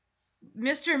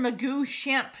Mr. Magoo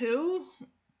shampoo.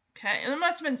 Okay, it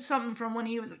must have been something from when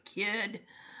he was a kid.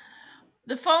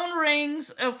 The phone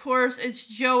rings. Of course, it's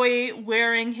Joey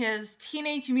wearing his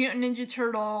Teenage Mutant Ninja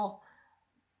Turtle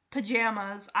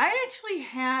pajamas. I actually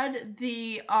had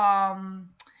the, I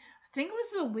think it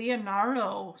was the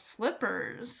Leonardo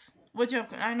slippers, which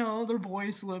I know they're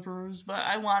boy slippers, but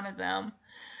I wanted them.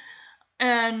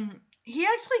 And he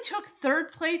actually took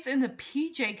third place in the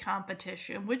PJ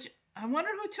competition, which I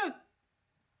wonder who took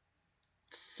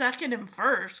second and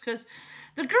first, because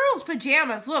the girls'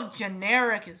 pajamas look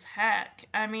generic as heck.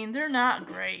 I mean, they're not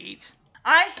great.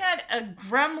 I had a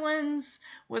Gremlins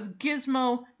with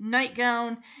Gizmo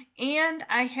nightgown, and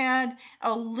I had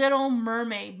a Little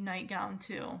Mermaid nightgown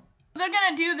too. They're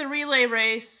going to do the relay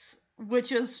race,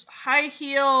 which is high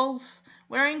heels,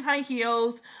 wearing high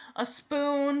heels, a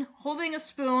spoon, holding a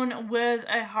spoon with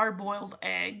a hard-boiled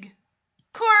egg.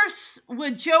 Of course,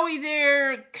 with Joey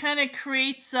there, kind of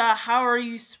creates how are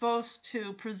you supposed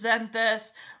to present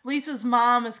this. Lisa's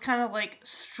mom is kind of like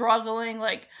struggling,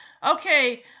 like,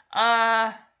 okay,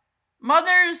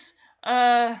 mothers,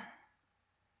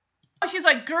 she's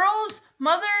like, girls,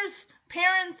 mothers,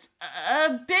 parents,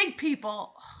 big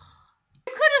people.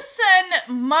 You could have said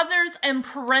mothers and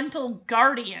parental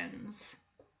guardians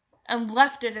and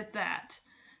left it at that.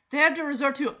 They had to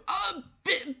resort to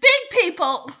big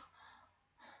people.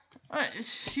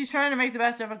 She's trying to make the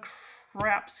best of a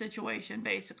crap situation,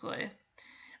 basically.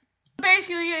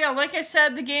 Basically, yeah, like I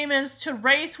said, the game is to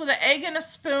race with an egg and a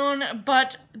spoon,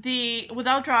 but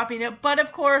without dropping it. But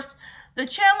of course, the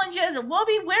challenge is we'll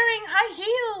be wearing high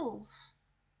heels.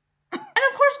 And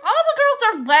of course, all the girls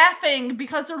are laughing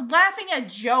because they're laughing at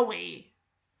Joey.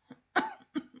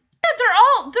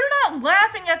 They're not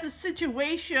laughing at the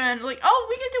situation, like, oh,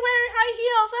 we get to wear high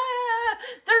heels.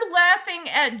 They're laughing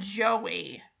at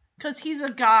Joey. Because he's a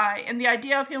guy, and the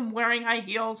idea of him wearing high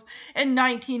heels in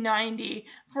 1990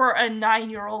 for a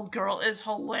 9-year-old girl is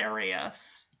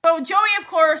hilarious. So Joey, of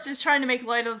course, is trying to make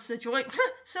light of the situation.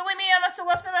 Silly me, I must have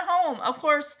left them at home. Of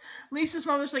course, Lisa's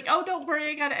mother's like, oh, don't worry,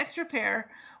 I got an extra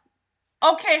pair.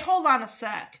 Okay, hold on a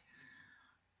sec.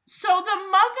 So the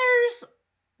mothers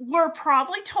were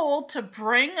probably told to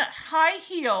bring high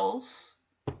heels.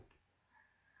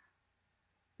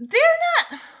 They're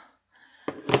not...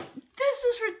 This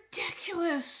is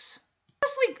ridiculous.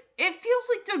 It feels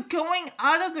like they're going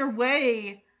out of their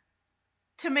way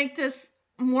to make this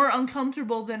more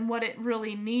uncomfortable than what it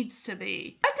really needs to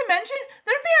be. Not to mention,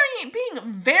 they're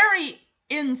being very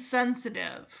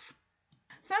insensitive.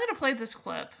 So I'm going to play this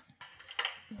clip.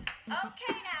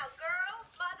 Okay now,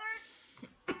 girls, mothers,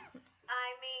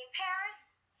 parents,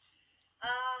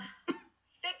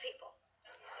 big people.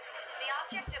 The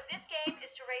object of this game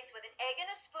is to race with an egg and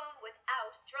a spoon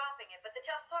without dropping it. But the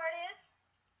tough part is,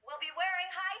 we'll be wearing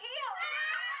high heels.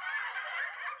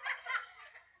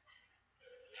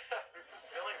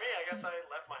 Silly me, I guess I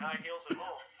left my high heels at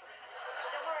home.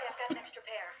 Don't worry, I've got an extra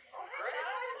pair. Oh, great.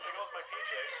 There goes my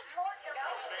PJs.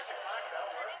 Basic black,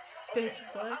 that'll work. Basic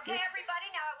black. Okay, everybody,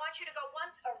 now I want you to go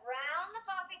once around the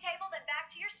coffee table, then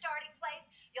back to your starting place.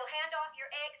 You'll hand off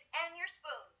your eggs and your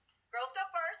spoons. Girls go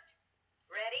first.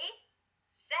 Ready,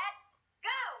 set,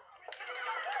 go!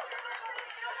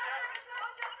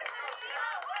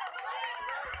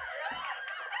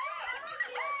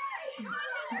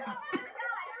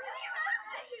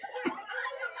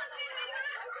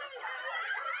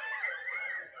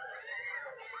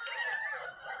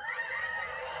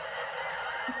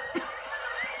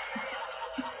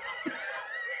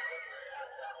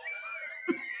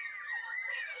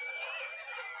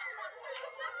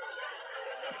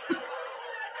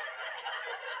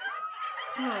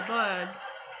 Oh, bud.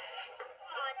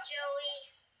 Aw, Joey.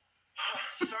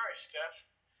 Sorry, Steph.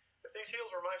 If these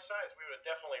heels were my size, we would have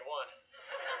definitely won.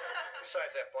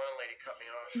 Besides, that blonde lady cut me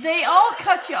off. They all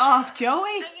cut you off,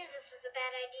 Joey. I knew this was a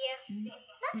bad idea.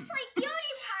 Let's play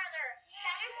beauty parlor.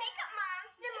 Daughters make up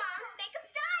moms, then moms make up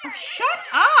daughters. Shut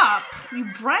up, you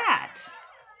brat.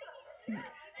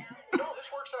 No, this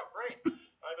works out great.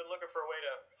 I've been looking for a way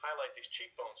to highlight these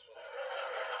cheekbones.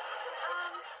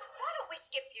 Why don't we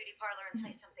skip beauty parlor and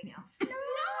play something else? No!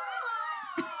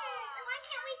 Why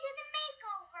can't we do the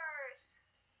makeovers?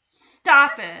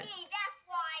 Stop it. Me, that's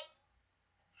why.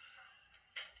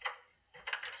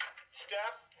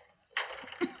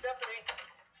 Stephanie.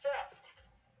 Steph.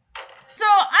 So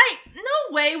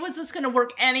no way was this gonna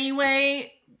work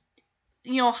anyway.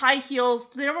 You know, high heels,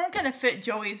 they weren't gonna fit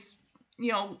Joey's,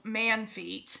 man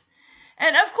feet.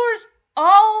 And of course,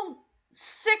 all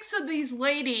 6 of these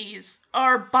ladies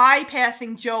are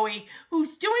bypassing Joey,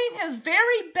 who's doing his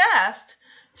very best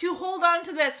to hold on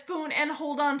to that spoon and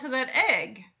hold on to that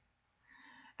egg.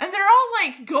 And they're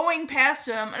all going past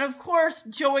him, and of course,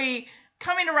 Joey,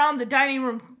 coming around the dining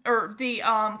room or the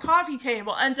coffee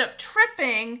table, ends up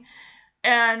tripping,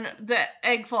 and the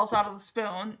egg falls out of the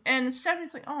spoon. And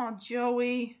Stephanie's like, "Oh,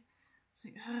 Joey." It's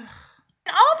like, ugh.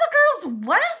 And all the girls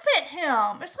laugh at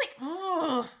him. It's like,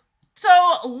 ugh.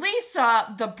 So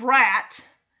Lisa, the brat,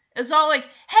 is all like,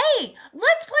 "Hey,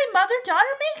 let's play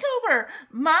mother-daughter makeover.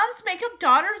 Moms make up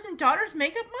daughters and daughters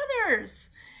make up mothers."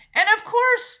 And of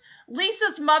course,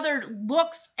 Lisa's mother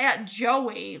looks at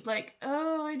Joey like,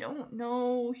 "Oh, I don't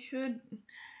know,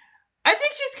 I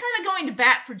think she's kind of going to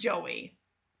bat for Joey.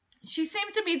 She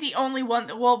seems to be the only one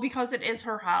because it is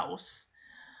her house.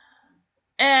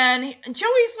 And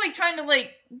Joey's trying to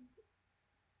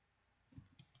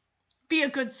be a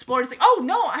good sport. He's like, "Oh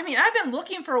no, I've been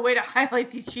looking for a way to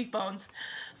highlight these cheekbones."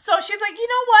 So she's like, "You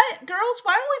know what, girls,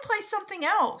 why don't we play something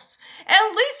else?"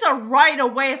 And Lisa right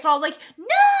away is all like,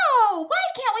 "No, why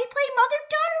can't we play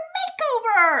mother-daughter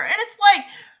makeover?" And it's like,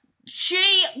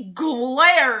 she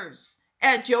glares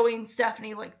at Joey and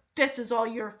Stephanie like, "This is all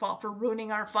your fault for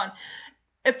ruining our fun."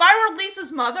 If I were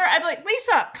Lisa's mother, I'd be like,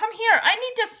 "Lisa, come here. I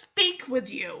need to speak with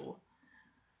you.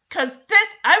 Because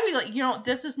I would be like,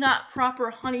 this is not proper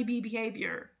honeybee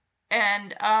behavior.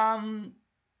 And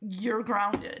you're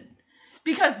grounded.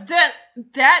 Because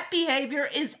that behavior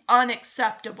is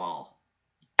unacceptable.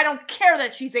 I don't care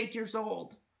that she's 8 years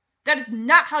old. That is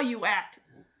not how you act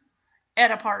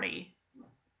at a party.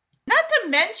 Not to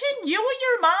mention, you and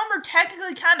your mom are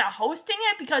technically kind of hosting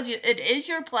it because it is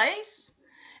your place.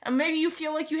 And maybe you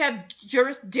feel like you have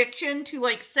jurisdiction to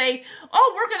say,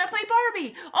 "Oh, we're going to play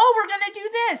Barbie. Oh, we're going to do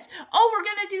this. Oh, we're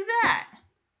going to do that."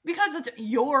 Because it's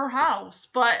your house.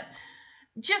 But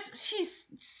she's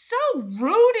so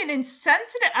rude and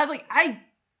insensitive. I'd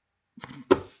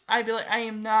be like,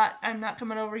 I'm not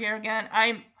coming over here again.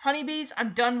 Honeybees,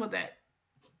 I'm done with it.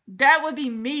 That would be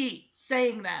me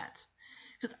saying that.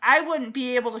 Because I wouldn't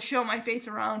be able to show my face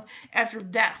around after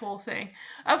that whole thing.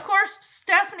 Of course,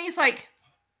 Stephanie's like,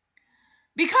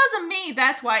 "Because of me,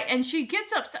 that's why." And she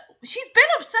gets upset. She's been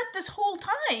upset this whole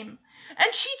time.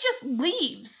 And she just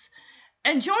leaves.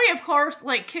 And Joey, of course,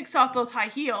 kicks off those high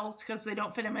heels, because they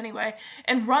don't fit him anyway,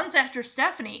 and runs after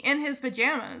Stephanie in his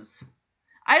pajamas.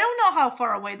 I don't know how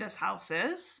far away this house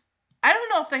is. I don't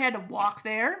know if they had to walk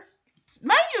there.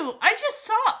 Mind you, I just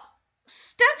saw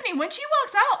Stephanie, when she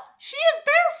walks out, she is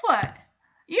barefoot.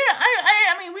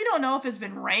 We don't know if it's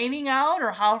been raining out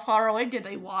or how far away did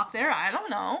they walk there. I don't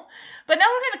know. But now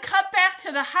we're going to cut back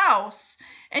to the house.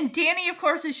 And Danny, of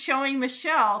course, is showing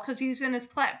Michelle, because he's in his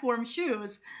platform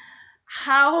shoes,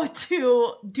 how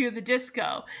to do the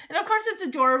disco. And of course, it's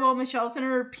adorable. Michelle's in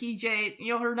her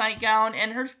PJs, her nightgown,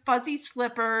 and her fuzzy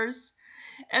slippers.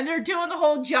 And they're doing the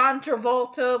whole John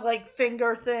Travolta,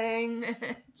 finger thing.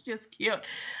 It's just cute.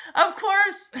 Of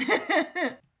course,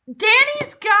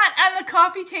 Danny's got on the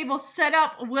coffee table set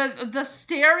up with the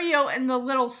stereo and the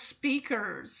little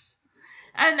speakers.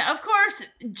 And of course,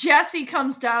 Jesse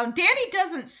comes down. Danny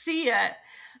doesn't see it,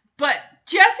 but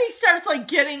Jesse starts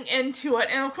getting into it.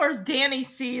 And of course, Danny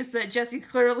sees that Jesse's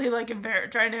clearly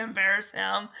trying to embarrass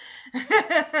him.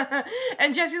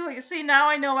 And Jesse's like, "See, now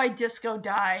I know why disco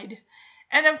died."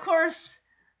 And of course,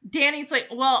 Danny's like,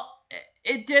 "Well,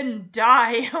 it didn't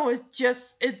die.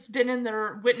 It's been in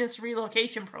their witness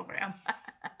relocation program."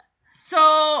 So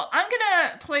I'm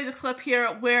going to play the clip here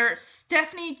where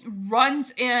Stephanie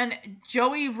runs in,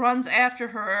 Joey runs after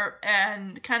her,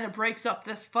 and kind of breaks up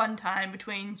this fun time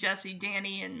between Jesse,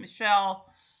 Danny, and Michelle.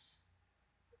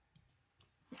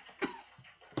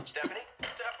 Stephanie?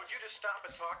 Steph, would you just stop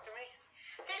and talk to me?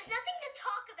 There's nothing to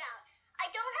talk about.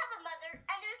 I don't have a mother,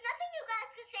 and there's nothing you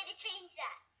guys can say to change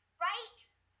that, right?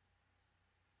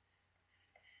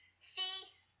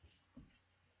 See?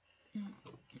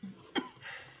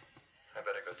 I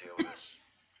better go deal with this.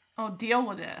 Oh, deal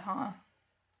with it, huh?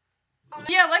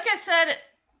 Yeah, like I said,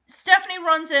 Stephanie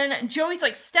runs in. Joey's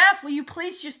like, Steph, will you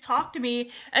please just talk to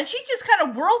me? And she just kind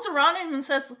of whirls around him and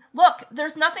says, look,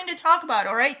 there's nothing to talk about,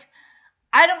 all right?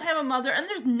 I don't have a mother, and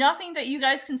there's nothing that you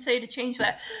guys can say to change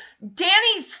that.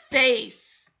 Danny's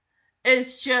face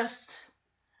is just...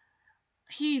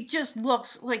 He just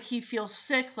looks like he feels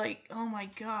sick, like, oh my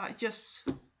God, just...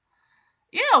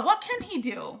 Yeah, what can he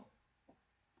do?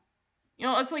 You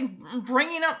know, it's like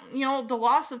bringing up, you know, the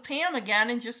loss of Pam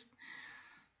again and just...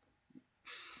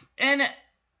 And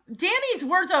Danny's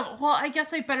words of, well, I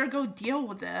guess I better go deal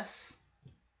with this.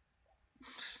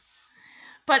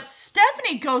 But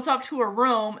Stephanie goes up to her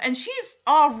room, and she's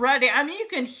already, I mean, you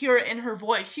can hear it in her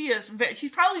voice. She's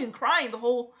probably been crying the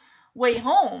whole way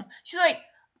home. She's like,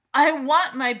 I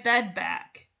want my bed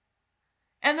back.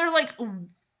 And they're like,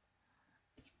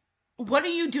 what are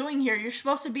you doing here? You're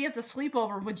supposed to be at the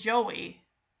sleepover with Joey.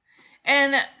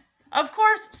 And, of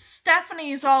course,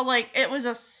 Stephanie's all like, it was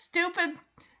a stupid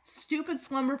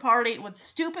slumber party with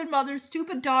stupid mothers,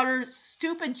 stupid daughters,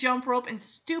 stupid jump rope, and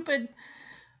stupid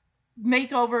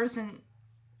makeovers. And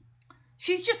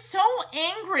she's just so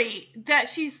angry that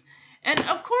she's... And,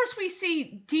 of course, we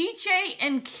see DJ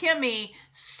and Kimmy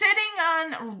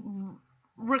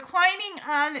reclining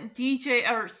on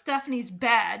Stephanie's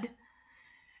bed.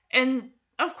 And,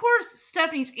 of course,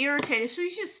 Stephanie's irritated. So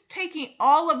she's just taking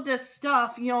all of this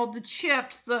stuff, you know, the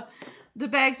chips, the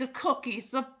bags of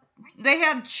cookies, they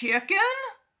have chicken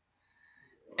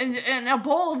and a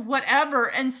bowl of whatever.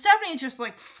 And Stephanie's just,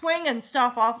 like, flinging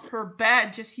stuff off her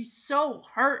bed. She's so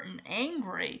hurt and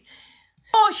angry.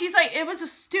 Oh, she's like, it was a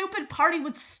stupid party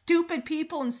with stupid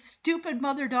people and stupid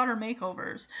mother-daughter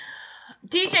makeovers.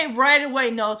 DJ right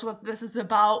away knows what this is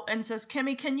about and says,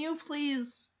 Kimmy, can you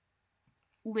please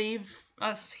leave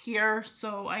us here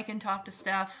so I can talk to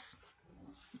Steph?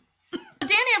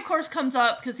 Danny, of course, comes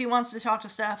up because he wants to talk to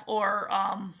Steph or,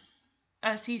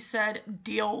 as he said,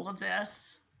 deal with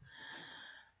this.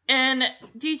 And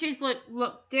DJ's like,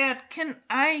 look, Dad, can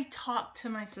I talk to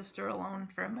my sister alone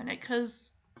for a minute? Because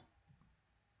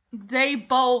they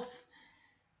both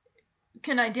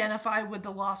can identify with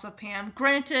the loss of Pam.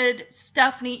 Granted,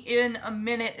 Stephanie in a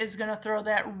minute is going to throw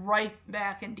that right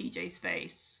back in DJ's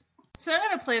face. So I'm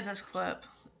going to play this clip.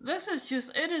 This is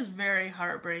just, it is very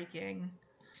heartbreaking.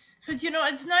 Because, you know,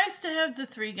 it's nice to have the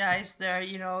three guys there,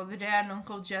 you know, the dad and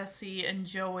Uncle Jesse and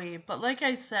Joey. But like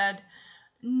I said,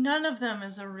 none of them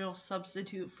is a real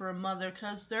substitute for a mother.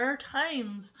 Because there are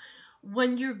times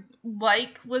when you're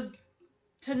like with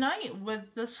tonight with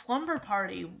the slumber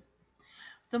party,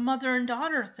 the mother and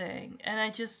daughter thing. And I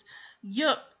just,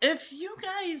 if you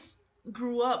guys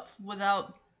grew up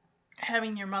without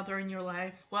having your mother in your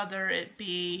life, whether it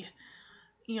be,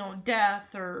 you know,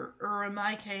 death or in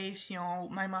my case, you know,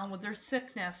 my mom with her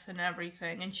sickness and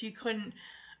everything, and she couldn't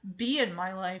be in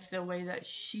my life the way that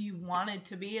she wanted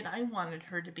to be and I wanted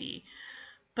her to be.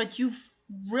 But you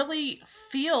really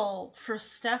feel for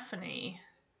Stephanie.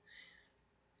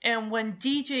 And when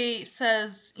DJ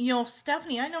says, you know,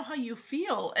 Stephanie, I know how you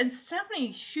feel. And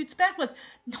Stephanie shoots back with,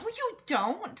 no, you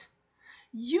don't.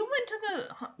 You went to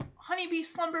the honeybee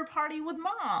slumber party with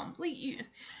Mom.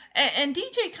 And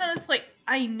DJ kind of is like,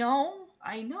 I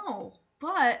know.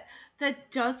 But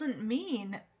that doesn't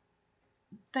mean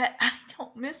that I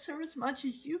don't miss her as much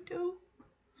as you do.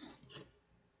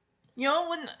 You know,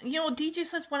 when, you know, DJ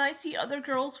says, when I see other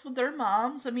girls with their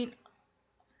moms, I mean,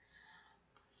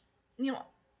 you know,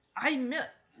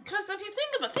 because if you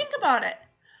think about it,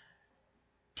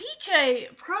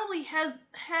 DJ probably has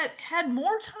had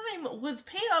more time with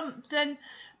Pam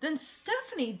than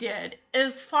Stephanie did,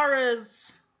 as far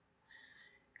as,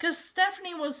 because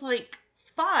Stephanie was like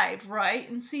 5, right,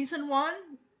 in season 1?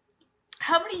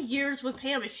 How many years with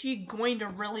Pam is she going to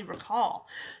really recall?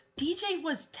 DJ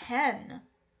was 10.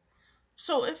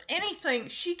 So if anything,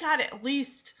 she got at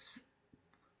least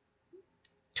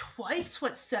twice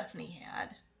what Stephanie had.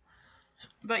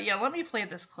 But yeah, let me play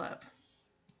this clip.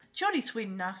 Jodie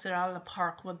Sweetin knocks it out of the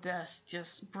park with this,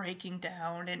 just breaking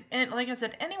down. And like I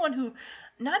said, anyone who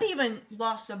not even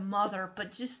lost a mother,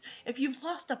 but just if you've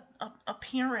lost a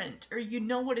parent, or you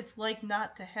know what it's like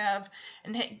not to have,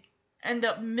 and end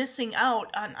up missing out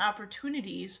on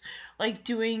opportunities like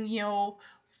doing,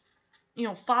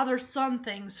 father-son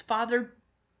things,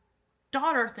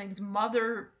 father-daughter things,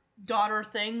 mother-daughter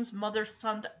things,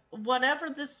 mother-son, whatever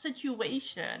the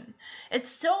situation. It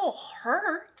still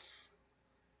hurts.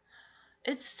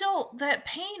 It's still, that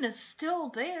pain is still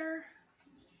there.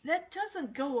 That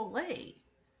doesn't go away.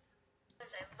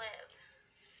 As I live.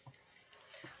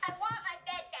 I want my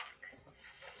bed back.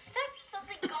 Steph's supposed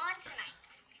to be gone tonight.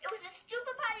 It was a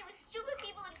stupid party with stupid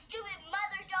people and stupid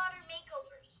mother-daughter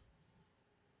makeovers.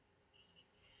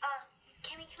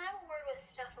 Kimmy, can I have a word with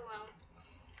Steph alone?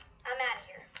 I'm out of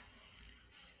here.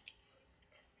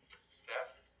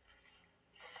 Steph?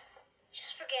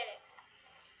 Just forget it.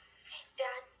 Hey,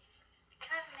 Dad,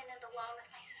 can I have a minute alone with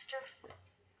my sister?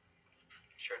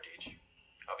 Sure, Deej.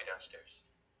 I'll be downstairs.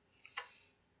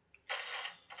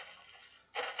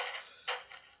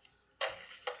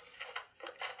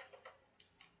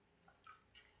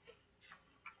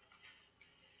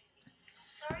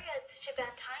 Sorry I had such a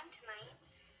bad time tonight.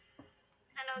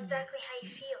 I know exactly how you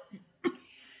feel.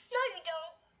 No, you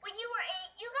don't. When you were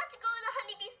 8, you got to go to the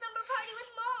honeybee slumber party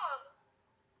with Mom.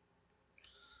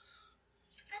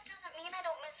 That doesn't mean I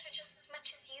don't miss her just as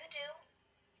much as you do.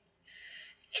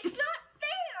 It's not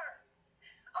fair.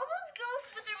 All those girls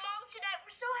with their moms tonight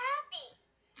were so happy.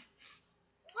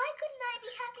 Why couldn't I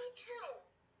be happy too?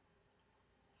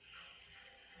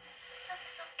 Steph,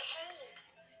 it's okay.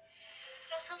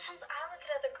 Sometimes I look at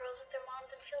other girls with their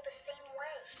moms and feel the same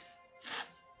way.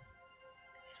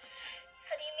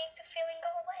 How do you make the feeling go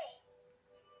away?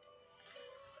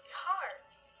 It's hard.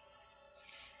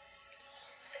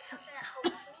 But something that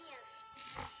helps me is,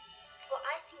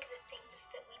 I think of the things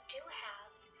that we do have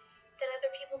that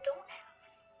other people don't have.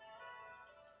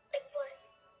 Like what?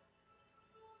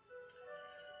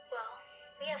 Well,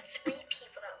 we have 3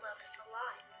 people that love us a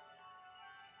lot.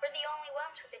 We're the only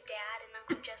ones with a dad and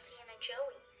Uncle Jesse and a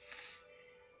Joey.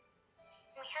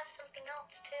 And we have something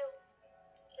else, too.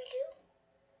 We do.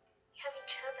 We have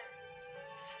each other.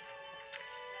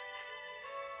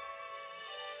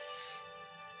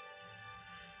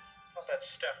 Well, that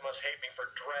Steph must hate me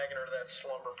for dragging her to that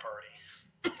slumber party.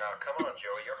 Now, come on,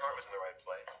 Joey. Your heart was in the right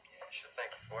place. Yeah, you should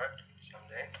thank you for it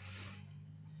someday.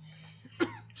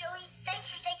 Joey, thanks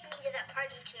for taking me to that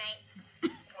party tonight.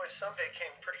 Boy, someday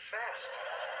came pretty fast.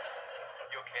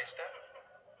 You okay, Steph?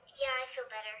 Yeah, I feel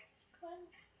better.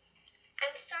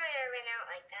 I'm sorry I ran out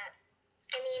like that.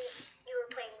 I mean, you were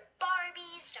playing with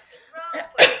Barbies, jumping rope,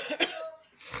 wearing heels,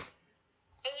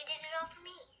 and you did it all for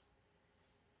me.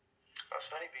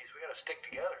 Us honeybees, we gotta stick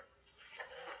together.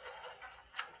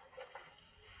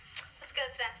 Let's go,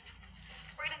 Steph.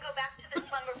 We're gonna go back to the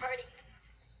slumber party.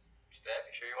 Steph,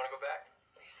 you sure you want to go back?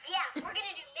 Yeah, we're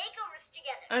gonna do makeovers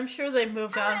together. I'm sure they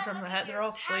moved on from that. They're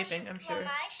all sleeping, I'm sure.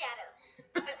 Eyeshadow.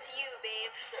 It's you,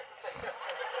 babe.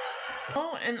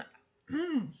 Oh, and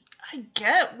I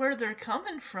get where they're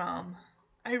coming from.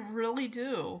 I really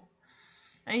do.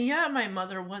 And yeah, my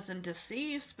mother wasn't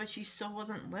deceased, but she still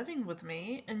wasn't living with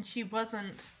me, and she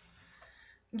wasn't,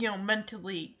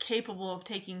 mentally capable of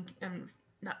taking and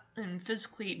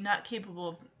physically not capable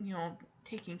of,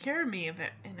 taking care of me of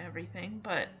it and everything.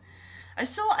 But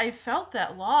I felt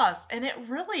that loss, and it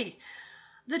really,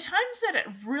 the times that it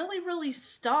really, really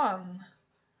stung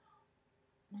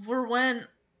were when,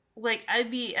 like, I'd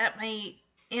be at my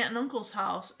aunt and uncle's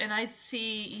house, and I'd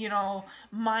see,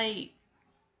 my,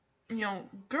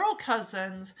 girl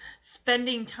cousins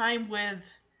spending time with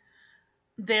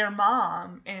their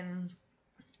mom and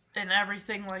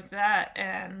everything like that,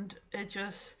 and it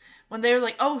just, when they were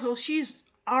like, oh, well, she's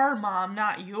our mom,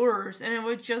 not yours, and it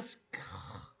would just,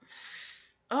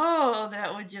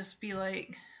 that would just be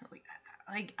like,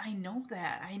 I know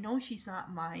that, I know she's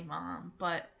not my mom,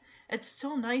 but it's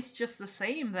still nice just the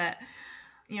same that,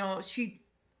 she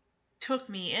took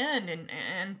me in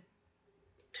and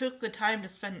took the time to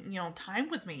spend, time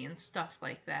with me and stuff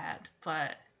like that.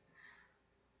 But,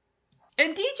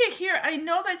 and DJ here, I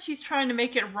know that she's trying to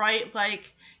make it right.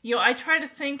 Like, I try to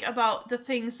think about the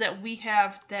things that we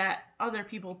have that other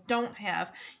people don't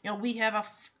have. We have a,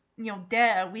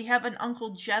 dad, we have an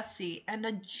Uncle Jesse and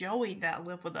a Joey that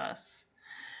live with us.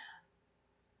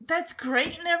 That's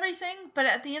great and everything, but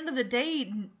at the end of the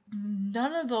day,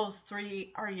 none of those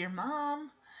 3 are your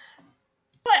mom.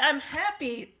 But I'm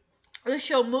happy the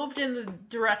show moved in the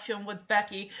direction with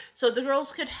Becky so the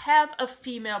girls could have a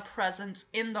female presence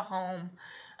in the home,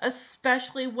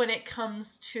 especially when it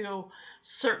comes to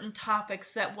certain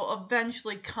topics that will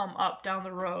eventually come up down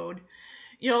the road.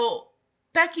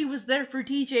 Becky was there for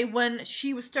DJ when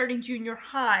she was starting junior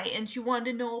high and she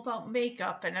wanted to know about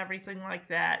makeup and everything like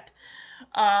that.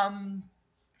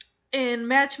 in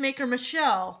Matchmaker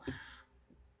Michelle,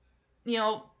 you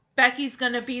know, Becky's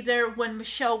going to be there when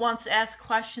Michelle wants to ask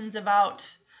questions about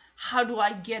how do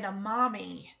I get a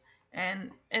mommy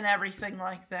and everything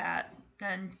like that.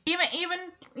 And even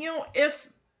you know, if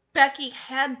Becky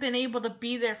had been able to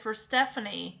be there for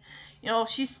Stephanie, you know,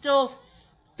 she's still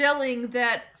filling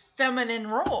that feminine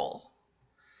role.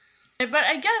 But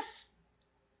I guess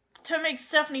to make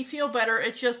Stephanie feel better,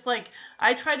 it's just like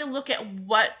I try to look at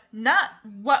not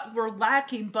what we're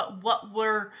lacking, but what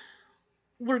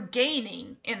we're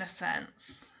gaining in a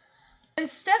sense. And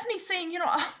Stephanie's saying, you know,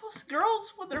 all those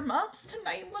girls with their moms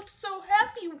tonight looked so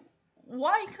happy.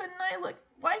 Why couldn't I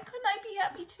be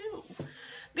happy too?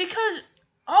 Because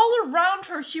all around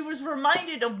her, she was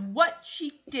reminded of what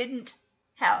she didn't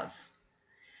have.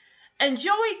 And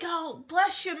Joey, God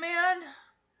bless you, man.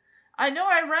 I know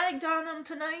I ragged on him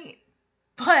tonight,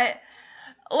 but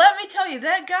let me tell you,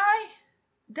 that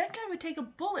guy would take a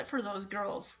bullet for those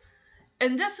girls.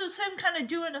 And this was him kind of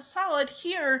doing a solid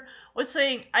here with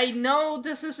saying, I know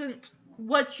this isn't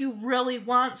what you really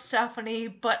want, Stephanie,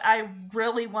 but I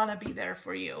really want to be there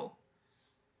for you.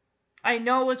 I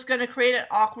know it's going to create an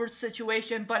awkward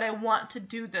situation, but I want to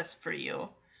do this for you.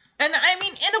 And I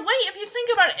mean, in a way, if you think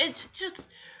about it, it's just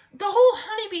the whole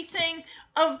honeybee thing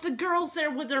of the girls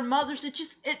there with their mothers.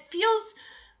 It feels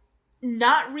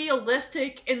not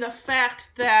realistic in the fact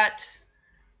that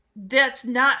that's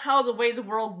not how the way the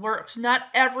world works. Not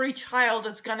every child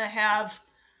is going to have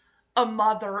a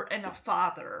mother and a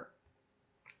father.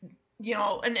 You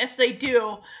know, and if they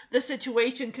do, the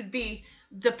situation could be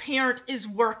the parent is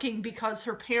working because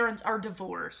her parents are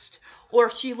divorced. Or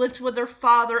she lived with her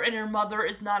father and her mother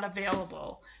is not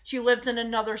available. She lives in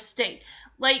another state.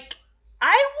 Like,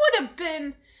 I would have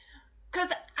been...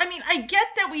 Because, I mean, I get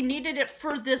that we needed it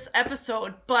for this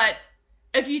episode, but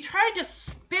if you tried to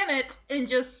spin it and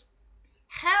just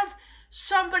have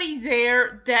somebody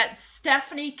there that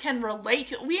Stephanie can relate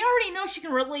to. We already know she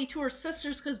can relate to her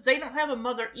sisters because they don't have a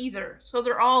mother either. So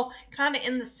they're all kind of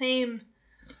in the same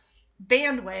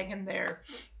bandwagon there.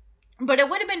 But it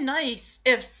would have been nice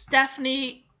if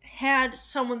Stephanie had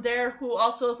someone there who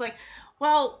also was like,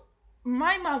 well,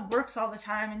 my mom works all the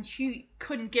time and she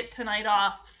couldn't get tonight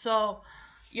off, so,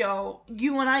 you know,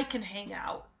 you and I can hang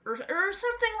out. Or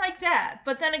something like that.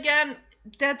 But then again,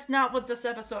 that's not what this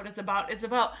episode is about. It's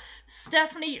about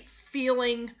Stephanie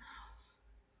feeling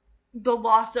the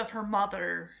loss of her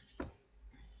mother.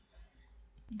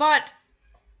 But,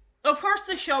 of course,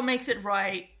 the show makes it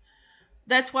right.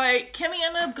 That's why Kimmy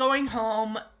ended up going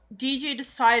home. DJ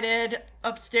decided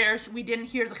upstairs, we didn't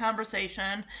hear the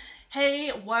conversation, hey,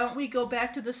 why don't we go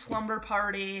back to the slumber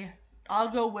party? I'll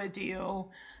go with you.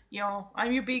 You know,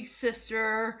 I'm your big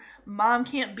sister. Mom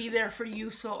can't be there for you,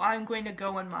 so I'm going to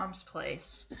go in Mom's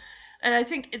place. And I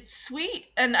think it's sweet.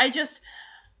 And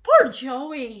poor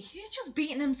Joey, he's just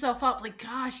beating himself up. Like,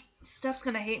 gosh, Steph's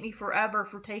going to hate me forever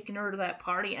for taking her to that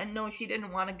party. And no, she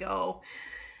didn't want to go.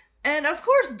 And, of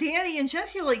course, Danny and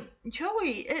Jesse are like,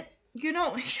 Joey,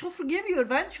 she'll forgive you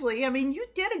eventually. I mean, you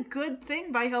did a good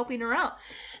thing by helping her out.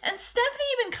 And Stephanie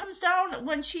even comes down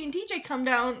when she and DJ come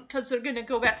down because they're going to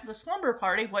go back to the slumber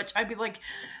party, which I'd be like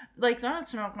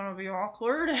that's not going to be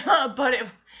awkward. But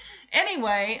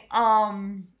anyway,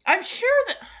 I'm sure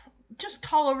that just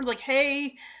call over like,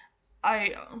 hey,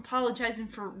 I'm apologizing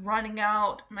for running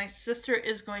out. My sister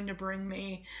is going to bring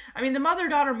me. I mean, the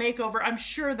mother-daughter makeover, I'm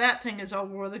sure that thing is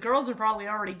over. The girls are probably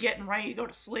already getting ready to go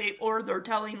to sleep, or they're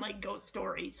telling, like, ghost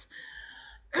stories.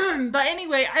 But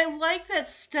anyway, I like that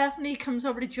Stephanie comes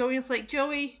over to Joey and is like,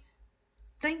 Joey,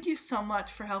 thank you so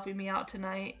much for helping me out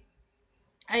tonight.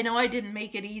 I know I didn't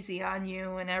make it easy on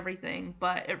you and everything,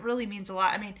 but it really means a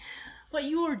lot. I mean, what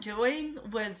you were doing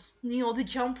was, the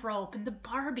jump rope and the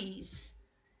Barbies.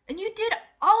 And you did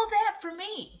all that for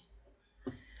me.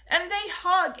 And they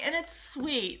hug, and it's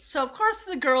sweet. So, of course,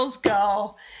 the girls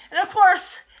go. And, of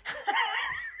course,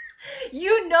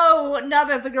 now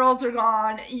that the girls are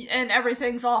gone and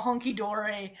everything's all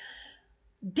hunky-dory,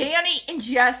 Danny and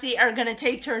Jesse are going to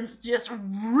take turns just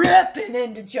ripping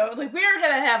into Joe. Like, we're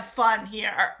going to have fun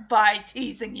here by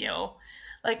teasing you.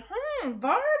 Like,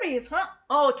 Barbies, huh?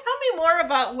 Oh, tell me more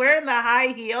about wearing the high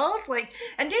heels. Like,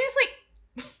 and Danny's like,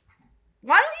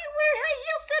 why don't you wear high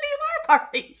heels to any of our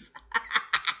parties?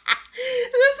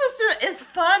 It's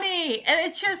funny. And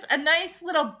it's just a nice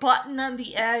little button on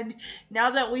the end.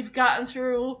 Now that we've gotten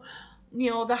through,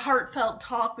 the heartfelt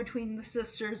talk between the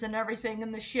sisters and everything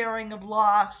and the sharing of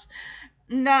loss.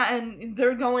 And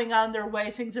they're going on their way.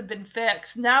 Things have been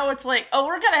fixed. Now it's like,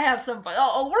 we're going to have some fun.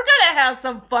 We're going to have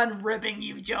some fun ribbing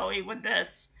you, Joey, with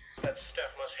this. That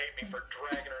Steph must hate me for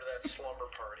dragging her to that slumber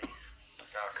party.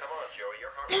 Now, come on, Joey.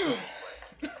 Your heart was all over the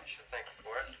place. I should thank you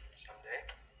for it someday.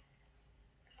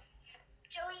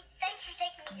 Joey, thanks for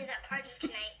taking me to that party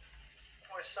tonight.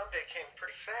 Boy, someday came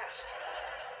pretty fast.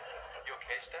 You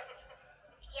okay, Steph?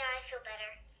 Yeah, I feel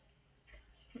better.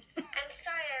 I'm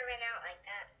sorry I ran out like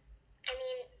that. I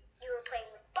mean, you were playing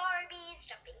with Barbies,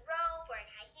 jumping rope, wearing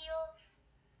high heels.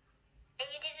 And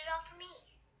you did it all for me.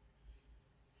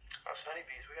 Us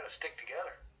honeybees, we gotta stick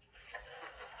together.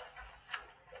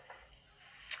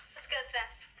 Let's go,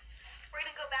 Steph. We're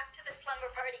gonna go back to the slumber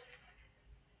party.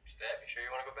 Steph, you sure you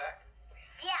want to go back?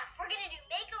 Yeah, we're gonna do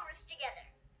makeovers together.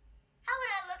 How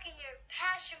would I look in your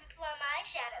passion plum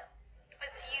eyeshadow?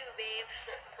 It's you, babe.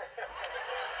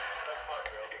 Have fun,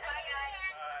 girl. Bye, guys.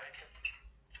 Bye.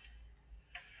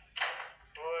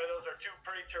 Boy, those are two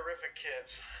pretty terrific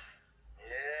kids.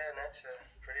 Yeah, and that's a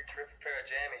pretty terrific pair of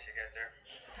jammies you got there.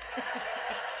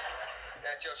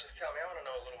 Now, Joseph, tell me, I want to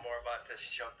know a little more about this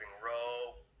jumping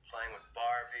rope, playing with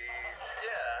Barbies.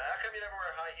 Yeah, how come you never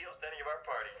wear high heels to any of our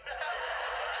parties?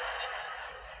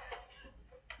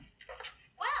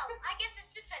 Well, I guess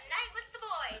it's just a night with the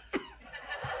boys.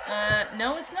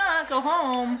 No, it's not. Go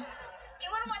home. Do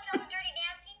you want to watch all the dirty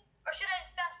dancing? Or should I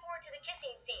just fast forward to the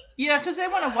kissing scenes? Yeah, because I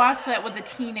want to watch that with a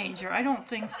teenager. I don't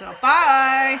think so.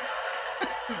 Bye.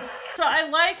 So I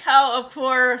like how, of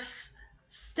course,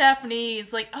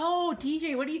 Stephanie's like, oh,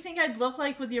 DJ, what do you think I'd look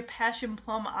like with your passion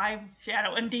plum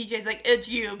eyeshadow? And DJ's like, it's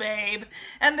you, babe.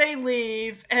 And they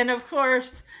leave. And, of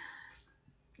course,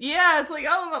 yeah, it's like,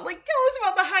 oh, like, tell us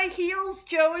about the high heels,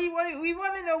 Joey. We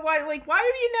want to know why have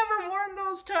you never worn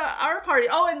those to our party?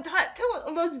 Oh, and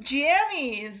tell those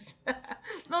jammies.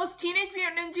 Those Teenage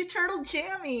Mutant Ninja Turtle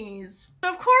jammies.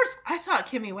 Of course, I thought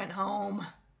Kimmy went home.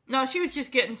 No, she was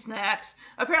just getting snacks.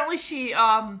 Apparently she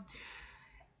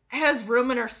has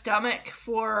room in her stomach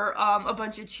for a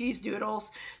bunch of cheese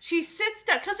doodles. She sits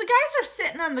down, because the guys are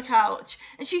sitting on the couch,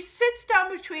 and she sits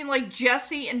down between, like,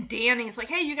 Jesse and Danny. It's like,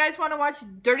 hey, you guys want to watch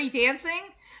Dirty Dancing?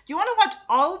 Do you want to watch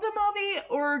all of the movie,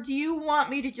 or do you want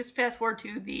me to just fast forward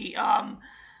to the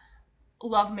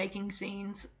love-making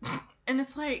scenes? And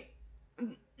it's like,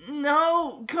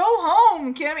 no, go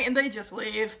home, Kimmy. And they just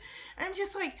leave. And I'm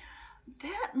just like,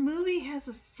 that movie has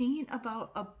a scene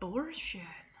about abortion.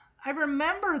 I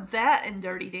remember that in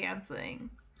Dirty Dancing.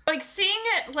 Like, seeing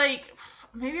it, like,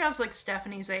 maybe I was, like,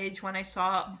 Stephanie's age when I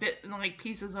saw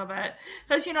pieces of it.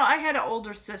 Because, you know, I had an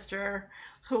older sister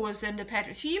who was into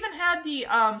Patrick. She even had the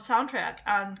soundtrack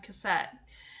on cassette.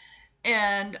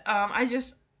 And I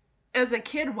just, as a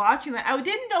kid watching that, I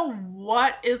didn't know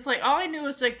what is, like, all I knew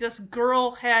was, like, this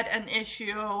girl had an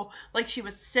issue, like she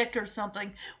was sick or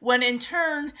something. When, in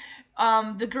turn,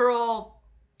 the girl,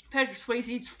 Patrick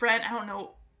Swayze's friend, I don't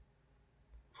know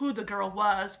who the girl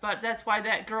was, but that's why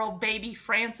that girl, Baby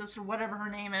Frances, or whatever her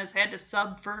name is, had to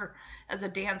sub for as a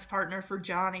dance partner for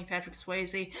Johnny, Patrick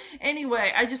Swayze.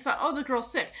 Anyway, I just thought, oh, the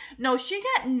girl's sick. No, she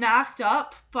got knocked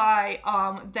up by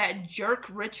that jerk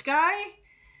rich guy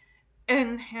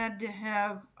and had to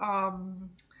have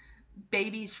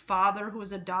Baby's father, who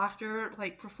was a doctor,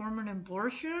 like, perform an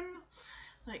abortion.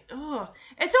 Like, ugh.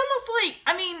 It's almost like,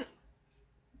 I mean,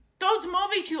 those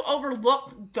movies, you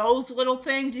overlook those little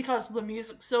things because the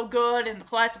music's so good and the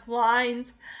classic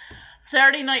lines.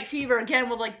 Saturday Night Fever, again,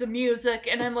 with, like, the music.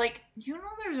 And I'm like, you know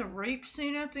there's a rape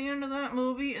scene at the end of that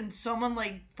movie and someone,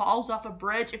 like, falls off a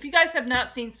bridge? If you guys have not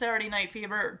seen Saturday Night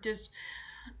Fever,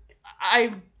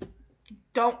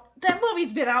 that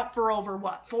movie's been out for over,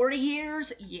 40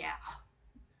 years? Yeah.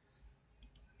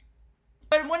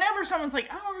 But whenever someone's like,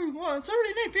 oh,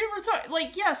 Saturday Night Fever,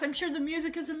 like, yes, I'm sure the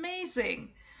music is amazing.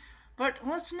 But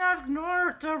let's not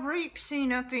ignore the rape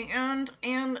scene at the end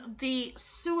and the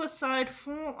suicide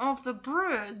fall off the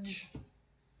bridge.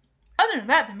 Other than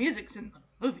that, the music's in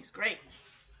the movie's great.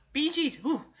 Bee Gees,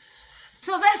 ooh.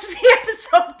 So that's the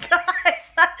episode,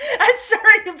 guys. I'm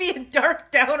sorry to be a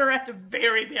dark downer at the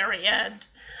very, very end.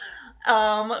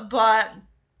 But,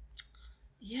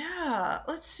 yeah,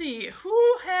 let's see.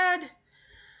 Who had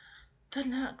the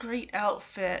not great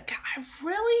outfit? I'm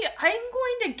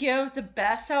going to give the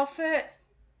best outfit.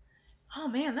 Oh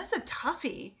man, that's a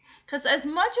toughie. Because as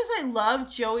much as I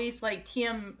love Joey's like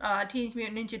Teenage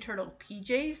Mutant Ninja Turtle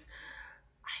PJs,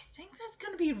 I think that's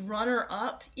going to be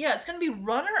runner-up. Yeah, it's going to be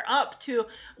runner-up to,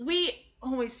 we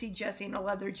always see Jesse in a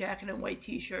leather jacket and white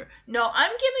t-shirt. No,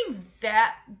 I'm giving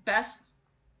that best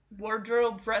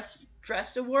wardrobe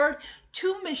dressed award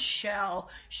to Michelle.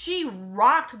 She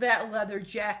rocked that leather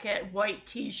jacket, white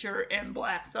t-shirt, and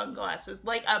black sunglasses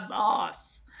like a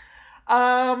boss.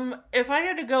 If I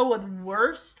had to go with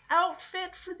worst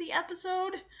outfit for the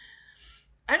episode,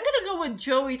 I'm gonna go with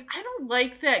Joey's. I don't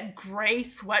like that gray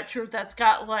sweatshirt that's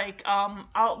got like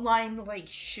outlined like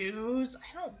shoes.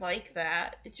 I don't like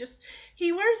that.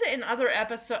 He wears it in other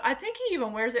episodes. I think he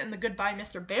even wears it in the Goodbye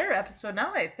Mr. Bear episode,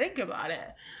 now that I think about it.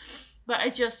 But I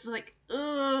just like,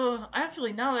 ugh.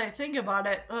 Actually, now that I think about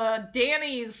it,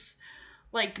 Danny's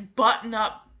like button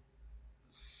up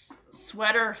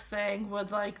sweater thing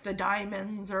with like the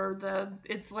diamonds, or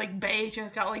it's like beige and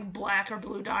it's got like black or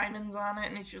blue diamonds on it,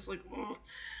 and it's just like, ugh,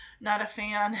 not a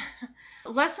fan.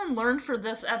 Lesson learned for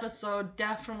this episode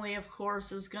definitely, of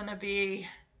course, is gonna be,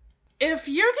 if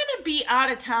you're gonna be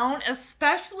out of town,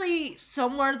 especially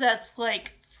somewhere that's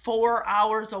like 4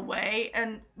 hours away,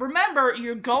 and remember,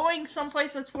 you're going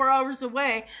someplace that's 4 hours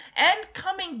away and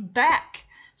coming back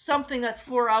something that's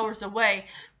 4 hours away,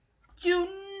 do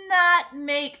not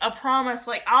make a promise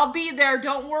like, I'll be there,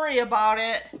 don't worry about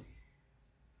it.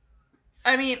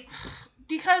 I mean,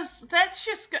 because that's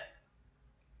just,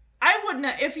 I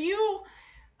wouldn't, if you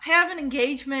have an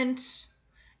engagement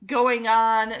going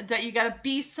on that you gotta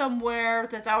be somewhere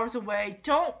that's hours away,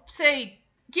 don't say,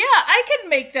 yeah, I can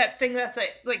make that thing that's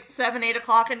like 7, 8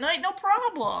 o'clock at night, no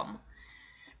problem.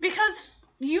 Because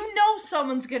you know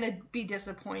someone's gonna be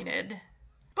disappointed.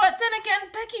 But then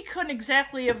again, Becky couldn't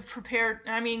exactly have prepared,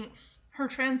 her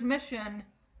transmission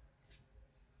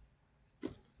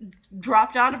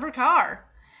dropped out of her car.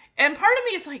 And part of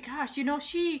me is like, gosh,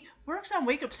 she works on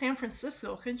Wake Up San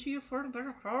Francisco. Couldn't she afford a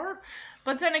better car?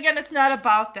 But then again, it's not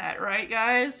about that, right,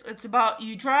 guys? It's about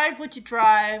you drive what you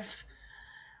drive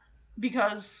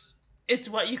because it's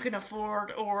what you can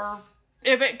afford. Or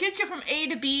if it gets you from A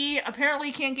to B, apparently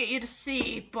it can't get you to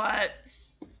C, but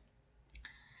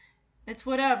it's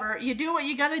whatever. You do what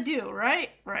you gotta do,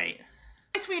 right? Right.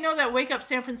 At least we know that Wake Up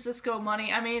San Francisco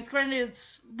money, it's granted,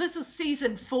 this is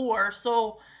season 4,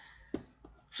 so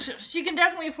she can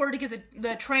definitely afford to get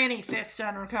the tranny fixed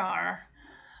on her car.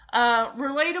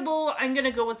 Relatable, I'm going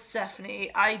to go with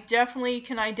Stephanie. I definitely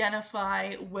can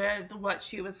identify with what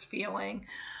she was feeling.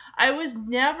 I was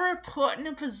never put in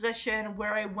a position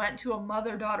where I went to a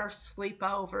mother-daughter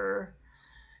sleepover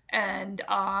and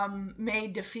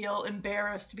made to feel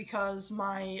embarrassed because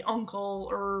my uncle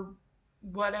or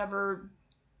whatever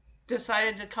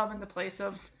decided to come in the place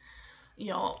of,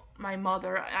 my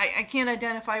mother. I can't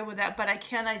identify with that, but I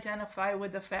can identify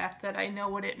with the fact that I know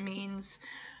what it means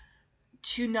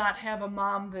to not have a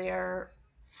mom there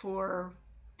for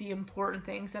the important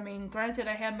things. Granted,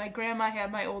 I had my grandma, I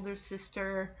had my older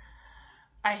sister,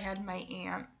 I had my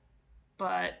aunt,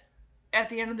 but at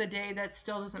the end of the day, that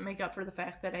still doesn't make up for the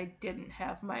fact that I didn't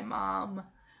have my mom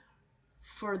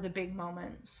for the big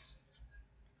moments.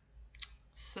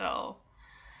 So,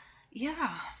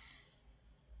 yeah.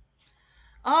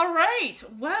 All right,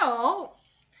 well,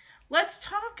 let's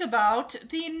talk about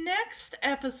the next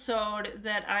episode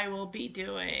that I will be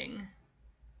doing.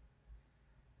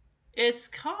 It's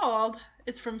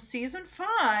from season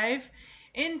 5,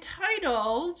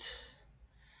 entitled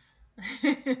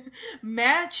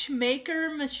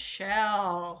Matchmaker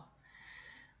Michelle.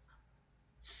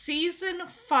 Season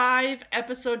 5,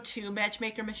 Episode 2,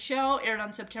 Matchmaker Michelle, aired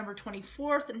on September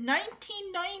 24th,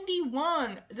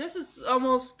 1991. This is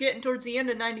almost getting towards the end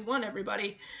of 91,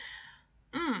 everybody.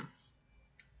 I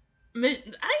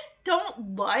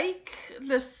don't like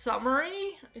the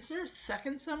summary. Is there a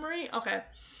second summary? Okay.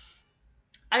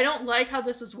 I don't like how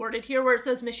this is worded here, where it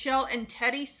says Michelle and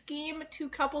Teddy scheme to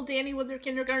couple Danny with their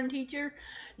kindergarten teacher.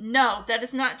 No, that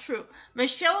is not true.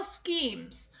 Michelle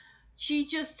schemes. She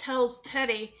just tells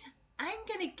Teddy, I'm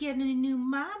going to get a new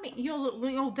mommy.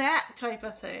 That type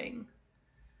of thing.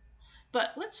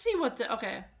 But let's see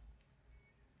okay.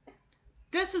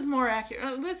 This is more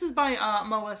accurate. This is by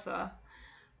Melissa.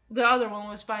 The other one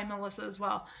was by Melissa as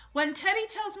well. When Teddy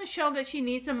tells Michelle that she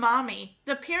needs a mommy,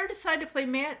 the pair decide to play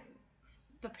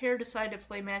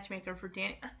matchmaker for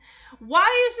Danny.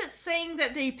 Why is it saying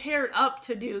that they paired up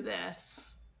to do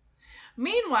this?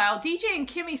 Meanwhile, DJ and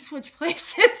Kimmy switch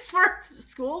places for a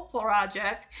school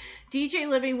project. DJ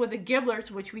living with the Gibblers,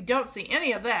 which we don't see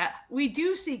any of that. We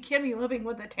do see Kimmy living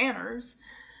with the Tanners.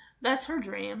 That's her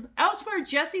dream. Elsewhere,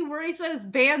 Jesse worries that his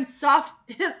band's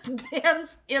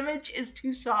image is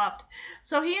too soft.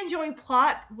 So he enjoys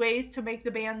plot ways to make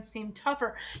the band seem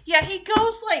tougher. Yeah, he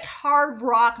goes like hard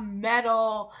rock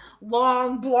metal,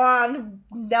 long blonde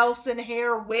Nelson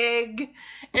hair wig.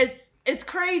 It's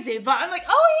crazy, but I'm like,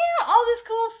 oh yeah, all this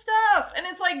cool stuff. And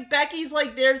it's like Becky's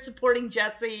like there supporting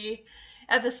Jesse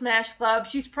at the Smash Club.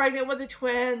 She's pregnant with the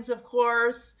twins, of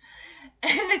course.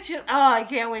 And it's just, I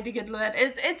can't wait to get to that.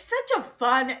 It's such a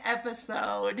fun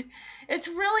episode. It's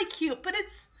really cute, but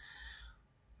it's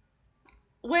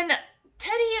when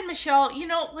Teddy and Michelle, you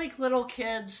know, like little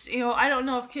kids, you know, I don't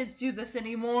know if kids do this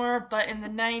anymore, but in the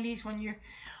 90s when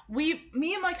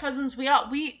me and my cousins,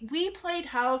 we played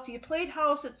house. You played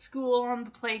house at school on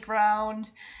the playground.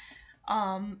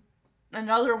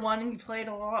 Another one we played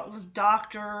a lot was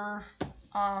Doctor,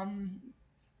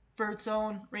 for its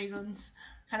own reasons,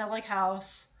 kind of like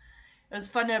house. It was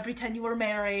fun to pretend you were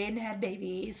married and had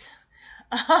babies.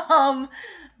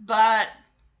 But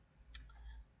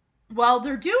while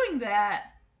they're doing that,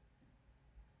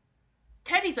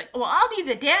 Teddy's like, well, I'll be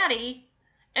the daddy.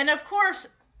 And of course,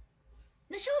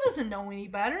 Michelle doesn't know any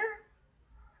better.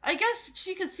 I guess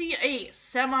she could see a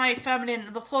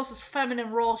semi-feminine, the closest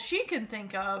feminine role she can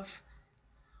think of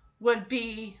would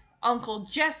be Uncle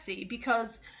Jesse,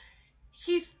 because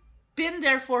he's been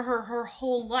there for her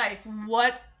whole life.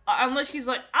 Unless she's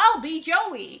like, I'll be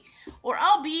Joey, or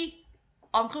I'll be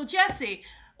Uncle Jesse.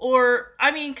 Or,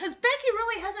 I mean, because Becky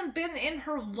really hasn't been in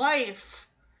her life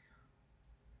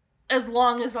as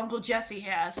long as Uncle Jesse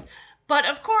has. But,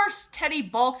 of course, Teddy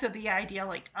balks at the idea,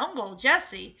 like, Uncle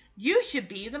Jesse, you should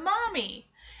be the mommy.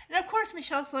 And, of course,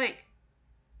 Michelle's like,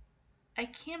 I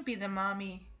can't be the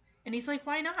mommy. And he's like,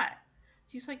 why not?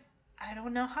 She's like, I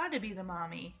don't know how to be the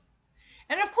mommy.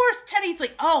 And, of course, Teddy's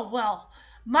like, oh, well,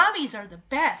 mommies are the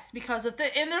best because of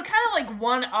the... And they're kind of, like,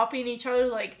 one-upping each other,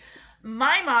 like...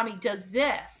 My mommy does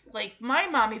this. Like, my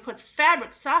mommy puts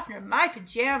fabric softener in my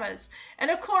pajamas. And,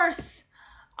 of course,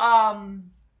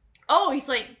 he's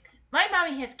like, my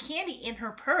mommy has candy in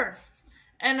her purse.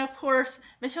 And, of course,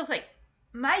 Michelle's like,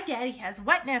 my daddy has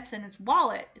wet naps in his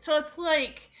wallet. So it's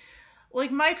like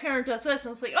my parent does this.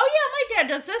 And it's like, oh, yeah, my dad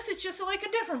does this. It's just, like,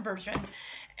 a different version.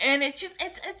 And it's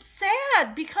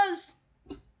sad because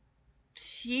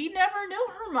she never knew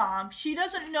her mom. She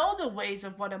doesn't know the ways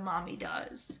of what a mommy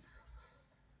does.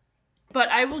 But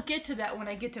I will get to that when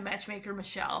I get to Matchmaker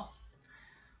Michelle.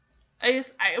 I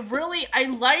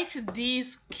liked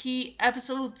these key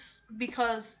episodes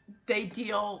because they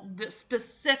deal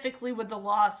specifically with the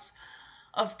loss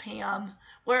of Pam.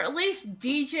 Where at least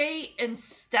DJ and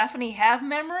Stephanie have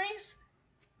memories,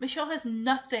 Michelle has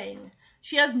nothing.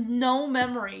 She has no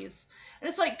memories. And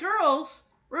it's like, girls,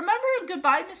 remember in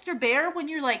Goodbye, Mr. Bear, when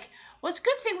you're like, well, it's a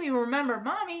good thing we remember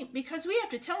Mommy because we have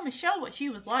to tell Michelle what she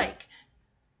was like.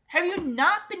 Have you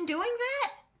not been doing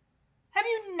that? Have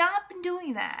you not been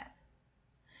doing that?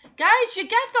 Guys, you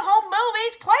get the home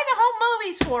movies. Play the home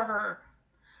movies for her.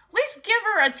 At least give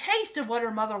her a taste of what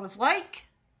her mother was like.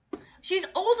 She's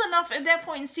old enough at that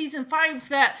point in season 5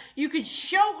 that you could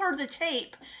show her the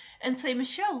tape and say,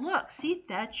 Michelle, look, see,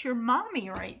 that's your mommy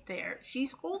right there.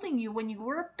 She's holding you when you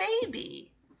were a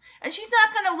baby. And she's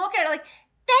not going to look at it like,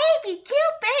 baby,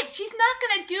 cute babe. She's not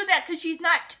going to do that because she's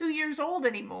not 2 years old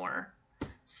anymore.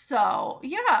 So,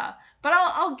 yeah, but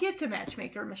I'll get to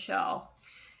Matchmaker Michelle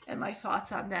and my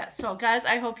thoughts on that. So, guys,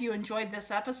 I hope you enjoyed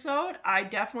this episode. I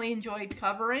definitely enjoyed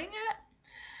covering it,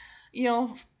 you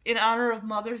know, in honor of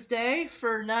Mother's Day,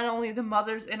 for not only the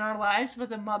mothers in our lives, but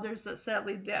the mothers that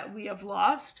sadly that we have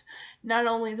lost. Not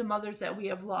only the mothers that we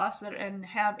have lost and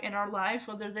have in our lives,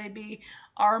 whether they be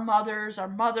our mothers, our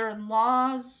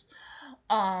mother-in-laws,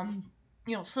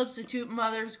 you know, substitute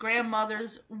mothers,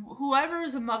 grandmothers, whoever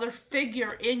is a mother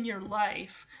figure in your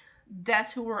life,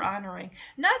 that's who we're honoring.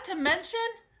 Not to mention,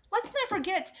 let's not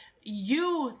forget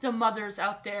you, the mothers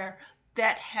out there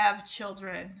that have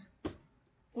children.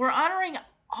 We're honoring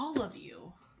all of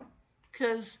you.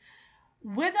 Because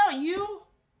without you,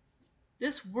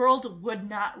 this world would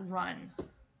not run.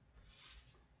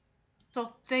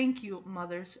 So thank you,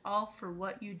 mothers, all for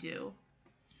what you do.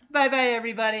 Bye-bye,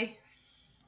 everybody.